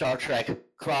Wars, Star Trek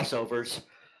crossovers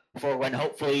for when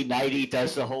hopefully Nighty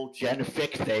does the whole Gen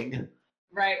Fic thing.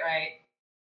 Right.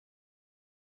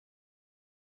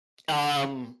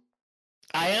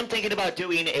 I am thinking about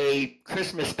doing a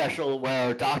Christmas special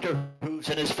where Doctor Who's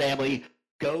and his family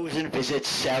goes and visits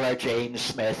Sarah Jane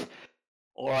Smith,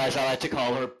 or as I like to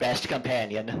call her, best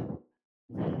companion.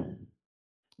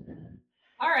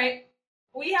 All right.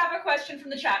 We have a question from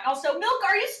the chat. Also, Milk,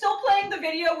 are you still playing the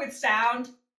video with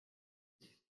sound?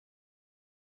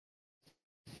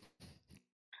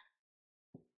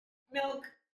 Milk,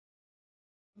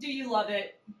 do you love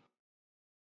it?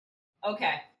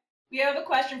 Okay. We have a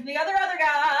question from the other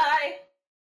guy.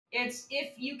 It's,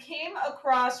 if you came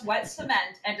across wet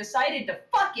cement and decided to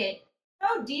fuck it,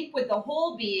 how deep would the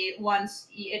hole be once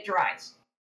it dries?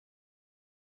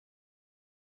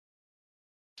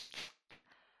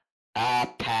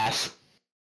 Pass.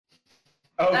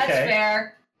 Okay. That's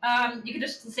fair. You could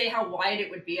just say how wide it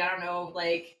would be. I don't know,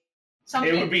 like some.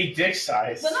 It would be dick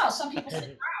size. Well, no, some people say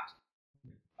round.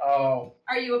 Oh.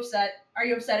 Are you upset? Are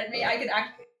you upset at me? I could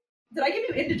act. Did I give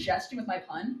you indigestion with my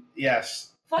pun?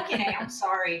 Yes. Fucking A, I'm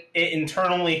sorry. It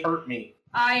internally hurt me.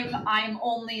 I'm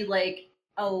only like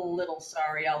a little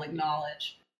sorry. I'll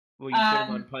acknowledge. Well, you put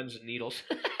them on puns and needles.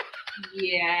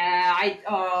 Yeah,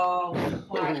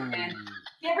 fuck, man.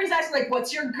 Gabriel's asking, like,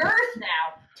 what's your girth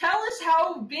now? Tell us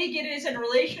how big it is in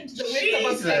relation to the width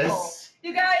of a pickle.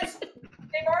 You guys,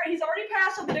 he's already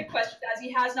passed on the dick question as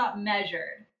he has not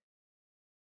measured.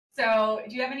 So,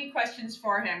 do you have any questions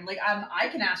for him? Like, I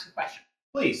can ask a question.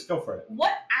 Please, go for it.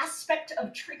 What aspect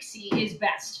of Trixie is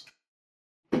best?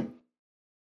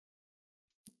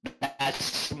 That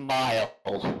smile.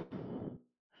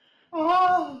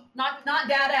 Oh. Not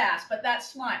dad ass, but that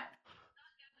smile.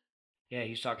 Yeah,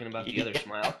 he's talking about the other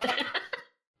smile.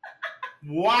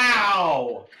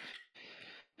 Wow!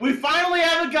 We finally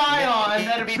have a guy on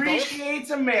that appreciates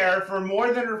a mare for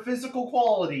more than her physical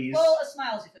qualities. Well, a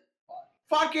smile is a physical quality.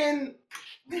 Fucking...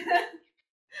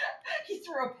 He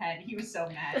threw a pen. He was so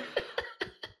mad.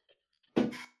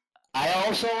 I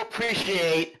also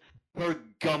appreciate her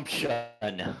gumption.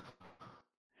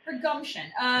 Her gumption.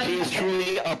 She is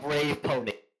truly a brave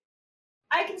pony.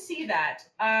 I can see that.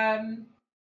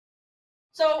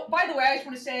 So, by the way, I just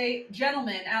want to say,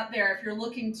 gentlemen out there, if you're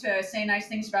looking to say nice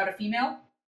things about a female,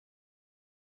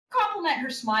 compliment her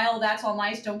smile. That's all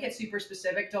nice. Don't get super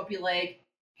specific. Don't be like,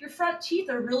 your front teeth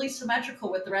are really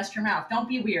symmetrical with the rest of your mouth. Don't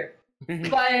be weird.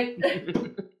 But,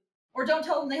 or don't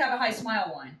tell them they have a high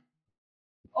smile line.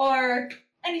 Or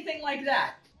anything like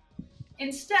that.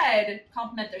 Instead,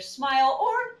 compliment their smile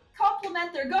or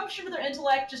compliment their gumption or their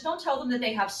intellect. Just don't tell them that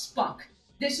they have spunk.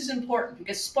 This is important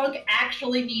because spunk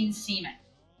actually means semen.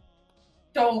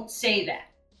 Don't say that.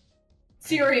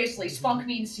 Seriously, spunk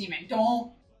means semen.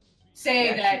 Don't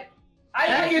say that.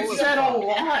 That gets said a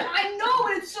lot. I know,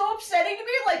 and it's so upsetting to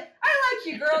me. Like, I like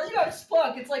you, girl. You got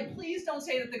spunk. It's like, please don't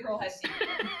say that the girl has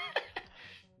semen.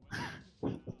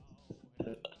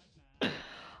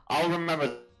 I'll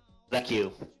remember. Thank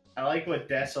you. I like what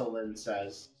Desolin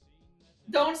says.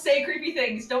 Don't say creepy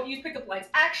things. Don't use pickup lines.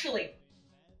 Actually,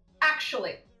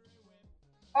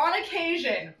 on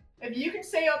occasion, if you can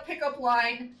say a pickup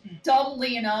line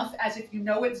dumbly enough, as if you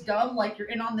know it's dumb, like you're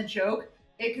in on the joke,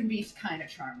 it can be kind of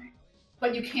charming.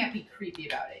 But you can't be creepy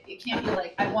about it. It can't be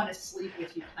like, I want to sleep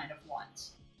with you kind of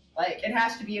ones. Like, it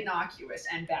has to be innocuous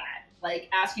and bad. Like,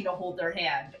 asking to hold their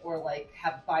hand or, like,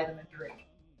 buy them a drink.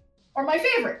 Or my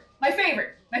favorite.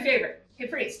 Hey,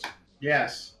 Priest.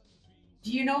 Yes.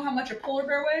 Do you know how much a polar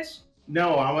bear weighs?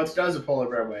 No, how much does a polar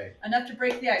bear weigh? Enough to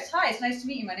break the ice. Hi, it's nice to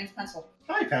meet you. My name's Pencil.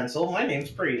 Hi, Pencil. My name's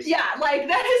Priest. Yeah, like,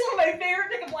 that is one of my favorite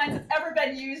pickup lines that's ever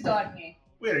been used on me.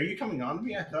 Wait, are you coming on to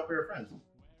me? I thought we were friends.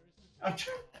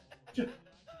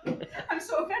 I'm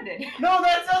so offended. No,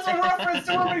 that's a reference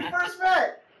to when we first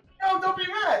met. No, don't be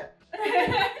mad.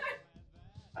 I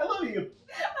love you.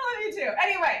 I love you too.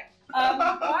 Anyway,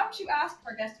 why don't you ask if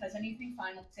our guest has anything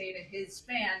final to say to his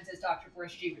fans, as Dr.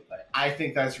 Boris G would put it? I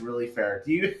think that's really fair.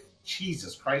 Do you...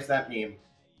 Jesus Christ, that meme.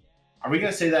 Are we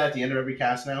going to say that at the end of every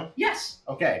cast now? Yes.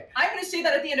 Okay. I'm going to say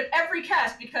that at the end of every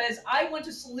cast because I want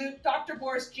to salute Dr.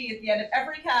 Boris G at the end of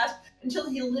every cast until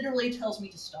he literally tells me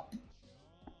to stop.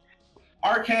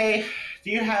 RK, do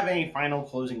you have any final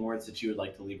closing words that you would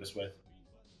like to leave us with?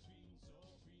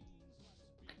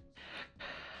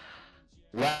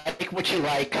 Like what you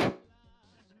like,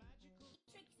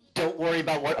 don't worry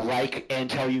about what I like and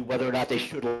tell you whether or not they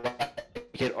should like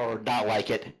it or not like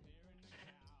it.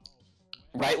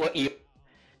 Write what you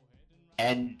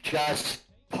and just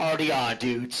party on,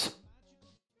 dudes.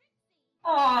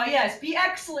 Oh, yes, be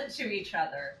excellent to each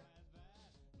other.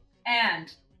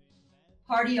 And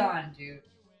party on, dude.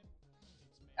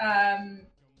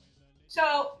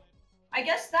 So, I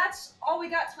guess that's all we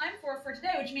got time for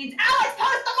today, which means Alex,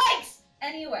 post the likes!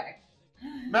 Anyway.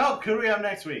 Mel, who do we have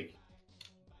next week?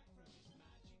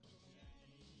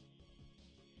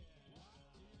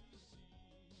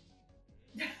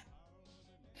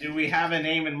 Do we have a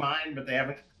name in mind, but they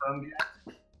haven't confirmed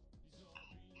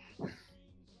yet?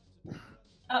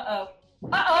 Uh-oh.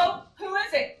 Uh-oh! Who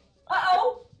is it?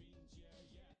 Uh-oh!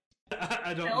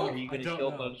 I don't Milk? know. Are you going I to don't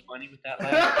kill know. Bugs Bunny with that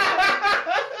laugh?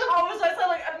 Almost I sound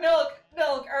like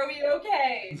milk, are we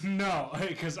okay? No,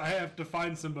 because I have to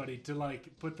find somebody to like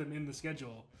put them in the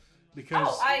schedule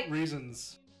because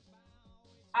reasons.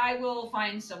 I will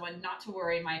find someone, not to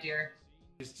worry, my dear.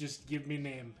 Just give me a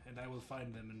name and I will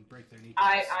find them and break their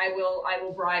kneecaps. I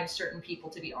will bribe certain people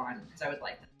to be on, because I would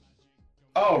like them.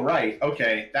 Oh, right.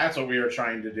 Okay. That's what we were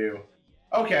trying to do.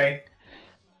 Okay.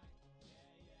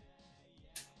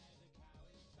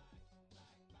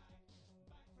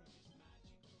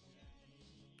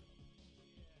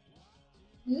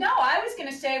 No, I was going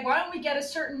to say, why don't we get a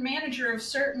certain manager of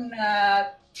certain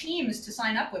teams to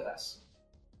sign up with us?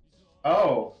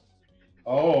 Oh.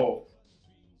 Oh.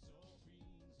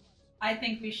 I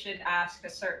think we should ask a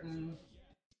certain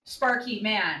Sparky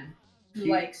man who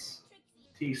likes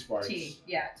T-Sparks. tea.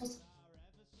 Yeah.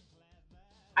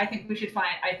 I think we should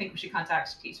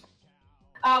contact T.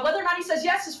 Whether or not he says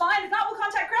yes is fine. If not, we'll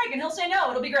contact Craig and he'll say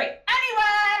no. It'll be great.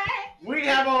 Anyway! We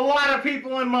have a lot of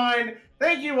people in mind.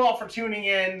 Thank you all for tuning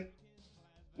in.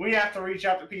 We have to reach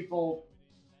out to people.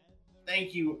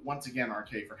 Thank you once again,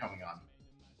 RK, for coming on.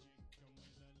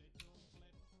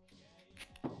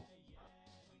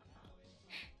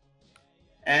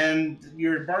 And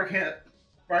your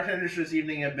bartenders this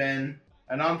evening have been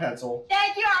Anon Pencil,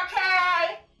 Thank you,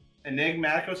 RK!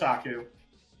 Enigmatic Otaku,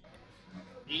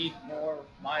 Need more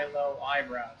Milo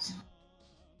eyebrows.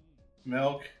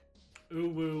 Milk,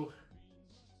 Ooh-woo.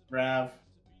 Rav,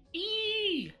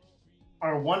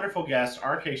 our wonderful guest,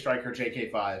 RK Striker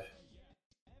JK5.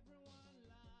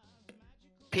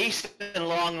 Peace and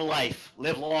long life.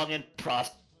 Live long and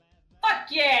prosper. Fuck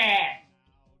yeah!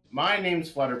 My name's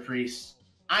Flutter Priest.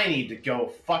 I need to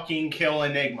go fucking kill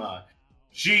Enigma.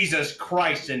 Jesus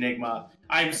Christ, Enigma.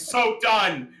 I'm so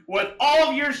done with all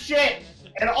of your shit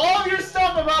and all of your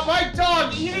stuff about my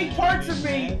dog eating parts of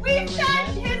me. We sent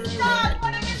his dog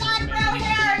one of his eyebrow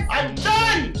hairs! I'm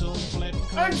done!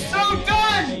 I'm so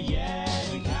done!